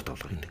ардчлалын 3 дахь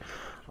давлгаа гэдэг.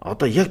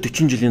 Одоо яг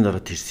 40 жилийн дараа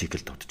тэр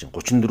цикл давтаж байна.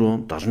 34 он,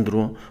 74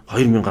 он,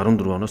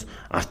 2014 оноос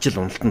ардчил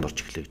уналтанд орж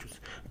эхлэв гэж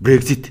үзсэн.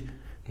 Brexit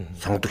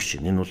сонгодог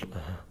шин. Энэ бол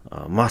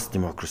mass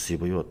democracy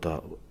буюу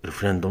одоо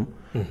референдум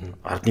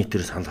ард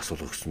нийтээр санал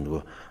асуулга гэсэн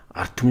нөгөө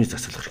ард түмний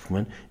засаглах хэрэг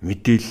маань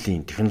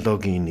мэдээллийн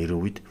технологийн нэр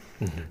үед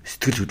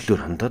сэтгэл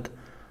хөдлөлөөр хандаад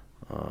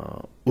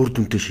үр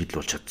дүнтэй шийдэл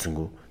болж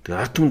чадсангүй.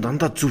 Тэгээ ард түмэн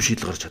дандаа зөв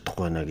шийдэл гаргаж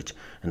чадахгүй байна гэж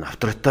энэ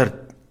авторитар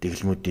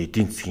дэглэмүүдийн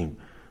эдийн засгийн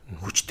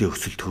хүчтэй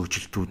өсөлт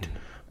хөгжилтүүд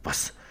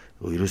бас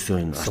ерөөсөө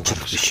энэ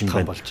ардчил биш юм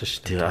байна.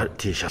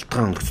 Тий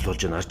шалтгаан нөхцөл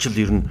болж байна. Ардчил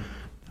ер нь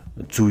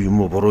зөв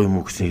юм уу буруу юм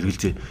уу гэсэн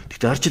эргэлзээ.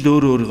 Гэхдээ ардчил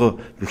өөрийгөө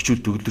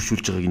бэхжүүл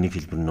төгөлдрүүлж байгааг энийг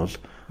хэлбэр нь бол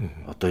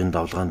одоо энэ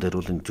давлгаан дээр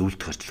бол энэ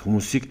зөвлөлт харчил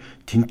хүмүүсийг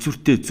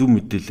тэнцвэртэй зөв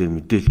мэдээлэлээр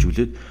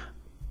мэдээлжүүлээд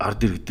ард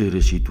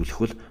иргэдээрээ шийдвүлэх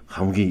бол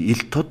хамгийн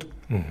ил тод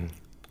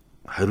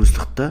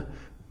хариуцлагатай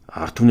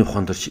ард түмний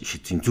ухаан дээр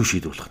шийдсэн зөв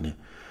шийдвэр болох нэ.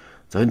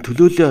 За энэ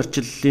төлөөллийн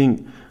ардчлалын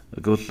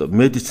гэвэл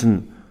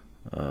медицин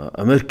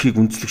Америкийг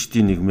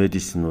үндэслэгчдийн нэг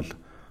медицин бол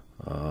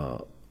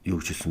юу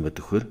гэж хэлсэн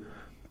байдаг вэхээр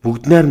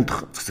бүгд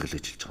найрамдах засаглал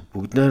гэж хэлж байгаа.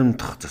 Бүгд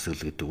найрамдах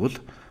засаглал гэдэг бол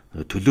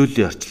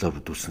төлөөллийн ардчлалаар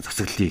бүрдүүлсэн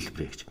засаглалын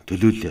хэлбэр гэж.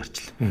 Төлөөллийн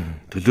ардчлал.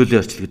 Төлөөллийн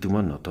ардчлал гэдэг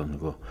маань одоо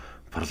нөгөө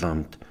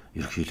парламент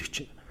ерөнхийлөгч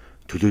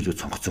төлөөлөд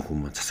сонгогдсон хүн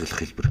маань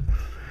засаглах хэлбэр.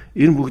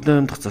 Энэ бүгд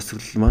найрамдах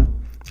засаглал маань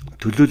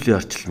төлөөллийн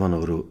ардчлал маань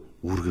өөрөө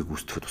үүргийг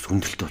үүсгэхэд бас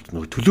хүндрэлтэй болт.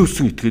 Нөгөө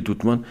төлөөсөн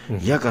этгээдүүд маань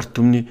яг ард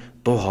түмний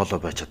дуу хоолой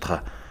байж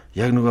чадхаа.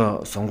 Яг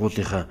нөгөө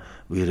сонгуулийнхаа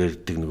үеэр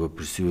ярьдаг нөгөө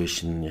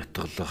persuasion,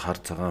 ятгалах, хар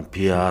цагаан,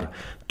 PR,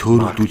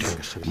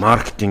 төөрөлдүүлэх,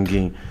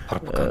 маркетингийн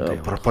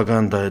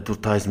пропаганда,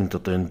 advertisement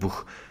одоо энэ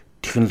бүх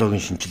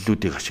технологийн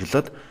шинжилгүүдийг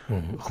ашиглаад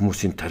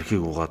хүмүүсийн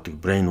тархийг угаадаг,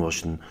 brain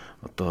wash нь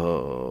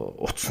одоо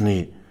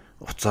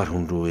уцаар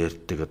хүн рүү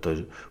ярьдаг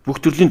одоо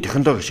бүх төрлийн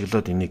технологи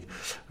ашиглаад энийг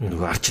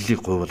нөгөө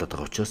ардчлалыг гойвуулаад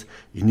байгаа учраас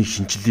энийг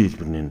шинжилгээ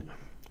хэлбэрний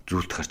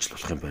зөвлөлт харчил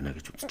болох юм байна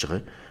гэж үзэж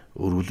байгаа.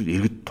 Өөрөөр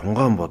иргэд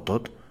тунгаан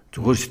бодоод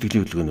зүгээр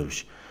сэтгэлийн хөдөлгөөнөөр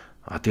биш.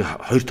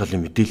 Тэгээ хоёр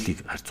талын мэдээллийг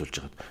харьцуулж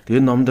байгаа.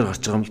 Тэгээ ном дээр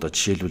гарч байгаа юм л да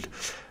жишээлбэл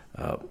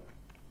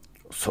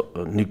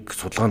нэг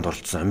судалгаанд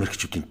оролцсон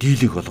Америкчүүдийн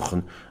дийлийг олгох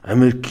нь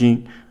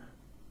Америкийн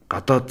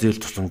гадаад зээл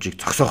тусламжийг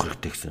зогсоох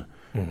хэрэгтэй гэсэн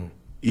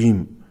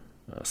ийм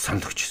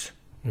санал өгч ирсэн.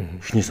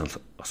 Эхний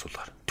санал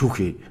асуулгаар.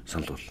 Түүхий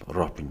санал бол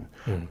Робин.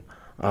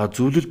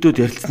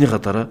 Зөвлөлдөөд ярилцсныхаа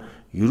дараа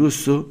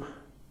ерөөсөө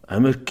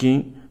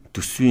Америкийн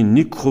төсвийн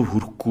 1%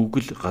 хүрэхгүйг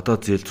л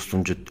гадаад зээл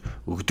тусламжид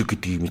өгдөг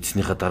гэдгийг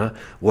мэдснийхаа дараа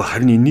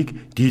харин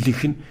энийг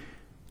дийлэнх нь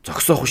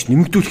зогсоох биш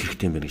нэмэгдүүлэх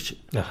хэрэгтэй юм байна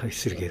гэж.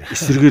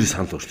 Эсрэгээр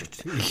санал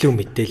өөрчлөж.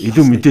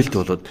 Илүү мэдээлэлтэй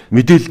болоод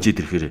мэдээлж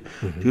ирэхээр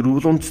тэр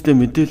үл үндэстэй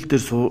мэдээлэл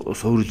дээр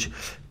суурилж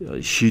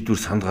шийдвэр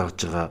санд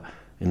гаргаж байгаа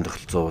энэ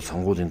тогтолцоо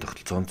сонгуулийн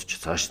тогтолцоонд ч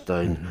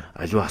цаашдаа энэ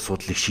аливаа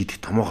асуудлыг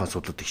шийдэх, томоохон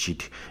асуудлуудыг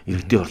шийдэх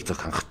иргэдийн оролцоог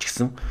хангах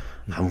гэсэн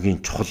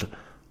хамгийн чухал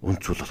үнд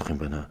зүйл болох юм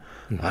байна.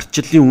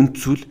 Ардчлалын үнд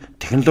зүйл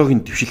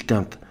технологийн дэвшилтэй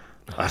хамт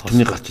ард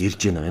түмний гарч ирж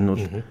байна. Энэ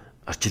бол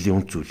ардчлалын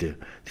үнд зүйлээ.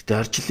 Гэтэ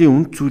ардчлалын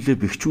үнд зүйлээ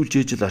бэхжүүлж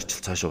ээж л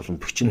ардчил цаашаа улам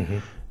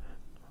бэхжинэ.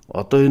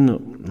 Одоо энэ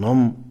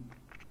ном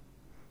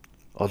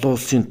олон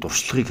улсын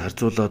туршлагыг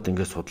харьцуулаад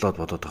ингээд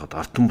судлаад бодоод байхад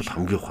ард түмэн бол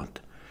хамгийн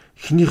ухаантай.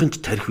 Эхнийх нь ч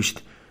тарих биш.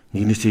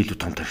 Нэгнээсээ илүү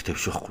том тарихтай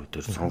биш байхгүй.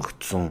 Тэр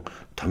сонгогдсон,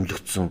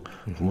 томилогдсон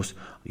хүмүүс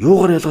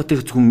юугаар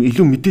ялгаатай зөвхөн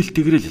илүү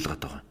мэдээлэлтэйгээр л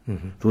ялгаад байгаа.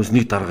 Түүнээс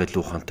нэг дарга илүү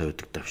ухаантай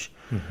байдаг даа биш.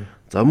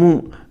 За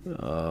мөн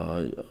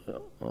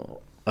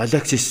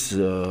Алексис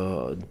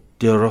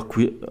де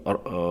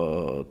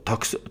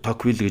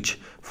Токвилл гэж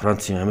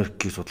Францын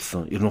Америкийг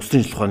судалсан 90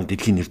 усны жил ухааны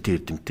дэлхийн нэртэй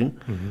эрдэмтэн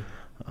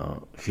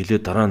хэлээ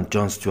дараа нь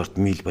Джон Стюарт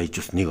Мил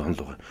баяжуулс нэг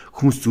онол байгаа.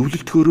 Хүмүүс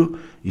зөвлөлтөөрөө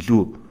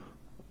илүү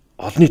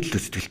олонний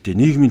төлөө сэтгэлтэй,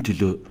 нийгмийн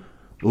төлөө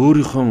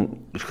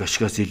өөрийнхөө эрх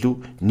ашигаас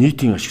илүү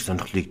нийтийн ашиг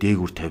сонирхлыг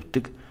дээгүүр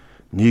тавьдаг,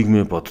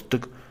 нийгмээ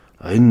боддог.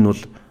 Энэ нь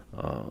бол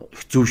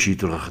их зөв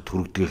шийдвэр гаргахад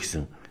хүргэдэг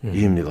гэсэн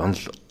ийм нэг онол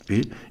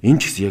бий.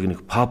 Энэ ч гэсэн яг нэг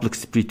public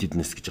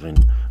spiritedness гэж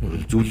байгаа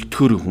энэ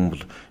зөвлөлтөөрөө хүн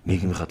бол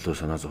нийгмийн хадлуу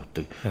санаа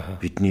зовдөг.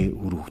 Бидний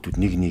үр хүүхдүүд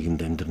нэг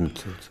нийгэмд амьдрна.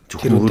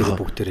 Зөвхөн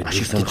өөрийнхөө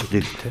ашиг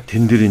сонирхлыг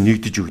тэн дээрээ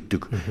нэгдэж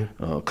өгдөг,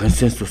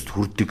 консенсуст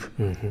хүрдэг.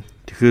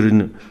 Тэгэхээр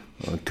энэ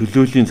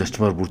төлөөлийн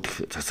зарчмаар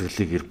бүрдэх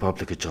засаглалыг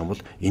republic гэж байгаа юм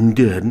бол энэ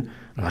дээр харин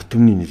ард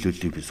түмний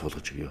нөлөөллийг би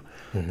суулгаж өгье.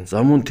 За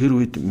мөн тэр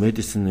үед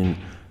Мэдисон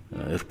энэ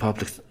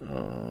republic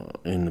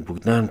энэ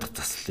бүгд найрамдах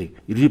заслалыг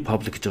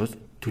republic гэж байгаа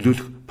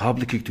төлөөлөх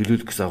public-ийг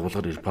төлөөлөх гэсэн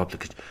агуулгаар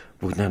republic гэж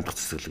бүгд найрамдах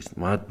засаглал гэж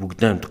манад бүгд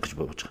найрамдах гэж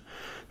бодож байгаа.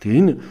 Тэгээ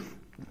энэ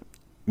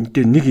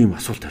дээр нэг юм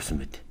асуулт тавьсан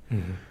байт.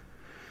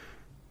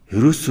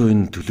 Ерөөсөө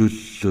энэ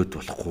төлөөллөд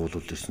болохгүй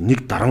бол нэг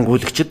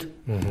дарангуйлагчд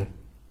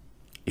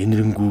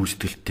энэрэнгүй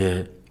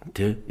сэтгэлтэй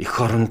тэ их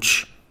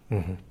оромж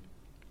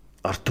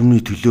ард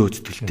түмний төлөө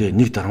сэтгэлтэй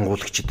нэг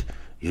дарангуулагчд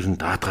ер нь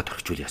даадгаад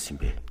орхичвол яасан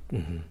бэ?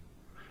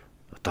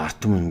 Одоо ард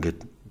түмэн ингээд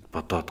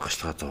бодоод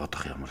гашлага зовоод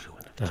ах ямар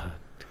юм байна.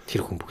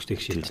 Тэр хүн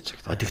бүгдийг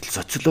шийдэж байгаа. Тэгтэл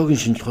социологийн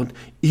шинжилгээнд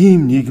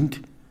ийм нийгэмд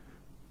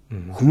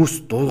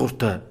хүмүүс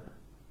дуулууртай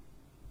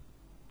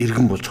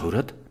иргэн болж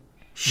хувраад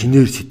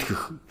шинээр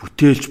сэтгэх,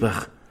 бүтээлж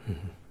байх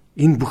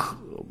энэ бүх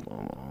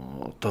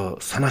одоо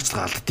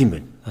санаачлага алддсан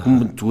байна.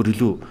 Хүмүүс зүгээр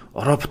илүү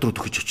Европ руу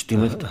төхөж очдөг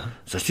юм байна.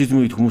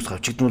 Социализмыг хүмүүс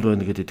хавчигдмал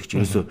байна гэдэг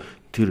чинь ерөөсөө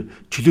тэр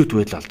чөлөөт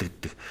байдал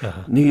алдагддаг.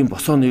 Нэг юм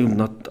босоо нийгэмд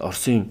над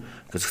Оросын,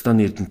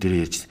 Казахстаны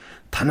эрдэмтдэр ярьж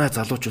танаа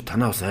залуучууд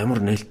танаа бас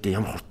амар нээлттэй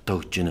ямар хурдтай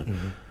өгч байна.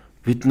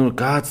 Бид нөр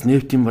газ,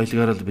 нефтийн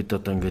баялагаараа л бид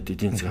одоо ингээд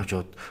эдийн засаг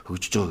авч яваад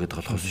хөгжиж байгаа гэдэг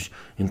болохоос биш.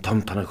 Энэ том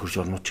танаа хөрш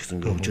орнууд ч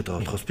гэсэн ингээд хөгжиж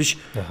байгаа болохоос биш.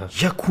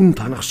 Яг хүн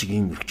танах шиг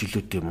ийм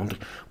өрчлөөтэй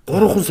мундаг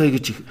 3 сая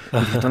гэж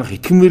танах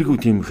итгэмээргүй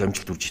тийм их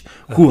амжилт үрж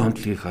байна. Хүү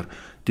хамтлагийг хар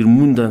тэр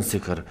мөн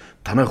дансыг хар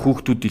танаа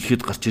хүүхдүүд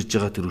дэлхийд гарч ирж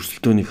байгаа тэр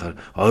өрсөлдөөнийг хар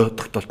ой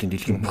тогтоолтын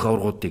дэлхийн бүх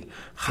аваргуудыг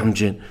хамж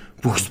гэн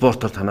бүх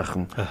спортоор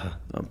танаахан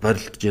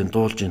барилдаж гэн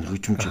дуулж гэн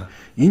хөгжимж.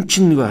 Эн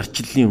чинь нэг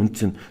арчлалын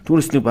үнцэн.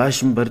 Түүнээс нэг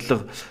байшин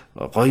барилга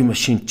гоё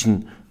машин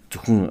чинь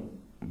зөвхөн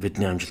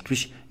бидний амжилт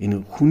биш.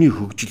 Энэ хүний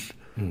хөгжил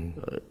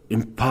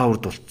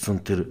empowered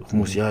болцсон тэр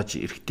хүмүүс яаж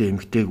эрэгтэй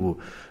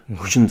эмэгтэйгүү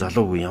хөшин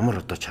залуугүй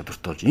ямар одоо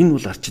чадвартай болж энэ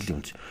бол арчлалын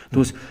үнц.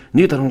 Түүнээс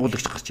нэг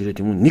дарангуулагч гарч ирээд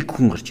юм уу нэг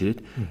хүн гарч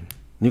ирээд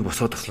нэг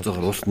босоод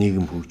тасалцаагаар улс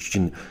нийгэм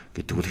хөгжиж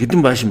гэдэг бол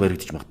хэдэн байшин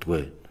баригдаж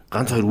магадгүй.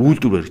 Ганц хоёр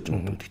үйлдвэр баригдаж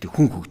магадгүй. Гэхдээ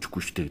хүн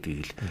хөгжихгүй шүү дээ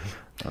гэдгийг л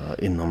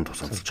энэ номд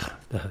тусалж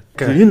байгаа.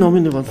 Тэгэхээр энэ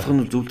номын нэг онцлог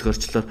нь зөвлөлт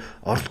гарчлаар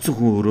оролцсон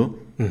хүн өөрөө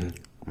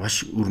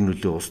маш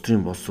өрнөлөө улс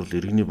төрийн боловсрол,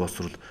 иргэний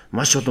боловсрол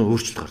маш олон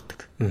өөрчлөлт гардаг.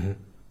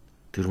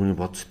 Тэр хүний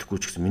бод сэтгэхгүй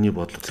ч гэсэн миний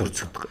бодлого төр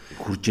зэт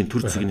хурж ийн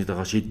төр зэгний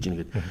дагаа шийдэж ийн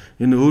гэдэг.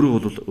 Энэ өөрөө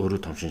бол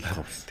өөрөө том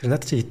шинжилгээ байна. Тэр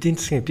надад чи эдийн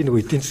засгийн би нөгөө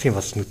эдийн засгийн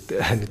бас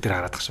нүдээр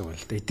хараад тах шиг байна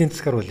л да. Эдийн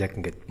засгаар бол яг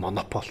ингээд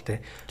монопол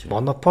те.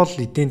 Монопол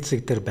эдийн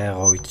засаг дээр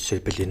байгаа үед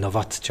жишээлбэл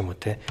инновац ч юм уу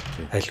те.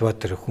 Альва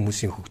тэр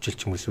хүмүүсийн хөгжил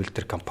ч юм уу эсвэл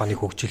тэр компани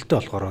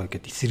хөгжилтэй болохоор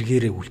ингээд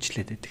эсэргээрээ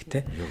үйлчлээд байдаг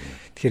те.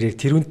 Тэгэхээр яг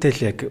тэрүүнтэй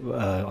л яг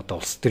одоо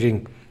улс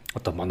төрийн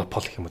одоо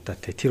монопол гэх юм уу та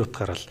тэр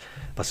утгаараа л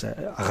бас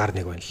агаар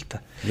нэг байна л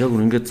та. Яг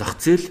үр ингээд зах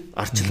зээл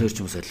арчлал хоёр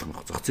ч бас адилхан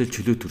байна. Зах зээл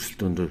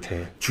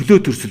чөлөө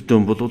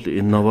төрсөлдөөн бол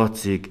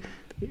инновацийг,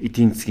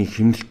 эдийн засгийн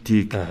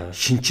хэмнэлтийг,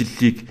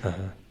 шинжилгээг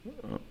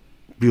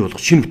бий болгох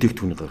шинэ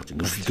бүтээгдэхүүнийг гаргаж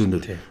байна.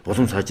 Өрсөлдөөнөөр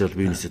улам сайжрал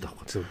биенээсээ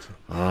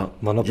авах.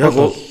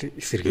 Монопол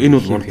эсрэг. Энэ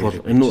бол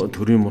монопол, энэ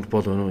төрийн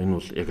монопол байна уу? Энэ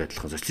бол яг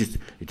адилхан социалист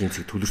эдийн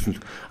засгийг төлөрсөн.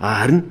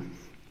 Харин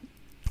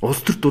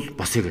Улс төрд бол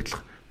бас яг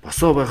адилхан.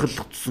 Босоо байхад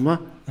л тусмаа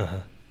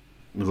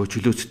нөгөө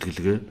чөлөө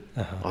сэтгэлгээ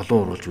олон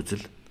оруулж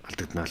үзэл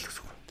алдагдана л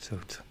гэсэн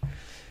үг.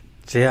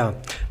 Зөв.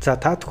 За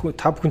та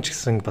бүхэн ч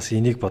гэсэн бас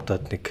энийг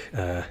бодоод нэг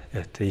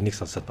энийг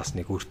сонсоод бас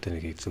нэг өөртөө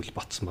нэг зүйл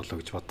ботсон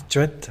болоо гэж бодож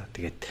байна. За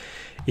тэгээд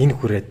энэ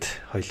хүрээд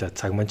хоёлаа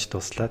цаг манч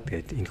дуслаа.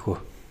 Тэгээд энэхүү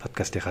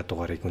подкастынхаа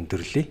дугаарыг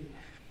өндөрлөе.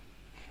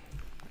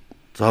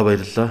 За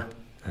баярлалаа.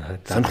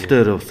 Сонирхолтой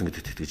яриа болсон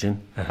гэдэгт итгэж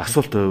байна.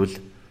 Асуулт байвал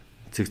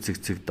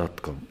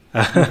cig.com.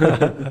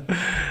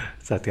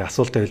 За тэгээ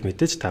асуулт байвал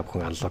мэдээж та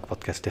бүхэн Unlock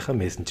podcast-ийнхаа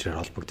мессенжерээр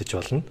холбогдож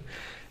болно.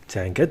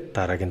 За ингээд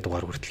дараагийн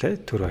дугаар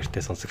хүртлээр түр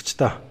баяртай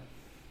сонсогчдоо.